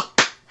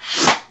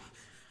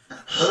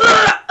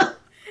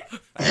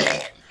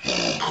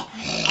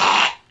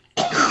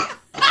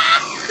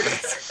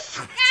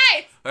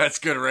 Guys! That's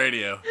good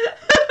radio.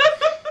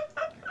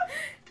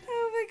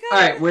 Oh my god.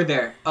 Alright, we're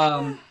there.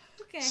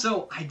 Okay.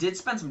 So, I did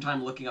spend some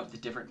time looking up the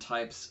different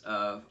types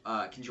of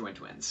conjoined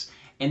twins.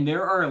 And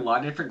there are a lot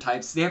of different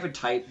types. They have a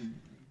type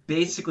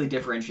basically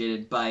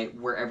differentiated by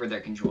wherever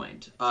they're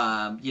conjoined.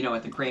 You know,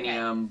 at the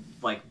cranium,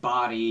 like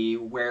body,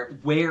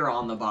 where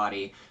on the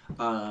body.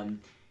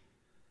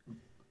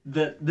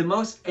 The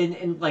most,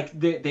 and like,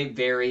 they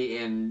vary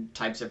in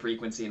types of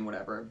frequency and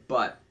whatever,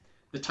 but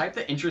the type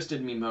that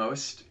interested me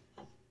most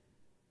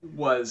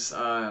was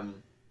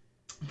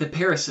the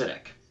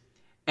parasitic.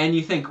 And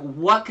you think,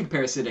 what could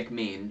parasitic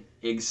mean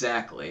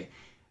exactly?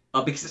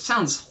 Because it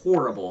sounds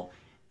horrible.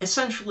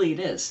 Essentially, it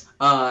is.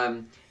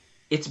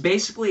 It's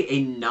basically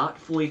a not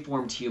fully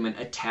formed human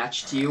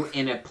attached to you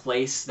in a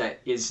place that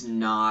is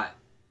not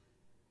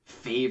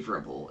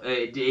favorable.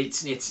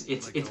 It's Like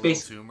a little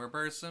basically tumor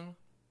person?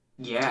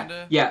 Yeah,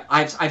 Kinda? yeah.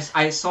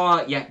 I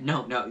saw. Yeah,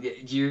 no.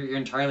 You're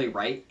entirely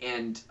right.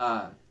 And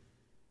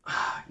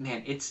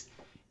man, it's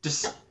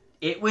just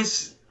it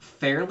was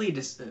fairly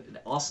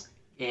also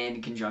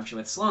in conjunction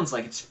with Sloan's.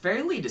 Like, it's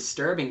fairly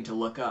disturbing to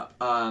look up.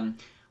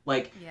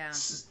 Like Yeah.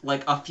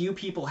 like a few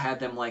people had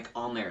them like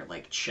on their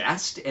like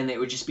chest, and it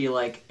would just be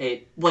like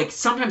it. Like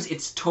sometimes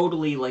it's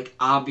totally like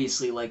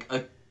obviously like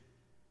a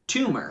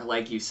tumor,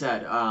 like you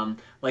said,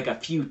 like a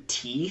few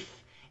teeth.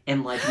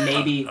 And like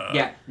maybe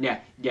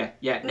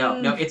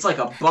no, it's like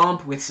a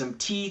bump with some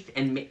teeth,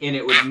 and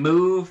it would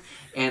move,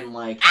 and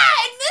like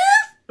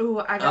Ooh,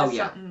 I got oh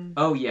yeah, something.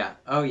 oh yeah.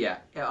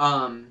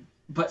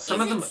 But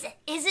some of them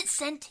Is it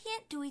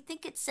sentient? Do we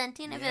think it's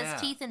sentient if it Yeah.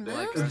 has teeth and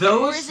Like, moves?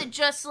 those- Or is it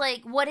just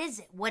like, what is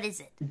it? What is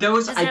it?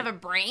 those Does it have a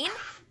brain?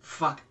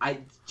 fuck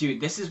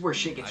dude, this is where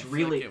shit I gets feel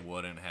really like it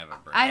wouldn't have a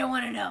brain. I don't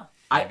want to know.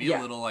 Maybe a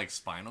little like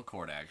spinal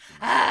cord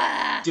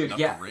action. dude, Enough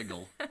yeah. to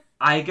wriggle.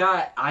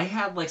 I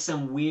had like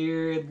some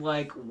weird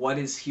like what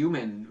is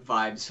human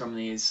vibes from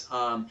these.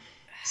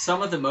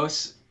 Some of the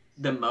most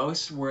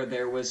where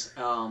there was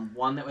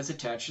one that was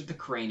attached to the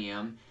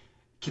cranium,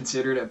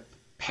 considered a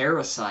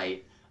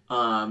parasite.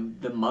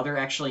 The mother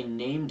actually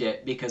named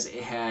it because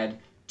it had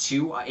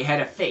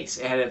a face.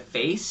 It had a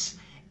face,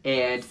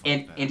 and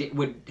it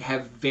would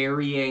have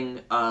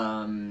varying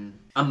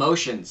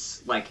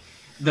emotions. Like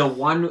the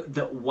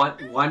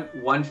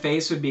one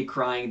face would be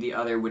crying, the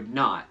other would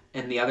not,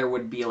 and the other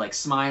would be like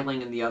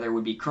smiling, and the other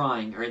would be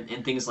crying,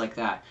 and things like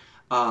that.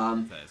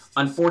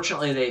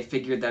 Unfortunately, they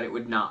figured that it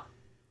would not.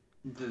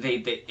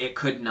 It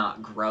could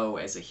not grow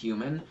as a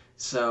human.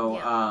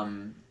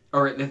 So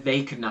or that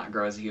they could not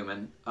grow as a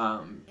human.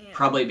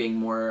 Probably being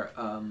more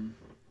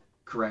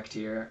correct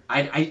here.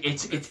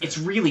 It's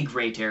really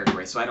gray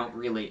territory, so I don't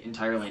really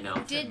entirely know.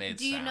 Do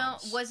you know?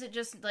 Was it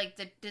just like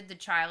did the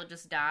child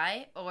just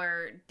die,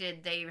 or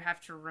did they have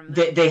to remove?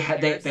 They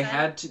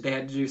had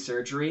to do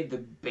surgery. The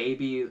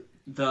baby,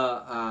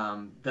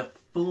 the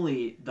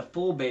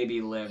full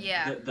baby lived.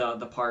 Yeah.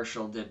 The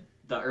partial did.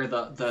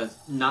 The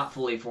not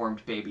fully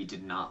formed baby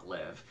did not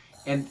live.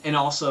 And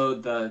also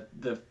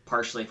the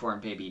partially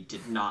formed baby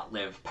did not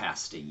live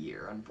past a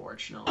year,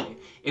 unfortunately.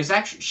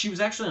 She was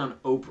actually on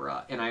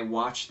Oprah, and I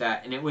watched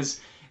that, and it was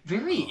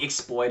very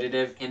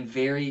exploitative and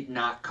very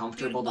not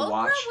comfortable to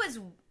watch.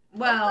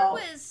 Well,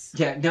 Oprah was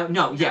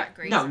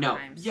great no,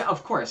 sometimes. yeah,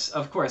 of course,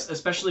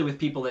 especially with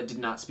people that did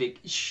not speak.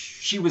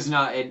 She was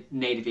not a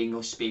native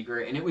English speaker,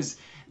 and it was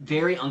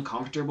very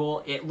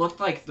uncomfortable. It looked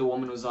like the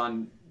woman was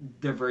on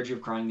the verge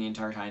of crying the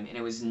entire time, and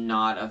it was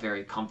not a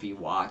very comfy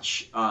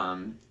watch.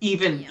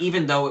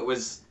 Even though it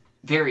was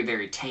very,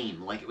 very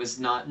tame, like it was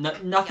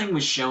nothing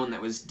was shown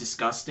that was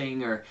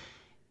disgusting or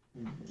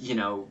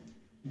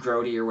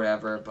grody or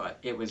whatever, but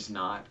it was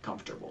not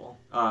comfortable.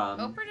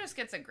 Oprah just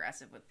gets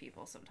aggressive with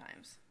people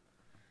sometimes.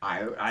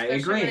 I Especially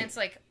agree. when it's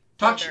like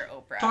Talk older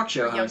Oprah, talk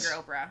show or hosts.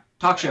 younger Oprah.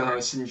 Talk show Whatever.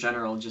 hosts in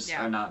general just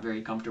Yeah. are not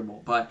very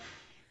comfortable, but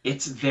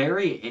it's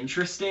very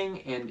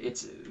interesting, and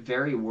it's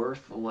very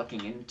worth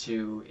looking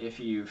into if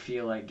you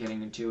feel like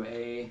getting into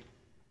an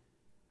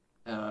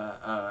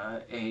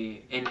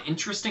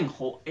interesting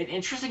hole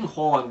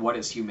on what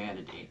is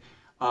humanity.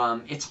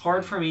 It's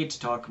hard for me to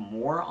talk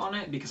more on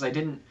it because I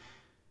didn't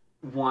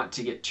want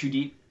to get too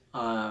deep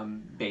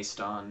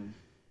based on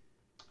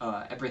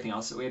everything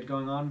else that we had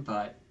going on,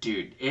 but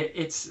dude,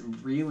 it's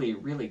really,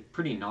 really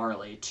pretty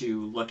gnarly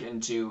to look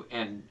into.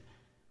 And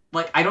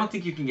like, I don't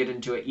think you can get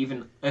into it,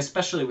 even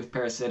especially with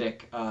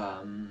parasitic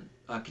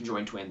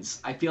conjoined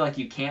twins. I feel like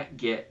you can't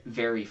get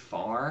very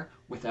far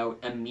without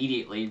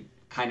immediately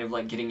kind of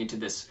like getting into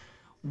this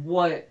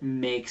what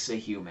makes a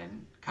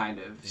human kind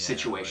of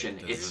situation.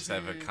 Like, does this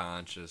have a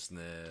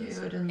consciousness?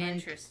 dude, and like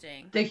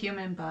Interesting. the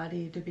human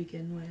body to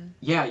begin with.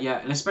 Yeah,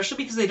 and especially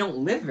because they don't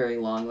live very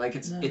long. Like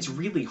it's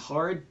really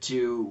hard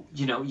to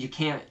you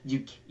can't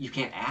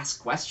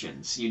ask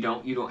questions. You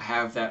don't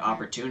have that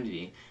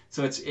opportunity.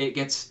 So it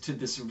gets to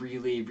this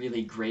really,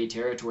 really gray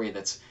territory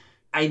that's,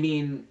 I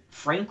mean,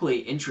 frankly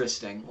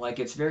interesting. Like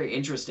it's very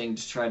interesting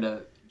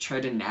to try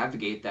to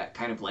navigate that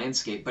kind of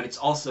landscape, but it's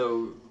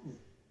also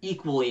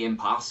equally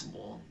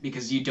impossible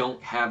because you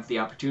don't have the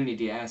opportunity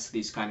to ask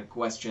these kind of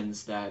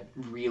questions that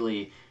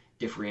really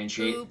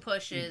differentiate Who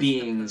pushes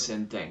beings the poop?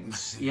 and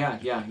things. Yeah.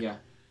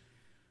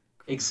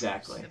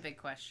 Exactly. The big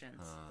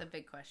questions. The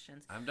big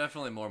questions. I'm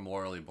definitely more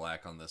morally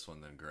black on this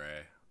one than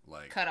gray.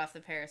 Like, Cut off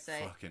the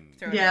parasite. fucking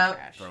Throw it in the Yep.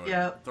 trash. throw it,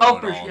 Yep. throw Oh,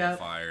 it for all in sure. the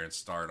fire and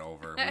start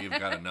over. We've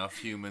got enough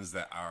humans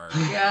that are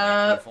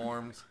Yep.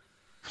 deformed.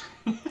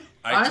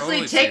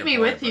 Honestly, take me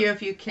with you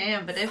if you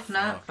can, but if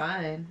not,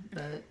 fine.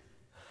 But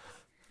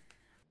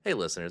Hey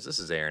listeners, this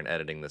is Aaron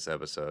editing this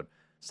episode.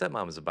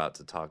 Stepmom is about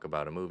to talk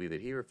about a movie that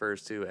he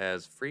refers to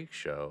as Freak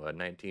Show, a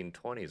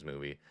 1920s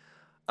movie.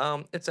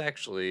 It's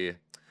actually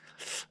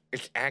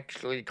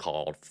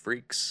called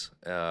Freaks.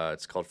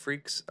 It's called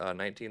Freaks,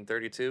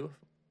 1932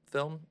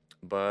 film,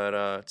 but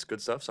it's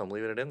good stuff, so I'm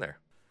leaving it in there.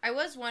 I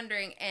was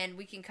wondering, and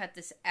we can cut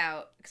this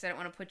out because I don't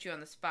want to put you on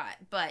the spot,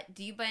 but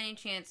do you by any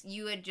chance,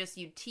 you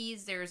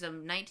teased there's a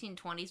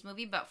 1920s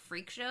movie about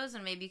freak shows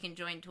and maybe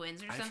conjoined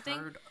twins or something?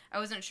 I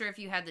wasn't sure if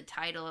you had the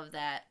title of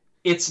that.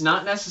 It's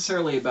not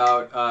necessarily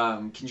about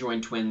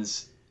conjoined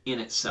twins in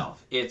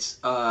itself. It's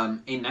a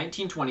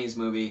 1920s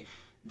movie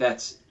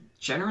that's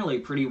generally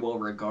pretty well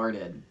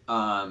regarded.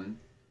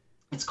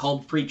 It's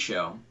called Freak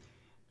Show.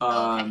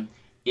 Okay.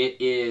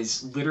 It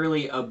is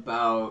literally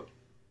about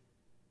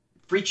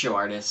freak show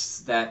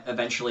artists that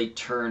eventually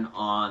turn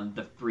on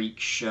the freak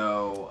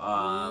show.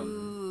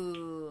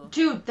 Ooh.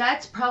 Dude,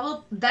 that's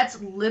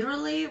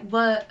literally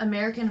what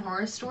American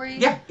Horror Story.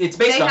 Yeah, it's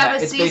based on that. They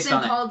have a It's based season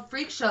on that. called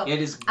Freak Show.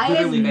 It is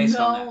literally based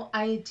on that. I have no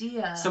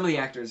idea. Some of the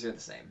actors are the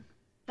same.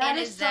 That And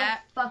is is so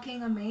that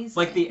fucking amazing.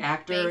 Like the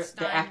Based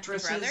on the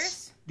actresses,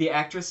 brothers? the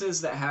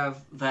actresses that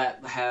have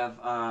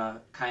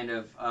kind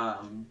of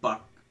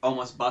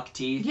almost buck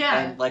teeth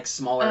and like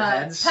smaller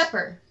heads.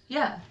 Pepper.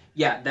 Yeah.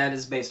 Yeah, that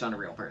is based on a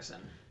real person.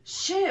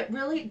 Shit,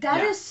 really?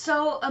 That is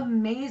so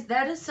amazing.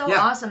 That is so Yeah.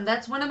 awesome.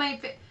 That's one of my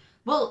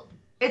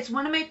it's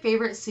one of my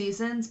favorite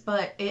seasons,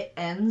 but it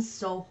ends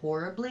so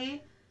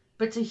horribly.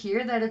 But to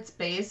hear that it's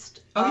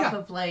based off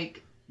of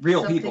like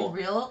Real something people.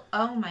 real,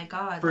 oh my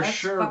god, For that's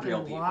sure, fucking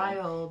real people.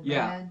 wild,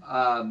 Yeah.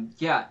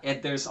 man.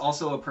 And there's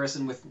also a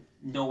person with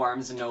no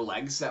arms and no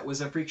legs that was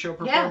a freak show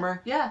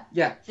performer. Yeah,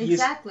 Yeah.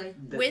 exactly.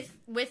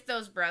 With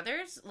those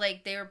brothers,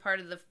 like they were part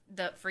of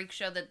the freak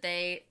show that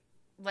they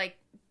like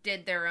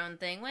did their own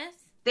thing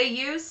with. They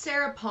used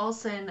Sarah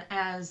Paulson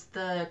as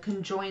the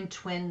conjoined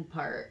twin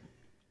part.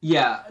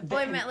 Yeah. Well,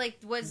 I meant like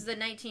was the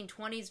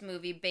 1920s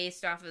movie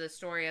based off of the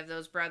story of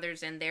those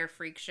brothers and their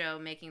freak show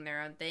making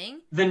their own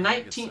thing? The I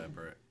think it's 19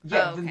 separate.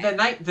 Yeah, Oh,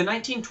 okay. the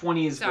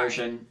 1920s Sorry.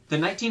 version, the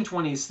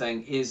 1920s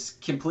thing is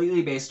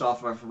completely based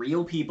off of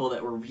real people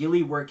that were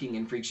really working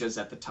in freak shows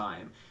at the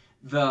time.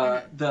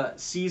 The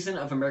season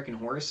of American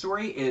Horror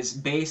Story is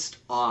based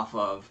off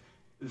of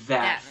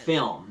that movie.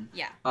 film.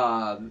 Yeah.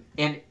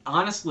 And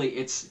honestly,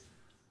 it's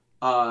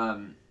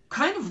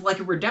kind of like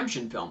a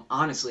redemption film,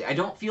 honestly. I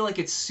don't feel like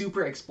it's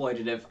super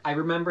exploitative. I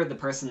remember the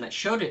person that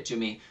showed it to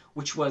me,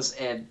 which was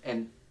an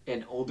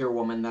older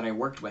woman that I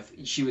worked with.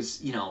 She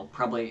was,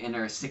 probably in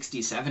her 60s,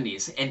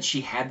 70s, and she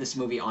had this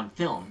movie on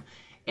film.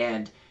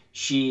 And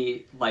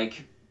she,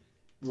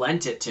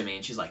 lent it to me,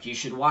 and she's like, you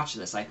should watch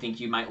this. I think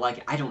you might like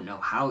it. I don't know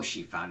how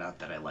she found out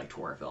that I liked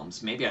horror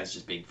films. Maybe I was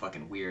just being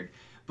fucking weird.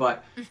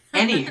 But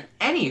anywho,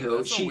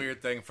 That's a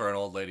weird thing for an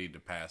old lady to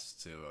pass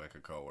to like a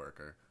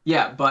coworker.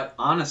 Yeah, but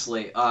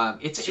honestly,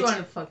 it's She wanted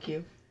to fuck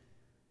you.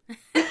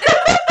 Did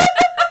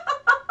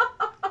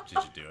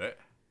you do it?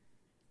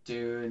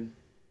 Dude.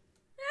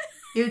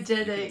 You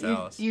did You it. can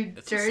tell us. You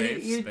It's a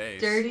safe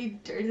space. dirty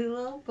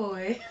little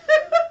boy.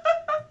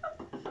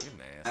 You're nasty.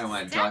 I don't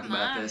want to talk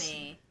about this.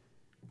 Mommy.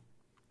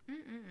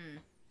 Mm-mm.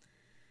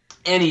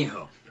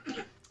 Anywho,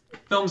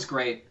 film's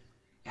great.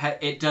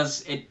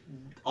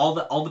 All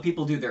the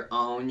people do their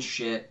own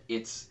shit.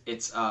 It's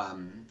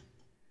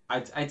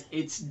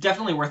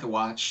definitely worth a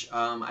watch.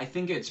 I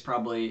think it's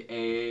probably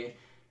a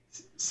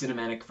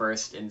cinematic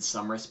first in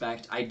some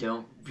respect. I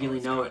don't really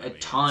It's know gotta a be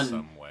in ton.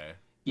 some way.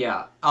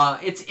 Yeah.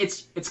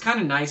 It's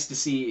kind of nice to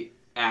see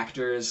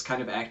actors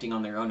kind of acting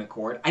on their own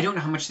accord. I don't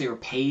know how much they were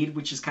paid,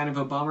 which is kind of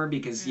a bummer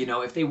because,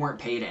 if they weren't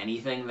paid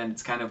anything, then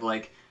it's kind of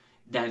like,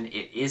 then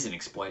it is an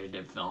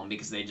exploitative film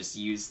because they just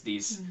use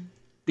these,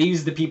 they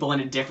use the people in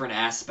a different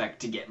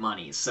aspect to get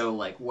money. So,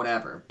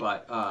 whatever.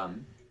 But,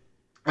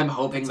 I'm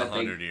hoping It's that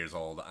 100 years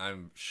old.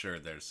 I'm sure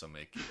there's some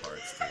icky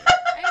parts to it.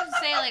 I have to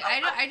say,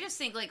 I just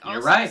think, You're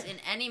also right. in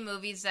any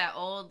movies that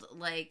old,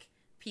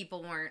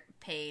 people weren't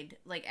paid,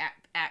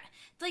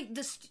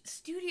 the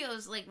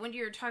studios, when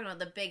you were talking about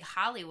the big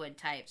Hollywood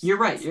types. You're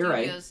right, the you're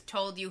right. Studios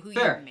told you who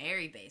Fair. you'd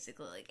marry,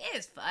 basically.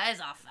 It's fun. It's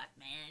all fuck,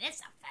 man.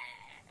 It's all fun.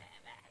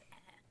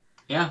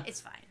 Yeah.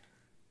 It's fine.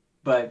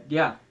 But,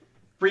 yeah.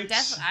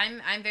 Freaks.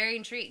 I'm very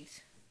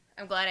intrigued.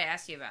 I'm glad I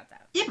asked you about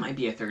that. It might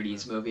be a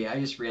 30s movie. I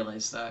just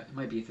realized that. It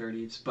might be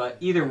 30s. But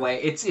either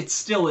way, it's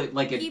still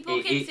like a...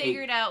 People can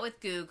figure it out with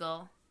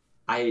Google.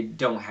 I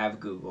don't have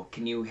Google.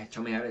 Can you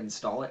tell me how to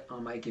install it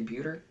on my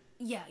computer?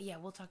 Yeah,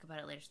 we'll talk about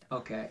it later.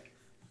 Okay.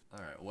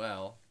 All right.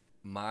 Well,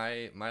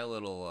 my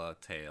little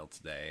tale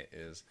today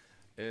is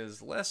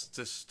less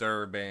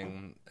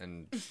disturbing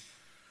and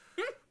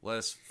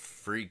less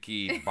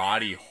freaky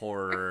body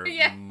horror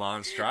Yeah.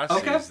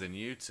 monstrosities than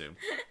YouTube.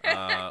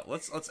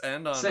 Let's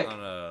end on Sick.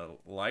 a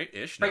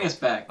light-ish Bring note. us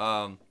back.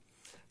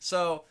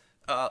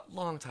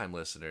 Longtime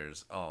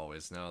listeners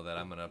always know that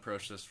I'm going to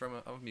approach this from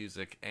a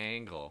music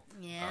angle.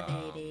 Yeah,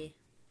 baby.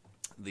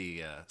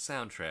 The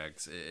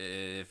soundtracks,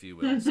 if you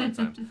will,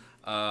 sometimes.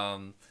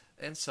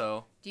 And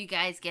so... Do you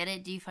guys get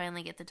it? Do you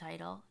finally get the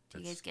title? Do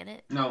you guys get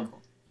it? No.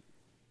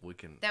 We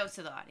can... That was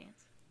to the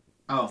audience.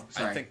 Oh,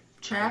 sorry. I think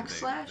Track they,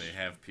 slash? They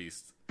have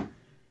pieced...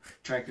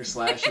 Tracker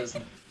slashes.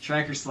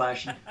 Tracker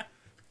slashing.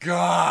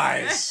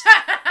 Guys!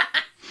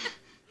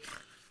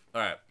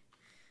 Alright.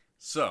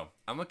 So,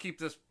 I'm going to keep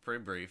this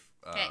pretty brief.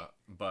 Okay.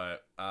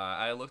 But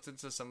I looked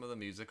into some of the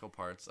musical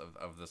parts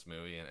of this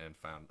movie and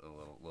found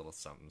a little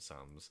something.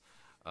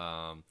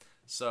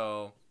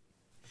 So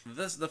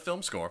the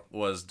film score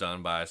was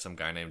done by some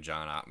guy named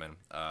John Ottman.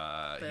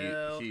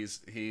 He's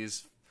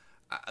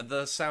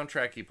the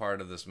soundtracky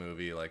part of this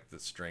movie, like the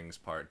strings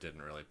part,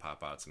 didn't really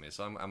pop out to me.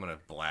 So I'm gonna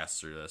blast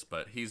through this.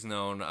 But he's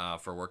known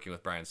for working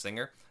with Bryan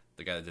Singer,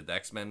 the guy that did the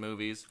X-Men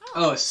movies.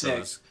 Oh,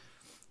 sick. So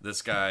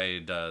this guy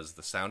does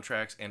the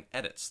soundtracks and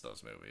edits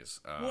those movies.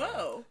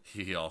 Whoa.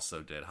 He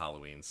also did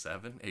Halloween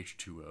 7,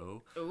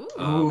 H2O. Ooh.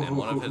 And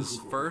one of his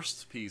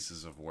first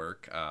pieces of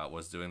work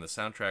was doing the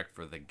soundtrack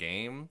for the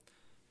game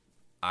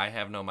I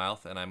Have No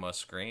Mouth and I Must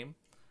Scream.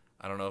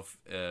 I don't know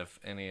if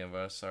any of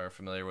us are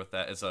familiar with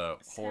that. It's a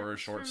horror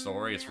short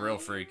story. It's real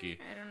freaky.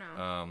 I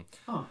don't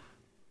know.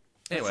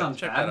 Anyway,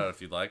 check bad. that out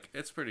if you'd like.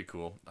 It's pretty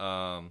cool.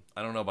 I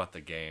don't know about the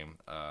game.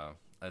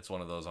 It's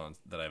one of those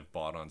that I've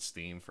bought on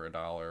Steam for $1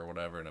 or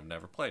whatever, and I've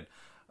never played.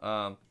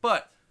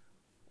 But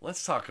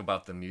let's talk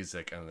about the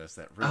music on this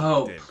that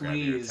really did grab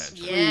your attention.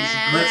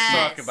 Yes.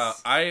 Let's talk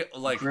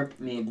about Grip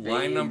me,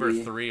 line number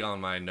baby. 3 on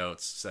my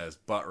notes says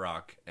butt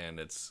rock, and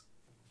it's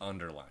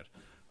underlined.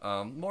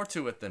 More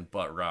to it than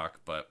butt rock,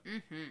 but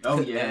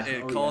Oh yeah,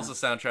 it calls the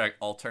soundtrack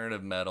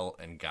alternative metal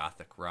and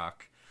gothic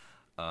rock.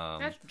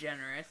 That's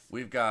generous.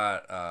 We've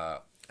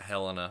got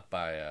Helena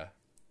by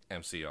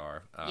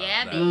MCR.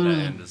 Yeah, that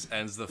baby.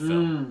 ends the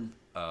film.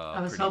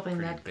 I was hoping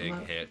that'd big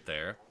come up. hit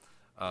there.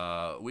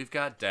 We've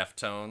got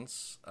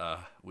Deftones.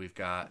 We've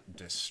got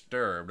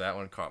Disturbed. That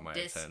one caught my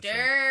attention.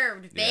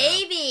 Disturbed,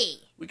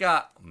 baby. We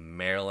got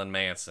Marilyn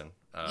Manson.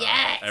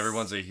 Yes.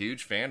 Everyone's a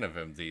huge fan of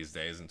him these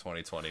days in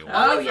 2021.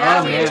 Oh,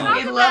 yeah, yeah. we talk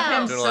We love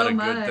him Doing a so lot of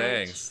much. good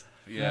things.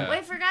 Yeah.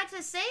 Wait, forgot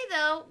to say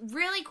though,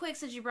 really quick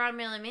since you brought up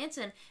Marilyn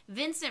Manson,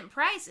 Vincent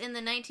Price in the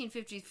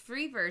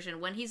 1953 version,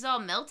 when he's all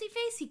melty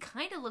face, he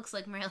kind of looks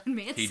like Marilyn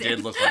Manson. He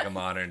did look like a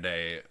modern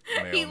day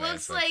Marilyn He Manson.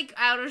 looks like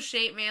out of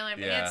shape Marilyn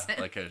Yeah, Manson.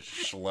 like a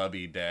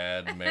schlubby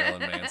dad,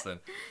 Marilyn Manson.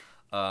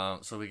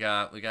 So we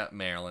got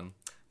Marilyn.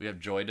 We have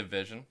Joy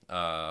Division.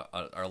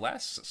 Our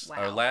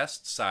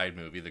last side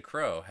movie, The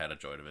Crow, had a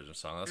Joy Division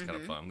song. That's kind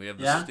of fun. We have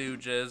the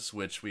Stooges,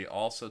 which we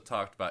also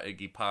talked about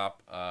Iggy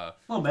Pop. A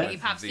little bit. Iggy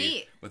Pop's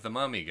feet. With the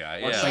mummy guy.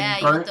 Looks Yeah, like Yeah,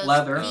 you burnt want those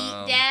leather.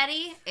 feet,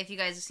 daddy? If you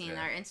guys have seen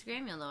our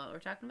Instagram, you'll know what we're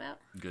talking about.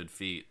 good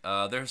feet.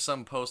 There's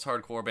some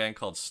post-hardcore band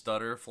called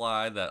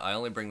Stutterfly that I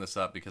only bring this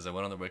up because I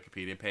went on the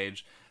Wikipedia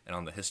page, and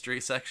on the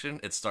history section,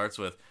 it starts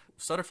with,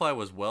 Stutterfly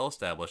was well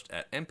established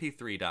at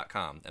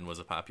mp3.com and was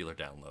a popular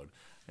download.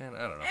 And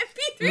I don't know.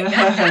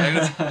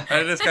 MP3.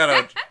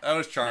 I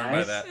was charmed by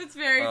Nice. that. It's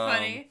very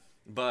funny.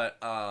 But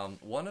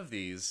one of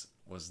these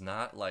was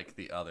not like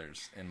the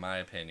others, in my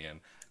opinion.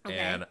 Okay.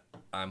 And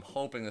I'm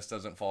hoping this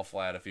doesn't fall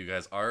flat. If you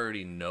guys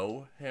already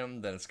know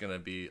him, then it's going to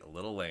be a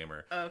little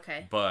lamer.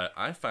 Okay. But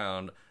I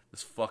found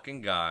this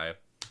fucking guy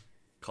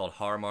called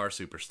Har Mar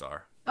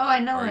Superstar. Oh, I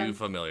know Are him. you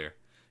familiar?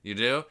 You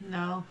do?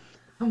 No.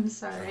 I'm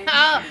sorry.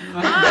 Oh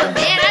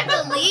man,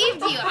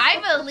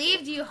 I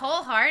believed you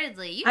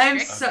wholeheartedly. You I'm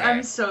tricked so me.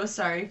 I'm so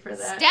sorry for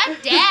that.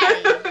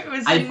 Stepdaddy. It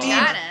was I a did- knee,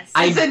 Got us.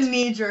 I it's a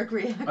knee-jerk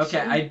reaction. Okay,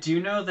 I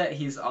do know that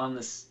he's on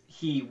this.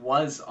 He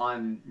was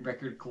on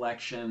Record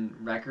Collection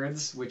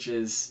Records, which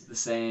is the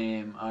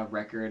same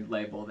record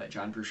label that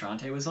John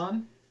Frusciante was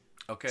on.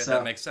 Okay, So-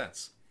 that makes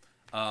sense.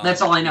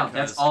 That's all I know.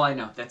 because That's all I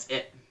know. That's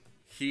it.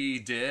 He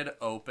did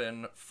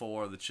open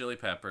for the Chili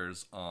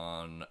Peppers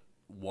on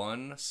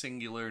one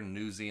singular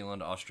New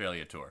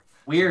Zealand-Australia tour.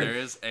 Weird. So there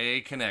is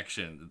a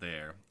connection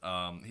there.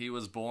 He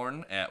was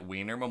born at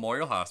Wiener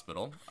Memorial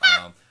Hospital.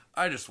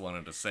 I just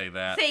wanted to say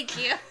that.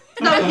 Thank you.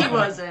 No, he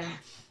wasn't.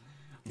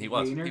 He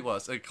was. Wiener? He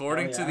was.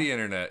 According Oh, to yeah. the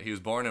internet, he was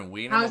born in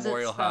Wiener How's it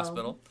Memorial spelled?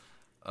 Hospital.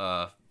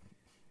 I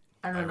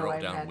I don't know. wrote why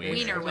down that Wiener.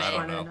 Wiener is. way. I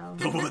I don't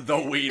wanna know.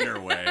 The Wiener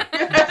way.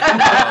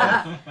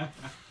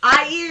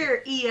 I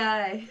ear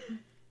EI.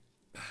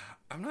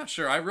 I'm not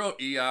sure. I wrote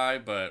EI,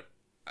 but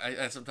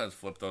I sometimes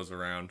flip those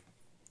around.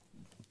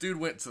 Dude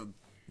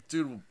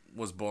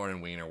was born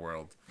in Wiener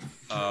World.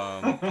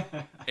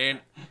 And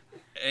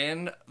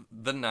in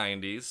the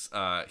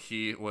 90s,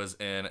 he was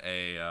in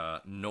a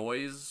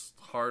noise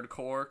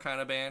hardcore kind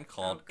of band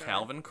called God.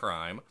 Calvin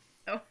Crime.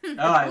 Oh,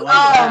 I Oh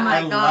like that. my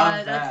I love god,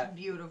 that. that's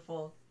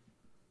beautiful.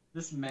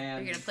 This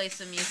man. You're gonna play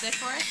some music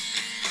for us?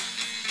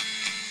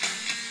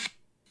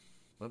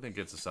 Let me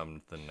get to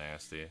something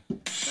nasty. Go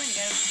ahead,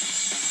 guys.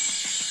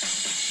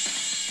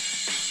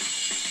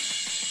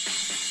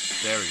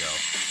 There we go.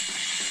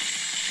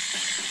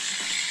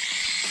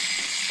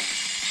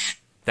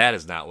 That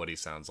is not what he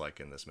sounds like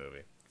in this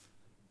movie.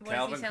 What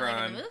does he sound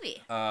like in the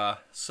movie?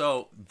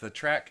 So the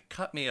track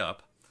 "Cut Me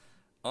Up"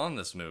 on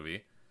this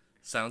movie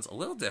sounds a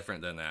little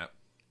different than that,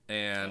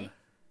 and Okay.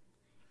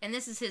 And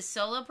this is his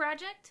solo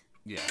project?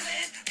 yeah,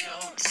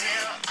 Don't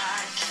tell,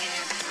 I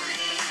can't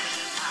breathe.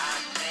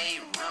 I may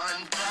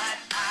run, but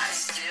I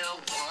still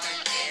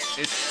want it.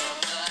 it's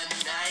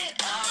The night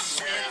up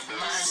with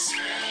my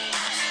scream.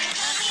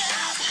 Cut me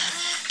up,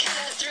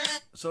 cut through.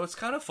 so it's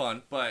kind of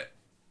fun. But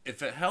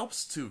if it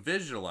helps to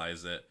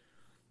visualize it,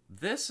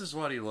 this is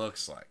what he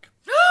looks like.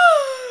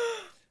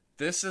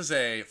 This is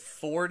a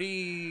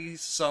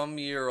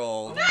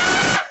 40-some-year-old,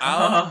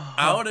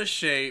 out of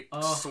shape,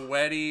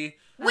 sweaty.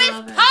 With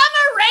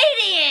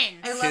Pomeranians!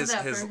 I love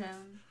that for him.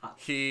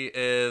 He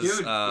is.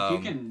 Dude, if you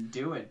can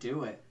do it,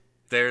 do it.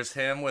 There's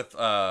him with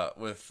Ron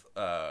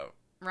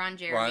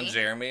Jeremy. Ron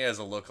Jeremy as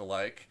a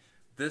lookalike.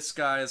 This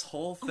guy's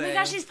whole thing. Oh my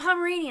gosh, he's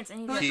Pomeranians.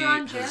 And Who's He-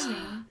 Ron Jeremy?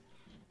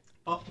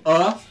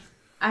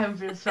 I'm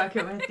just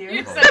fucking with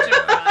you. Such a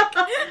fuck.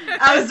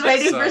 I was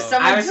waiting for I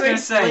someone was to gonna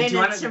say, explain do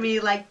you it wanna- to me,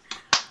 like,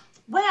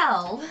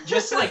 well.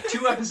 Just like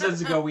 2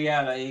 episodes ago, we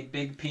had a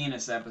big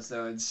penis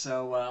episode,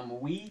 so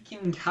we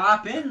can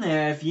hop in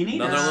there if you need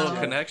Another us. little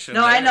connection.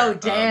 No, I there. know Another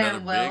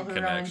damn well big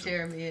who Ron connection.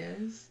 Jeremy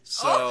is.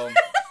 So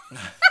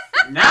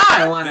Now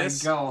I want This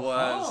to go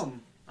was-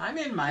 home. I'm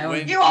in my own.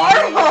 When- You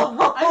are home.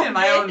 I'm in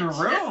my own bitch.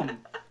 room.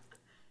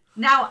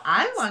 Now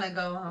I want to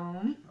go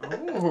home.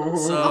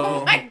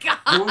 Oh. Oh my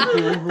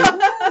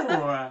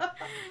god.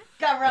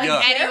 Got Ron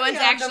Yeah. Jeremy Anyone's on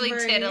the actually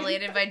brain.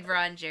 titillated by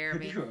Ron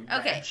Jeremy. Could you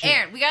Okay, imagine?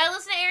 Aaron, we gotta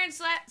listen to Aaron's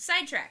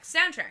sidetrack.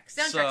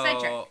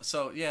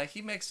 So yeah,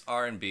 he makes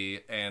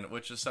R&B, and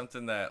which is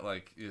something that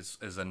like is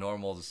a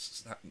normal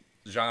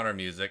genre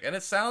music, and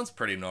it sounds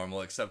pretty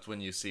normal, except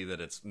when you see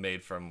that it's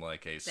made from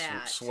like a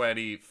That.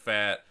 sweaty,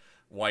 fat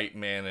white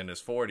man in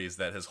his 40s.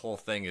 That his whole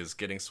thing is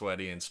getting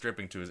sweaty and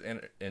stripping to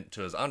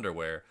his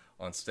underwear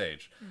on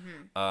stage.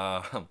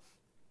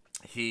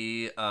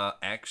 He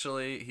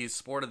he's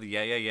sported the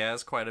Yeah Yeah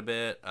Yeahs quite a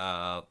bit.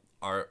 Our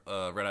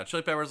Red Hot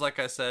Chili Peppers, like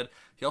I said.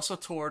 He also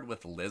toured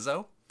with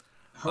Lizzo.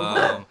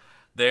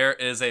 There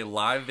is a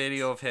live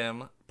video of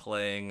him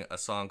playing a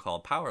song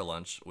called Power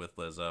Lunch with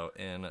Lizzo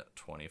in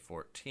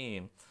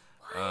 2014.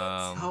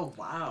 Oh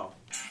wow.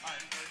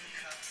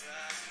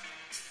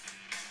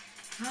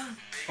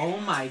 Oh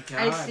my god.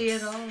 I see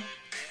it all.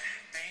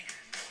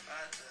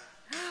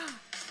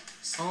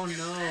 Oh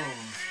no.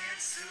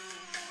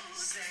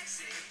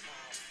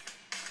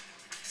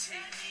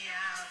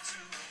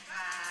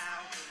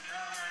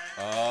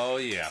 Oh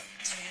yeah.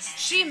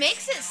 She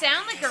makes it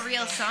sound like a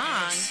real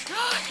song.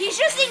 He's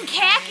just in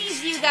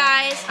khakis, you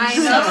guys. I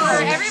So know.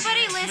 for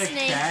everybody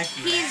listening,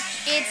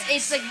 khakis.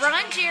 it's like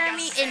Ron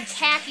Jeremy in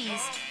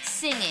khakis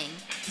singing.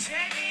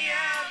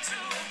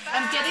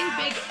 I'm getting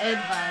Big Ed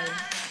vibes.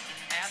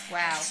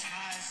 Wow.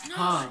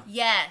 Huh.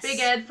 Yes. Big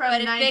Ed from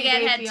But if 90 Big Ed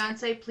Day had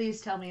Fiance, please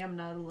tell me I'm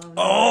not alone.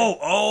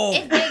 Oh.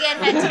 If Big Ed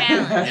had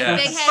talent, Yes.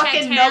 if Big Ed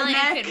Fucking had talent, no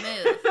he could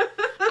move.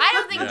 I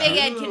don't think Yeah. Big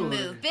Ed can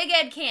move. Big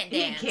Ed can't He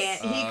dance.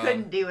 can't. He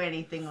couldn't do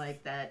anything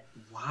like that.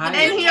 Why?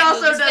 And he can't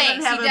also move his doesn't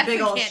face. have He a big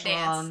definitely old can't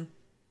dance. schlong.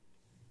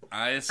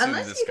 I assume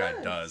Unless this he guy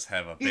does. does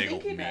have a You big think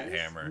old he meat does?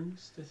 hammer.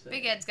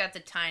 Big Ed's got the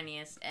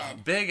tiniest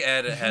Ed. Big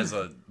Ed has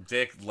a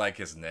dick like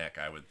his neck,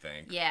 I would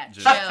think. Yeah,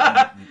 Just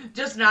Joe.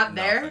 Just not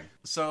there. nothing.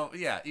 So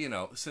yeah,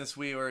 since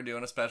we were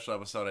doing a special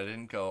episode, I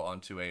didn't go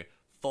onto a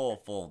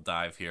full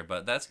dive here,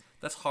 but that's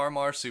Har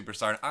Mar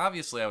Superstar, and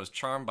obviously I was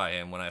charmed by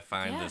him when I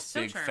find Yeah, this so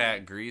big charming.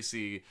 fat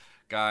greasy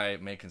guy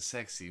making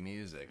sexy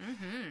music.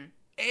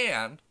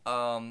 And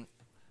I'm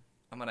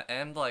gonna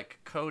end like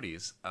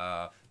Cody's.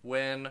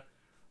 When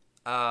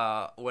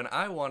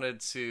I wanted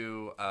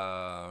to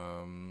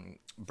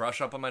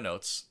brush up on my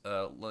notes,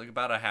 like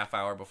about a half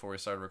hour before we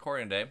started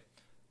recording today,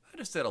 I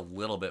just did a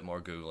little bit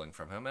more Googling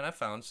from him, and I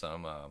found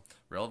some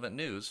relevant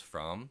news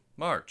from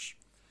March.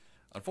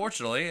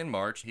 Unfortunately, in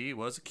March, he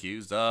was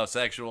accused of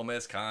sexual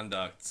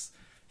misconducts.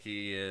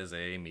 He is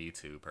a Me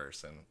Too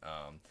person.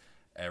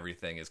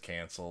 Everything is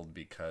canceled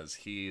because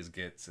he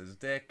gets his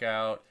dick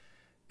out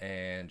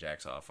and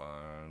jacks off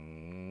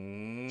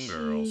on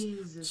girls.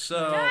 Jesus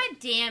So God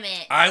damn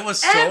it. I was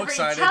so Every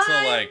excited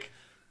time. to like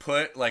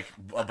put like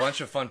a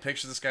bunch of fun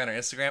pictures of this guy on our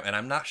Instagram, and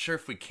I'm not sure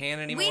if we can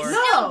anymore. We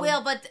No. still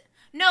will, but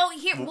no.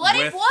 Here, what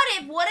if With-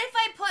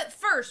 I put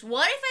first?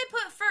 What if I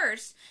put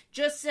first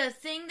just a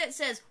thing that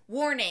says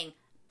 "warning,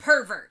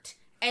 pervert,"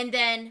 and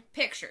then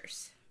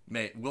pictures?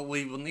 Mate,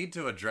 we will need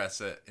to address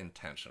it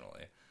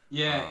intentionally.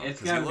 Yeah, it's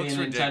 'cause he gotta be looks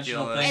an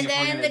intentional ridiculous. thing And if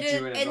we're then gonna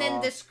do it at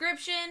all.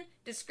 description,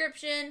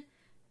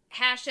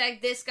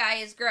 hashtag this guy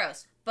is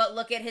gross, but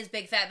look at his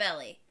big fat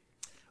belly.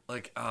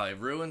 Like, it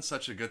ruined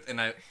such a good,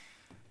 and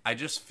I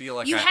just feel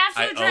like You have to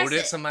I address owed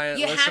it to my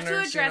You listeners. have to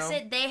address you know?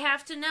 it. They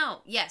have to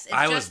know. Yes, it's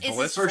I just, was it's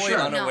blissfully for sure.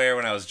 unaware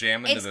when I was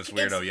jamming to this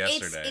weirdo it's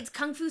yesterday. It's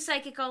Kung Fu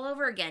Psychic all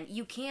over again.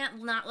 You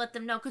can't not let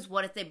them know, because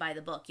what if they buy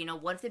the book?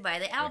 What if they buy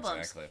the albums?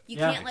 Exactly. You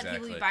Yeah. can't let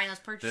people be buying those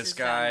purchases. This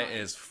guy online.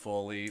 is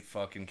fully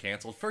fucking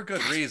canceled for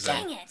good reason.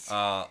 dang it.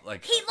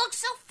 Like He looks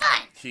so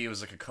fun. he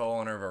was like a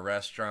co-owner of a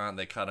restaurant.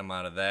 They cut him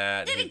out of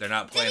that. Did he, They're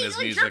not playing did his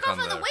he, music jerk on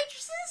off the. the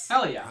waitresses?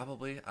 Hell yeah.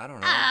 Probably, I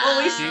don't know.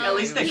 Well, At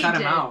least they He cut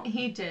him did. out.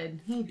 He did.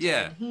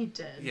 Yeah. He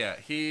did. Yeah,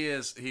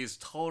 he's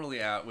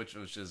totally out, which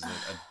is a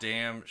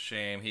damn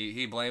shame.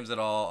 He blames it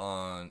all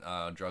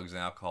on drugs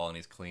and alcohol, and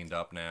he's cleaned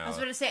up now. I was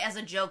going to say as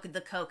a joke the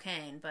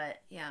cocaine,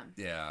 but yeah.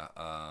 Yeah,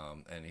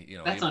 and he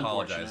That's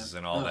apologizes unfortunate.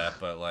 and all that,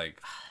 but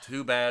like,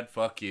 too bad,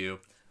 fuck you.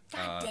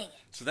 God dang it.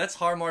 So that's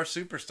Har Mar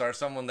Superstar,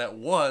 someone that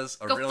was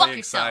a Go fuck really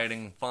yourself.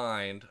 exciting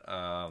find,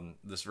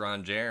 this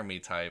Ron Jeremy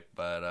type,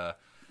 but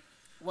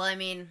Well, I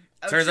mean,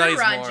 Turns true out he's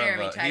Ron more of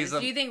Jeremy a- type. he's a-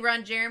 Do you think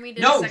Ron Jeremy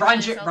did No, sexually Ron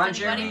assault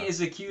Jeremy anybody?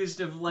 is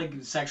accused of like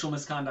sexual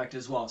misconduct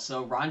as well.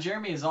 So Ron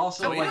Jeremy is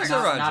also Of like course.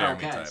 not, Ron not Jeremy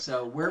okay. type.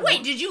 So we're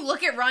Wait, did you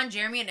look at Ron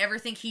Jeremy and ever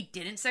think he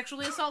didn't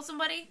sexually assault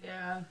somebody?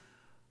 Yeah.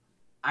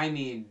 I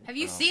mean, Have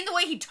you seen the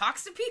way he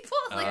talks to people?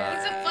 Like,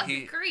 he's a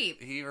fucking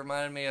creep. He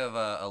reminded me of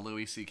a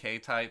Louis C.K.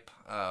 type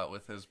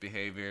with his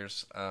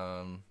behaviors.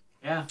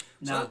 yeah,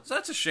 no. So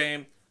that's a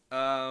shame.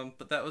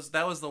 But that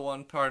was the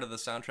one part of the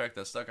soundtrack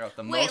that stuck out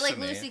the Wait, most like to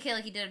me. Louis C.K.,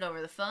 like he did it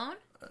over the phone?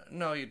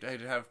 No, you'd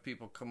have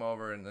people come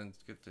over and then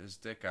get his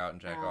dick out and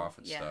jack off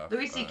and yeah. stuff.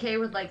 Louis C.K.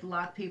 would like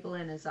lock people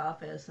in his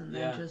office and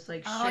then Yeah. just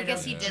like Oh, I straight guess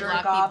up he did jerk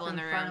lock off people in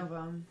the front room.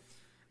 of him.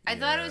 I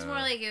thought it was Yeah.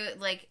 more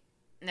like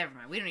never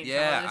mind. We don't need to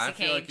Yeah, talk about I Louis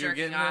feel C.K. like you're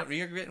jerking off.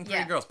 getting pretty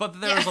Yeah. gross. But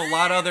there was a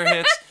lot of other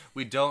hits.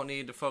 We don't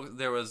need to focus.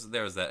 There was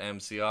that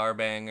MCR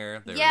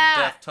banger. There were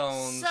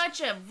Deftones. Such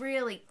a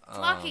really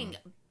fucking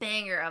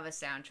banger of a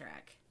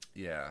soundtrack.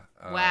 Yeah.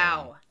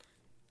 Wow.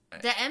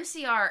 The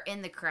MCR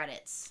in the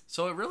credits.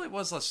 So it really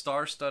was a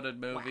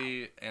star-studded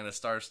movie and a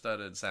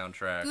star-studded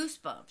soundtrack.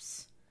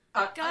 Goosebumps.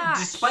 Gosh.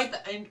 Despite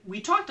and we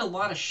talked a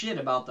lot of shit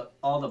about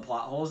all the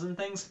plot holes and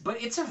things,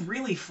 but it's a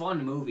really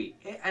fun movie,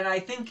 and I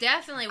think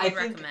Definitely would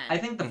recommend. I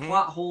think the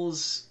plot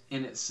holes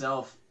in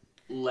itself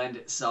lend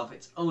itself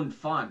its own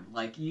fun.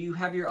 Like you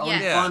have your own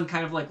Yeah. fun,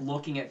 kind of like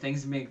looking at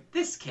things and being,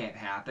 this can't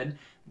happen,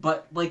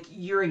 but like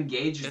you're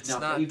engaged It's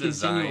enough not that you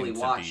continually designed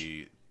watch. to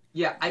be.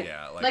 Yeah,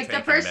 Like the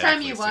taken first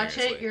time you medically watch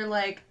it, seriously. you're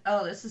like,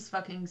 "Oh, this is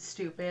fucking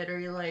stupid," or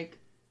you're like,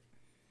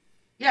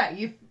 "Yeah,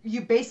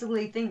 you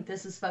basically think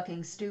this is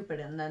fucking stupid,"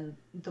 and then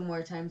the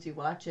more times you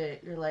watch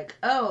it, you're like,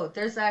 "Oh,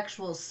 there's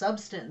actual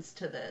substance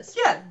to this.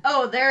 Yeah.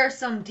 Oh, there are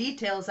some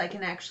details I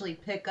can actually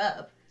pick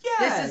up.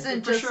 Yeah, This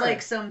isn't for just sure.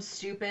 like some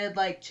stupid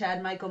like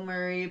Chad Michael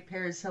Murray,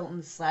 Paris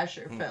Hilton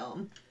slasher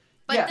film."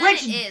 But Yeah. then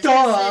Which, it is.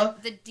 duh,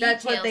 The details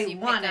that's what they you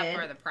pick wanted, up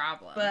are the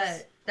problems.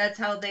 But that's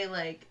how they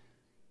like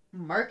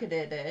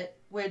marketed it,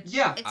 which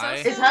Yeah. It's I-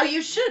 also, is how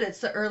you should. It's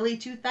the early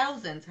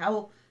 2000s.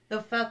 How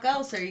the fuck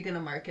else are you gonna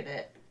market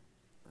it?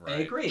 I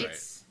agree. Right.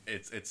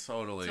 It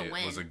totally it's a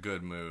win. was a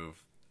good move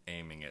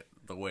aiming it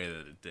the way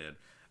that it did.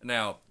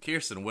 Now,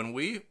 Kierstin, when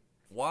we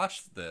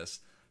watched this,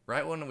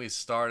 right when we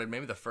started,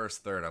 maybe the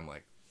first third, I'm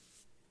like,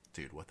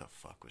 dude, what the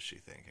fuck was she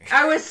thinking?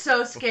 I was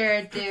so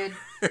scared, dude.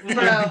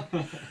 Bro,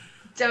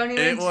 don't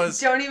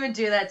even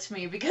do that to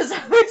me because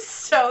I was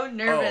so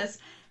nervous.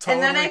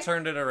 Totally and then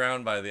turned it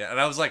around by the end. And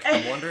I was like,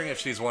 I'm wondering if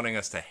she's wanting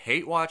us to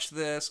hate watch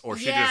this or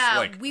she yeah, just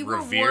like we were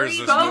reveres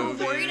worried. this We were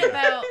movie. worried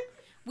about.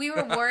 We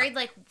were worried,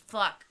 like,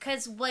 fuck,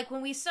 because like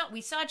when we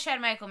saw Chad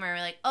Michael Murray,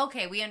 like,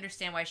 okay, we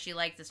understand why she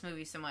liked this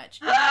movie so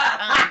much.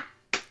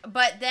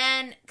 But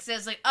then, because it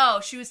was like, oh,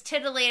 she was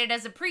titillated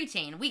as a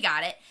preteen. We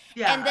got it.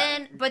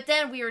 Yeah. But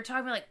then we were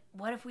talking about, like,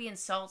 what if we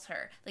insult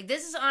her? Like,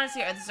 this is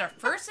honestly, this is our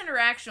first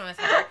interaction with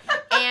her.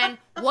 And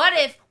what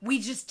if we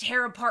just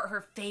tear apart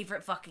her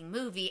favorite fucking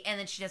movie and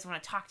then she doesn't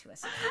want to talk to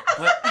us?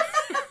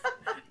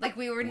 Like,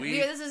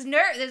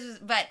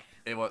 but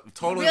It was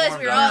totally realized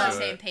warmed we were all up on the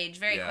to same it. page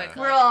very Yeah.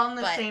 quickly. We're all on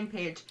the But- same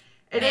page.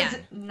 It Man, is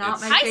not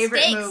it's- my High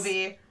favorite stakes.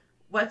 movie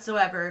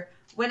whatsoever.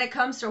 When it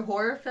comes to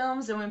horror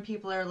films and when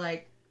people are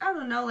like, I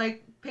don't know,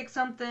 like pick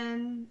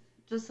something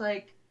just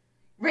like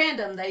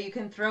random that you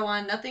can throw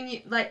on, nothing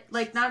you,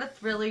 like not a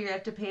thriller you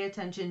have to pay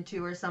attention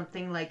to or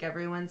something like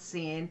everyone's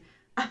seen.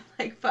 I'm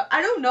like,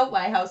 I don't know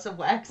why House of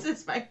Wax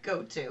is my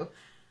go-to.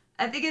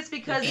 I think it's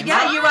because It's you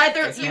not.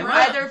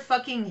 either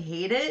fucking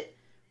hate it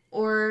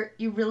or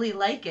you really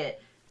like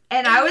it.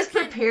 And I was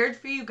prepared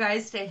for you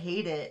guys to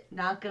hate it,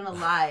 not gonna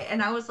lie.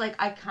 And I was like,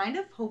 I kind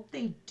of hope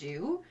they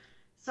do,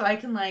 so I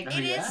can like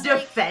It is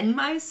defend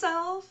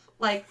myself.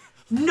 Like,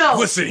 no,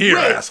 Listen here,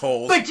 wait,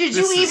 assholes. But did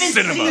This you is even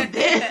cinema. see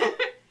this?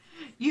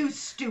 You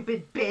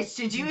stupid bitch!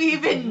 Did you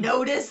even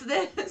notice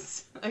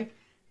this? Like,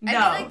 no.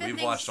 I feel like We've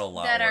things watched a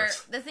lot that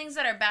worse. the things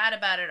that are bad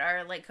about it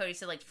are, like Cody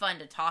said, like fun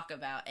to talk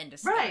about and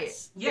discuss. Right.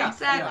 Yeah,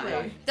 Exactly.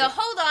 yeah. The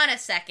hold on a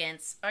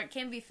seconds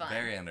can be fun.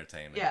 Very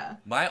entertaining. Yeah.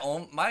 But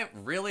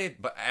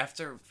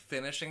after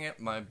finishing it,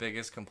 my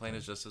biggest complaint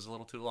is just it's a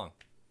little too long.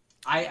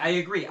 I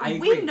agree.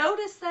 We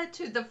noticed that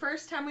too. The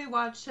first time we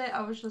watched it,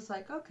 I was just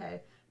like,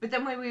 okay. But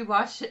then when we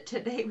watched it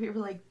today, we were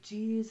like,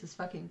 Jesus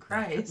fucking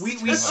Christ. We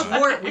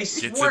swore Get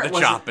to the it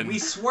wasn't, chopping. we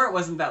swore it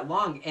wasn't that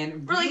long,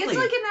 and We're like, really,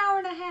 it's like an hour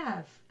and a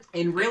half.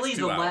 and really It's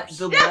the 2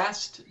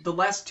 hours. the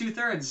last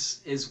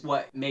 2/3 is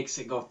what makes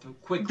it go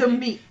quickly. The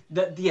meat.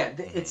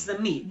 It's the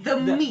meat. The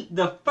meat.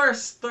 The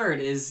first third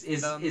is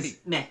The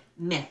meat.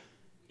 meh.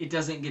 It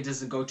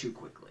doesn't go too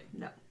quickly.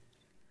 No.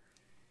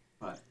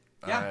 But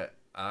yeah.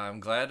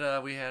 I'm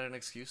glad we had an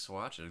excuse to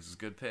watch it. It was a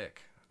good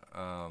pick.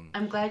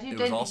 I'm glad you It was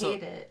didn't also-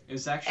 hate it. It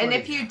was actually. And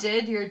if you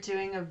did, you're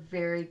doing a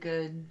very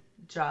good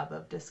job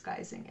of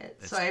disguising it.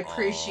 So I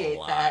appreciate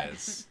all that.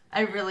 lies.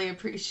 I really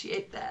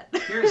appreciate that.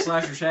 Here at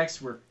Slasher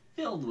Shacks, we're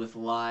filled with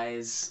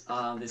lies.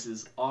 This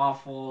is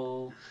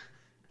awful.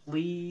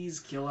 Please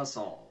kill us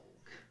all.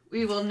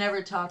 We will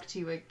never talk to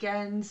you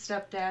again,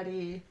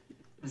 stepdaddy.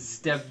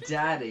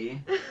 Stepdaddy.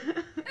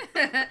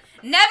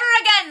 Never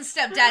again,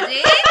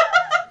 stepdaddy.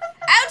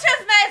 Out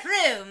of my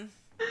room.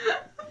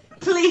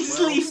 Please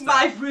Well, leave stop.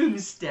 my room,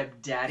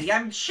 stepdaddy.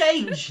 I'm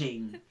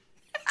changing.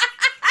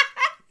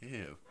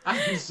 Ew. I'm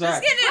Let's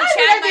sorry. get into Why Chad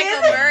did I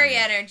Michael get it? Murray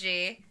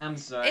energy. I'm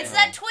sorry. It's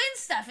that twin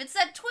stuff. It's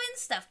that twin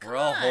stuff. Come We're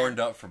all on. horned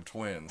up from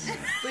twins.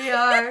 We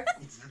are.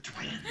 It's the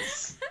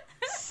twins.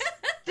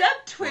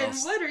 Step twin,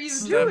 Well, what are you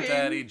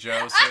Stepdaddy doing?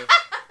 Joseph.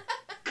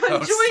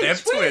 Conjoined step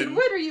twin, twin.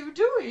 what are you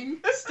doing?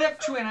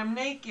 Step twin, I'm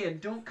naked.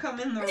 Don't come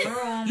in the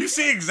room. You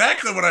see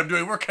exactly what I'm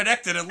doing. We're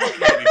connected and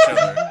looking at each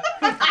other.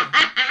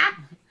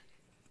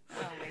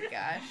 Oh my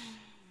gosh.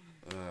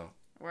 Oh.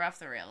 We're off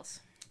the rails.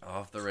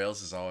 Off the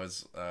rails is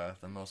always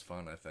the most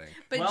fun, I think.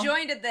 But Well-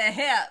 joined at the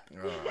hip.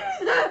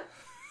 Oh.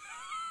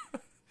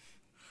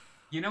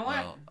 You know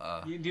what?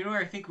 Well, Do you know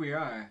where I think we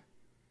are?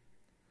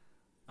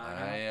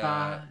 I,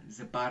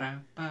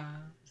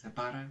 Zabada-ba,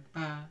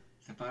 zabada-ba,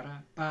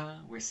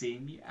 zabada-ba. We're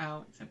seeing you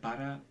out.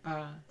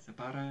 Zabada-ba,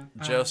 zabada-ba,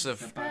 Joseph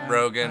zabada-ba,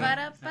 Rogan,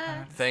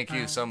 zabada-ba, thank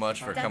you so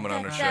much for coming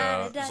on the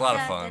show. It was a lot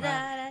of fun.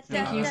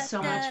 Thank you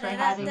so much for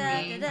having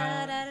me.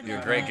 You're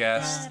a great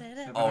guest.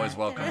 Always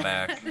welcome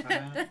back.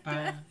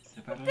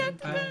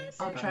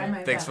 I'll try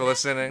my Thanks best. for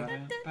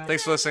listening.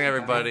 Thanks for listening,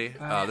 everybody. This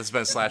has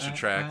been Slasher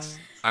Tracks.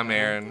 I'm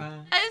Aaron.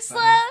 I'm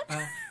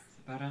Sloan.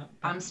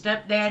 I'm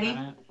Stepdaddy.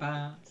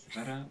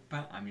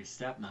 I'm your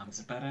stepmom.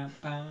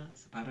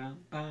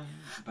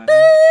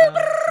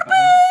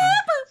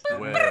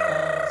 We'll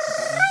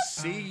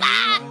see you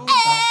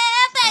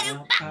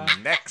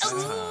next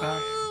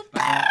time.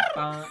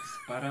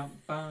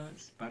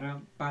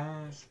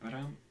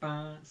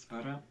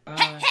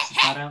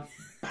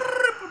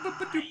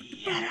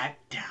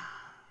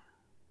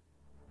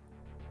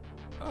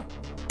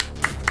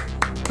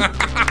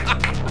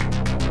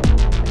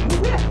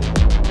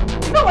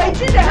 No, I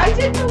didn't. I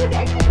didn't know what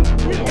I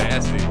didn't.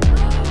 Nasty.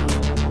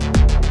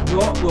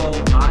 Well,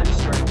 I'm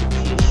starting to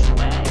fish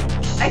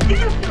legs. I think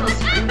I feel a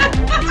scream.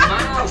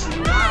 Mouse,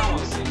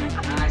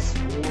 nice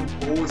warm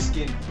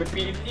foreskin.